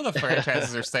 some of the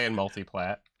franchises are staying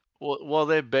multi-plat. Well,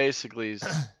 they basically,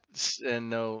 in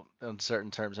no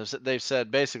uncertain terms, they've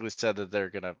basically said that they're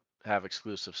gonna have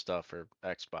exclusive stuff for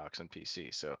Xbox and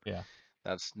PC. So yeah,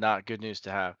 that's not good news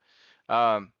to have.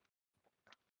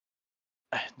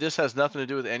 this has nothing to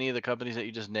do with any of the companies that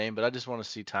you just named, but I just want to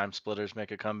see Time Splitters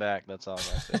make a comeback. That's all I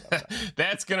gotta say about that.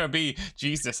 That's gonna be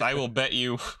Jesus. I will bet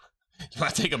you. You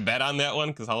want to take a bet on that one?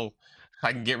 Because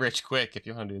I can get rich quick if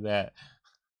you want to do that.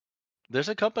 There's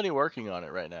a company working on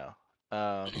it right now,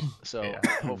 so Yeah.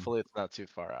 hopefully it's not too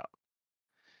far out.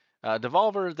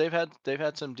 Devolver, they've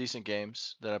had some decent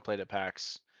games that I played at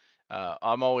PAX.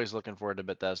 I'm always looking forward to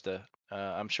Bethesda.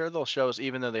 I'm sure they'll show us,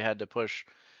 even though they had to push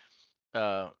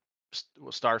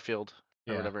Starfield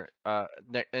or Yeah. whatever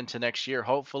into next year.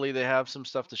 Hopefully they have some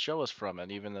stuff to show us from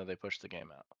it, even though they pushed the game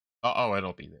out. Oh,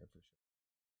 it'll be there for sure.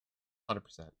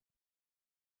 100%.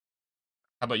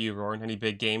 How about you, Roran? Any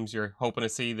big games you're hoping to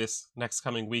see this next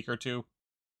coming week or two?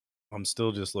 I'm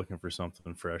still just looking for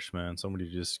something fresh, man. Somebody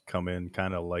to just come in,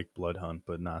 kind of like Blood Hunt,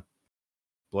 but not.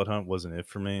 Blood Hunt wasn't it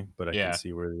for me, but I can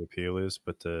see where the appeal is.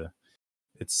 But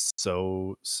it's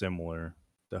so similar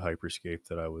to Hyperscape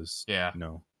that I was, Yeah. You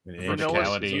know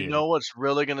what's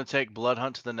really going to take Blood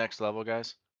Hunt to the next level,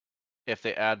 guys? If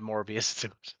they add Morbius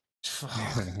to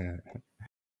it.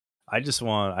 I just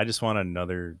want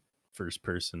another first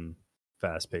person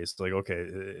fast paced. Like, okay,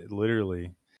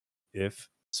 literally, if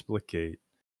Splitgate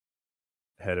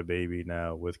had a baby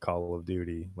now with Call of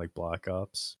Duty, like Black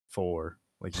Ops 4,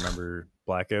 like remember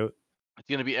Blackout? It's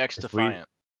gonna be X Defiant.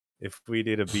 If we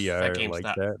did a BR like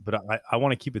that, but I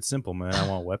want to keep it simple, man. I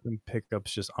want weapon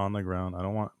pickups just on the ground. I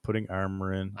don't want putting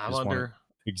armor in. I just want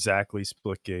exactly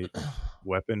Splitgate.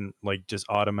 Weapon, like just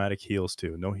automatic heals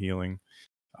too. No healing.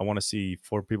 I want to see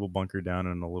 4 people bunker down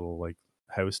in a little like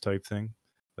house type thing.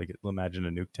 Like imagine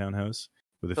a Nuketown house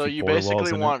with a few you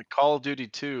basically want Call of Duty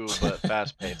 2, but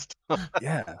fast paced.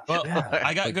 Yeah. Well, yeah.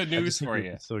 I got good news for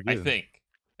you. So I think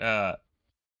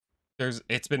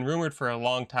it's been rumored for a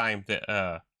long time that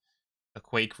a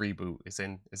Quake reboot is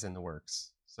in the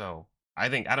works. So I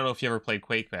don't know if you ever played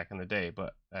Quake back in the day,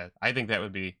 but I think that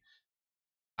would be.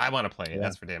 I want to play it.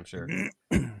 That's for damn sure.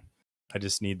 I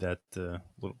just need that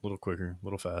little quicker, a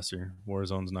little faster.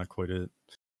 Warzone's not quite it.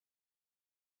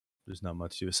 There's not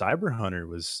much to it. Cyber Hunter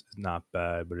was not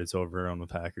bad, but it's overrun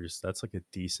with hackers. That's like a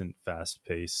decent fast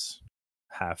pace,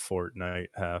 half Fortnite,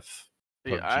 half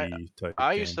PUBG type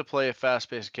I used to play a fast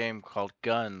paced game called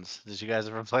Guns. Did you guys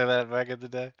ever play that back in the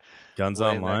day? Guns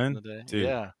Online? Dude,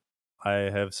 yeah. I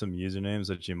have some usernames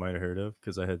that you might have heard of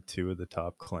because I had 2 of the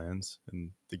top clans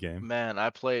in the game. Man,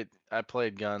 I played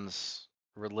Guns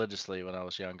religiously when I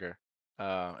was younger.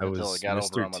 Until it got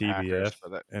Mr. overrun with hackers,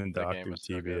 but and Dr.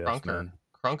 TBF, man.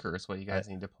 Crunker is what you guys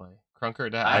need to play.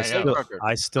 Crunker.io.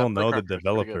 I still know the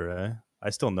developer, I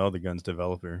still know the Guns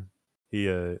developer. He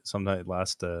sometime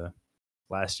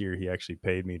last year he actually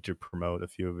paid me to promote a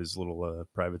few of his little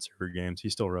private server games. He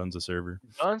still runs a server.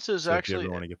 Guns is actually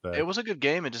it was a good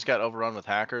game. It just got overrun with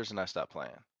hackers, and I stopped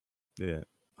playing. Yeah,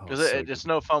 because it's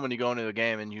no fun when you go into the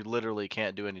game and you literally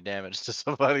can't do any damage to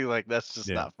somebody. Like that's just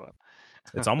not fun.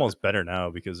 It's almost better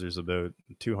now because there's about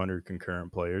 200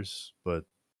 concurrent players, but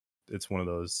it's one of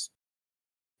those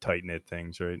tight knit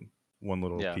things, right? One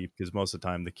little peep, because most of the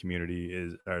time the community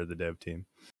are the dev team.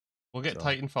 We'll get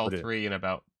Titanfall 3 in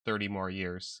about 30 more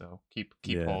years, so keep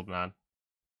holding on.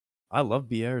 I love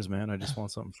BRs, man. I just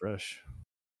want something fresh.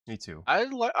 Me too. I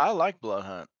like Blood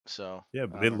Hunt, so yeah,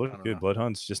 but they look good. Blood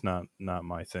Hunt's just not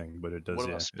my thing, but it does. What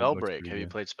about Spellbreak? Have you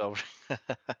played Spellbreak?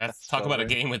 Let's talk about a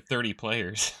game with 30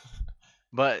 players.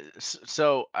 But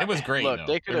so it was great. Look,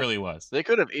 it really was. They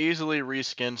could have easily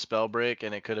reskinned Spellbreak,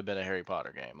 and it could have been a Harry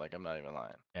Potter game. Like I'm not even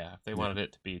lying. Yeah, if they wanted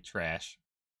it to be trash.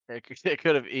 It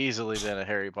could have easily been a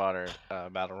Harry Potter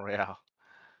battle royale.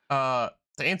 To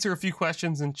answer a few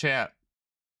questions in chat,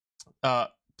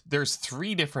 there's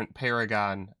 3 different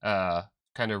Paragon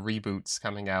kind of reboots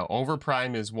coming out.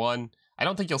 Overprime is one. I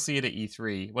don't think you'll see it at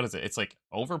E3. What is it? It's like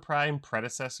Overprime,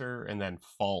 Predecessor, and then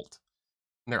Fault.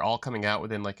 And they're all coming out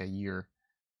within like a year.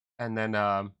 And then,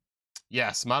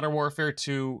 yes, Modern Warfare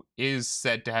 2 is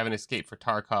said to have an Escape for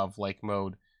Tarkov-like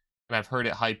mode. And I've heard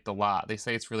it hyped a lot. They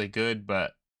say it's really good,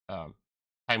 but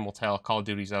time will tell. Call of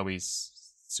Duty's always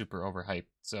super overhyped.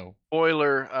 So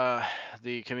spoiler,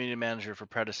 the community manager for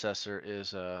Predecessor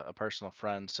is a personal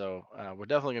friend, so we're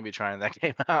definitely gonna be trying that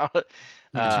game out. The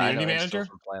community manager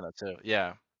from Planet too.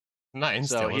 Yeah, not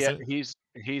Instill. So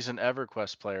he's an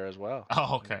EverQuest player as well.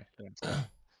 Oh, okay.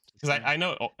 Because I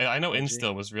know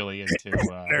Instill was really into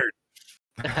nerd.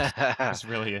 Was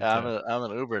really into. I'm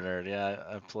an Uber nerd. Yeah,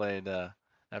 I played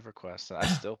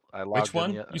EverQuest. I logged Which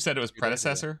one? You said it was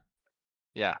Predecessor.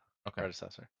 Yeah. Okay.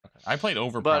 Predecessor. Okay. I played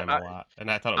Overprime a lot, and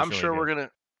I thought it was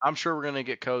I'm sure we're gonna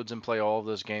get codes and play all of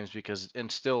those games because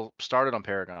Instill started on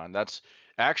Paragon. That's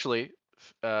actually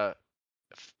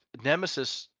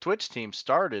Nemesis Twitch team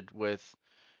started with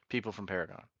people from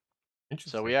Paragon.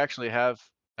 Interesting. So we actually have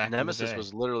Back in the Nemesis day.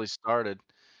 was literally started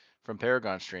from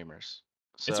Paragon streamers.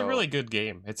 So It's a really good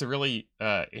game. It's a really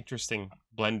interesting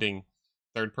blending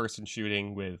third-person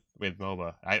shooting with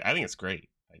MOBA. I think it's great.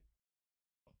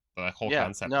 The whole yeah,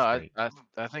 concept no, is I great. I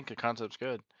I think the concept's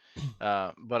good.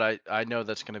 But I know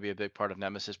that's going to be a big part of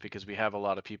Nemesis because we have a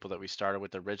lot of people that we started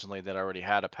with originally that already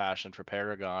had a passion for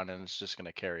Paragon, and it's just going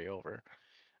to carry over.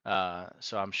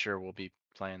 So I'm sure we'll be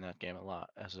playing that game a lot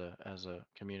as a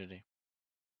community.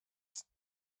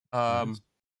 Nice.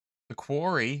 The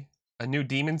Quarry, a new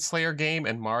Demon Slayer game,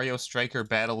 and Mario Striker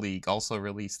Battle League also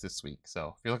released this week.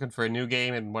 So if you're looking for a new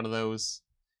game and one of those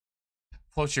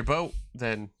floats your boat,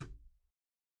 then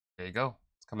there you go.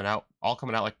 It's coming out, all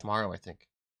coming out like tomorrow, I think.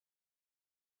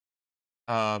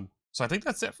 So I think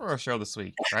that's it for our show this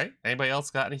week, right? Anybody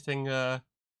else got anything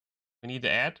we need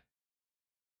to add?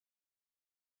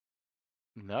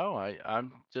 No,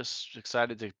 I'm just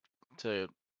excited to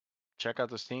check out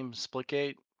this team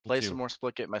Splitgate, play too. some more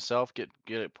Splitgate myself, get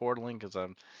it portaling because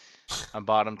I'm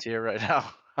bottom tier right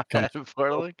now Come at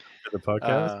portaling. to the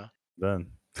podcast. Uh, Then,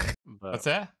 but What's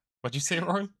that? What'd you say,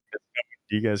 Roran?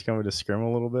 do you guys coming to scrim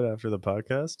a little bit after the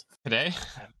podcast? Today?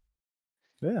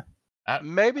 Yeah.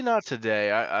 maybe not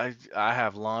today. I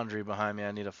have laundry behind me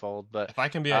I need to fold, but If I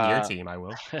can be on your team, I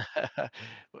will.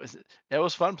 it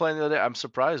was fun playing the other day. I'm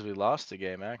surprised we lost the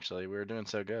game. Actually, we were doing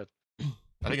so good.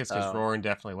 I think it's because Roran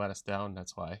definitely let us down.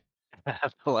 That's why.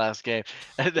 The last game.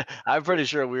 And I'm pretty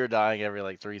sure we were dying every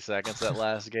like 3 seconds that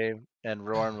last game, and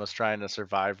Roran was trying to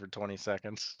survive for 20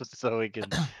 seconds so he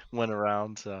could win a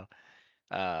round. So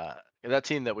that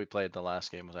team that we played the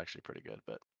last game was actually pretty good.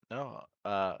 But no,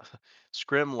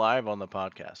 scrim live on the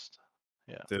podcast.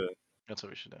 Yeah, Do it. that's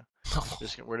what we should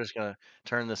do. We're just gonna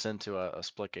turn this into a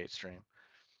Splitgate stream,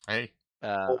 Hey,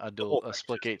 a whole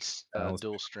Splitgate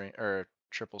dual stream or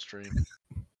triple stream.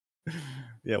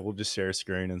 Yeah, we'll just share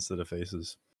screen instead of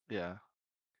faces. Yeah.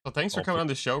 well, thanks for All coming on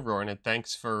the show, Roran, and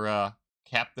thanks for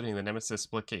captaining the Nemesis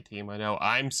Splitgate team. I know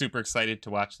I'm super excited to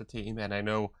watch the team, and I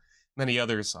know many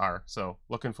others are. So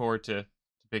looking forward to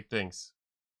big things.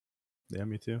 Yeah,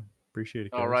 me too. Appreciate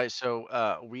it, guys. All right,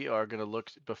 so we are gonna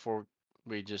look before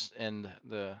we just end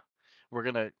the. We're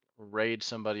gonna raid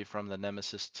somebody from the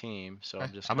Nemesis team. So Okay.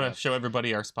 I'm just I'm gonna. gonna show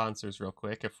everybody our sponsors real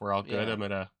quick. If we're all good, Yeah. I'm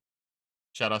gonna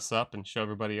shut us up and show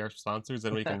everybody our sponsors,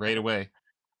 and we can raid away.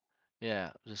 Yeah,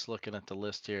 just looking at the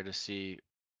list here to see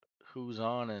who's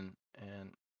on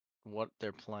and what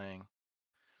they're playing.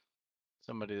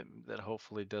 Somebody that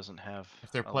hopefully doesn't have.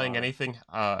 If they're a playing lot of- anything,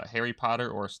 Harry Potter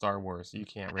or Star Wars, you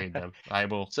can't raid them. I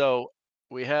will. So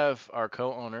we have our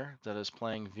co-owner that is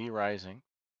playing V Rising.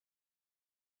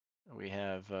 We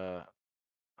have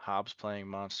Hobbs playing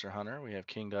Monster Hunter. We have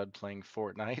King Dud playing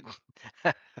Fortnite.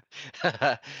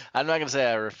 I'm not gonna say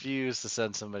I refuse to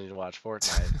send somebody to watch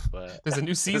Fortnite, but There's a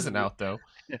new season out though.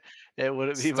 it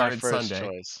wouldn't be my Started first Sunday.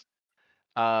 choice.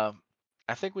 I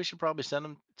think we should probably send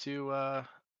them to. I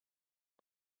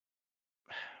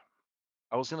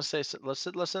was gonna say let's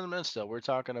send them in still. We're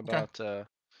talking about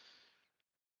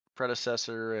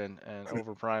predecessor and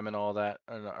Overprime and all that,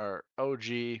 and our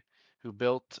OG who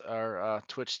built our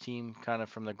Twitch team kind of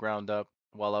from the ground up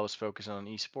while I was focusing on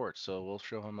esports. So we'll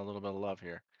show him a little bit of love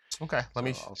here. Okay, let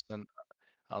me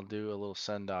I'll do a little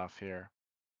send off here.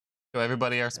 show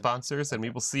everybody our sponsors, and we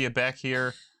will see you back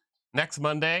here next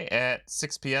Monday at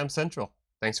 6 p.m. Central.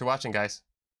 Thanks for watching, guys.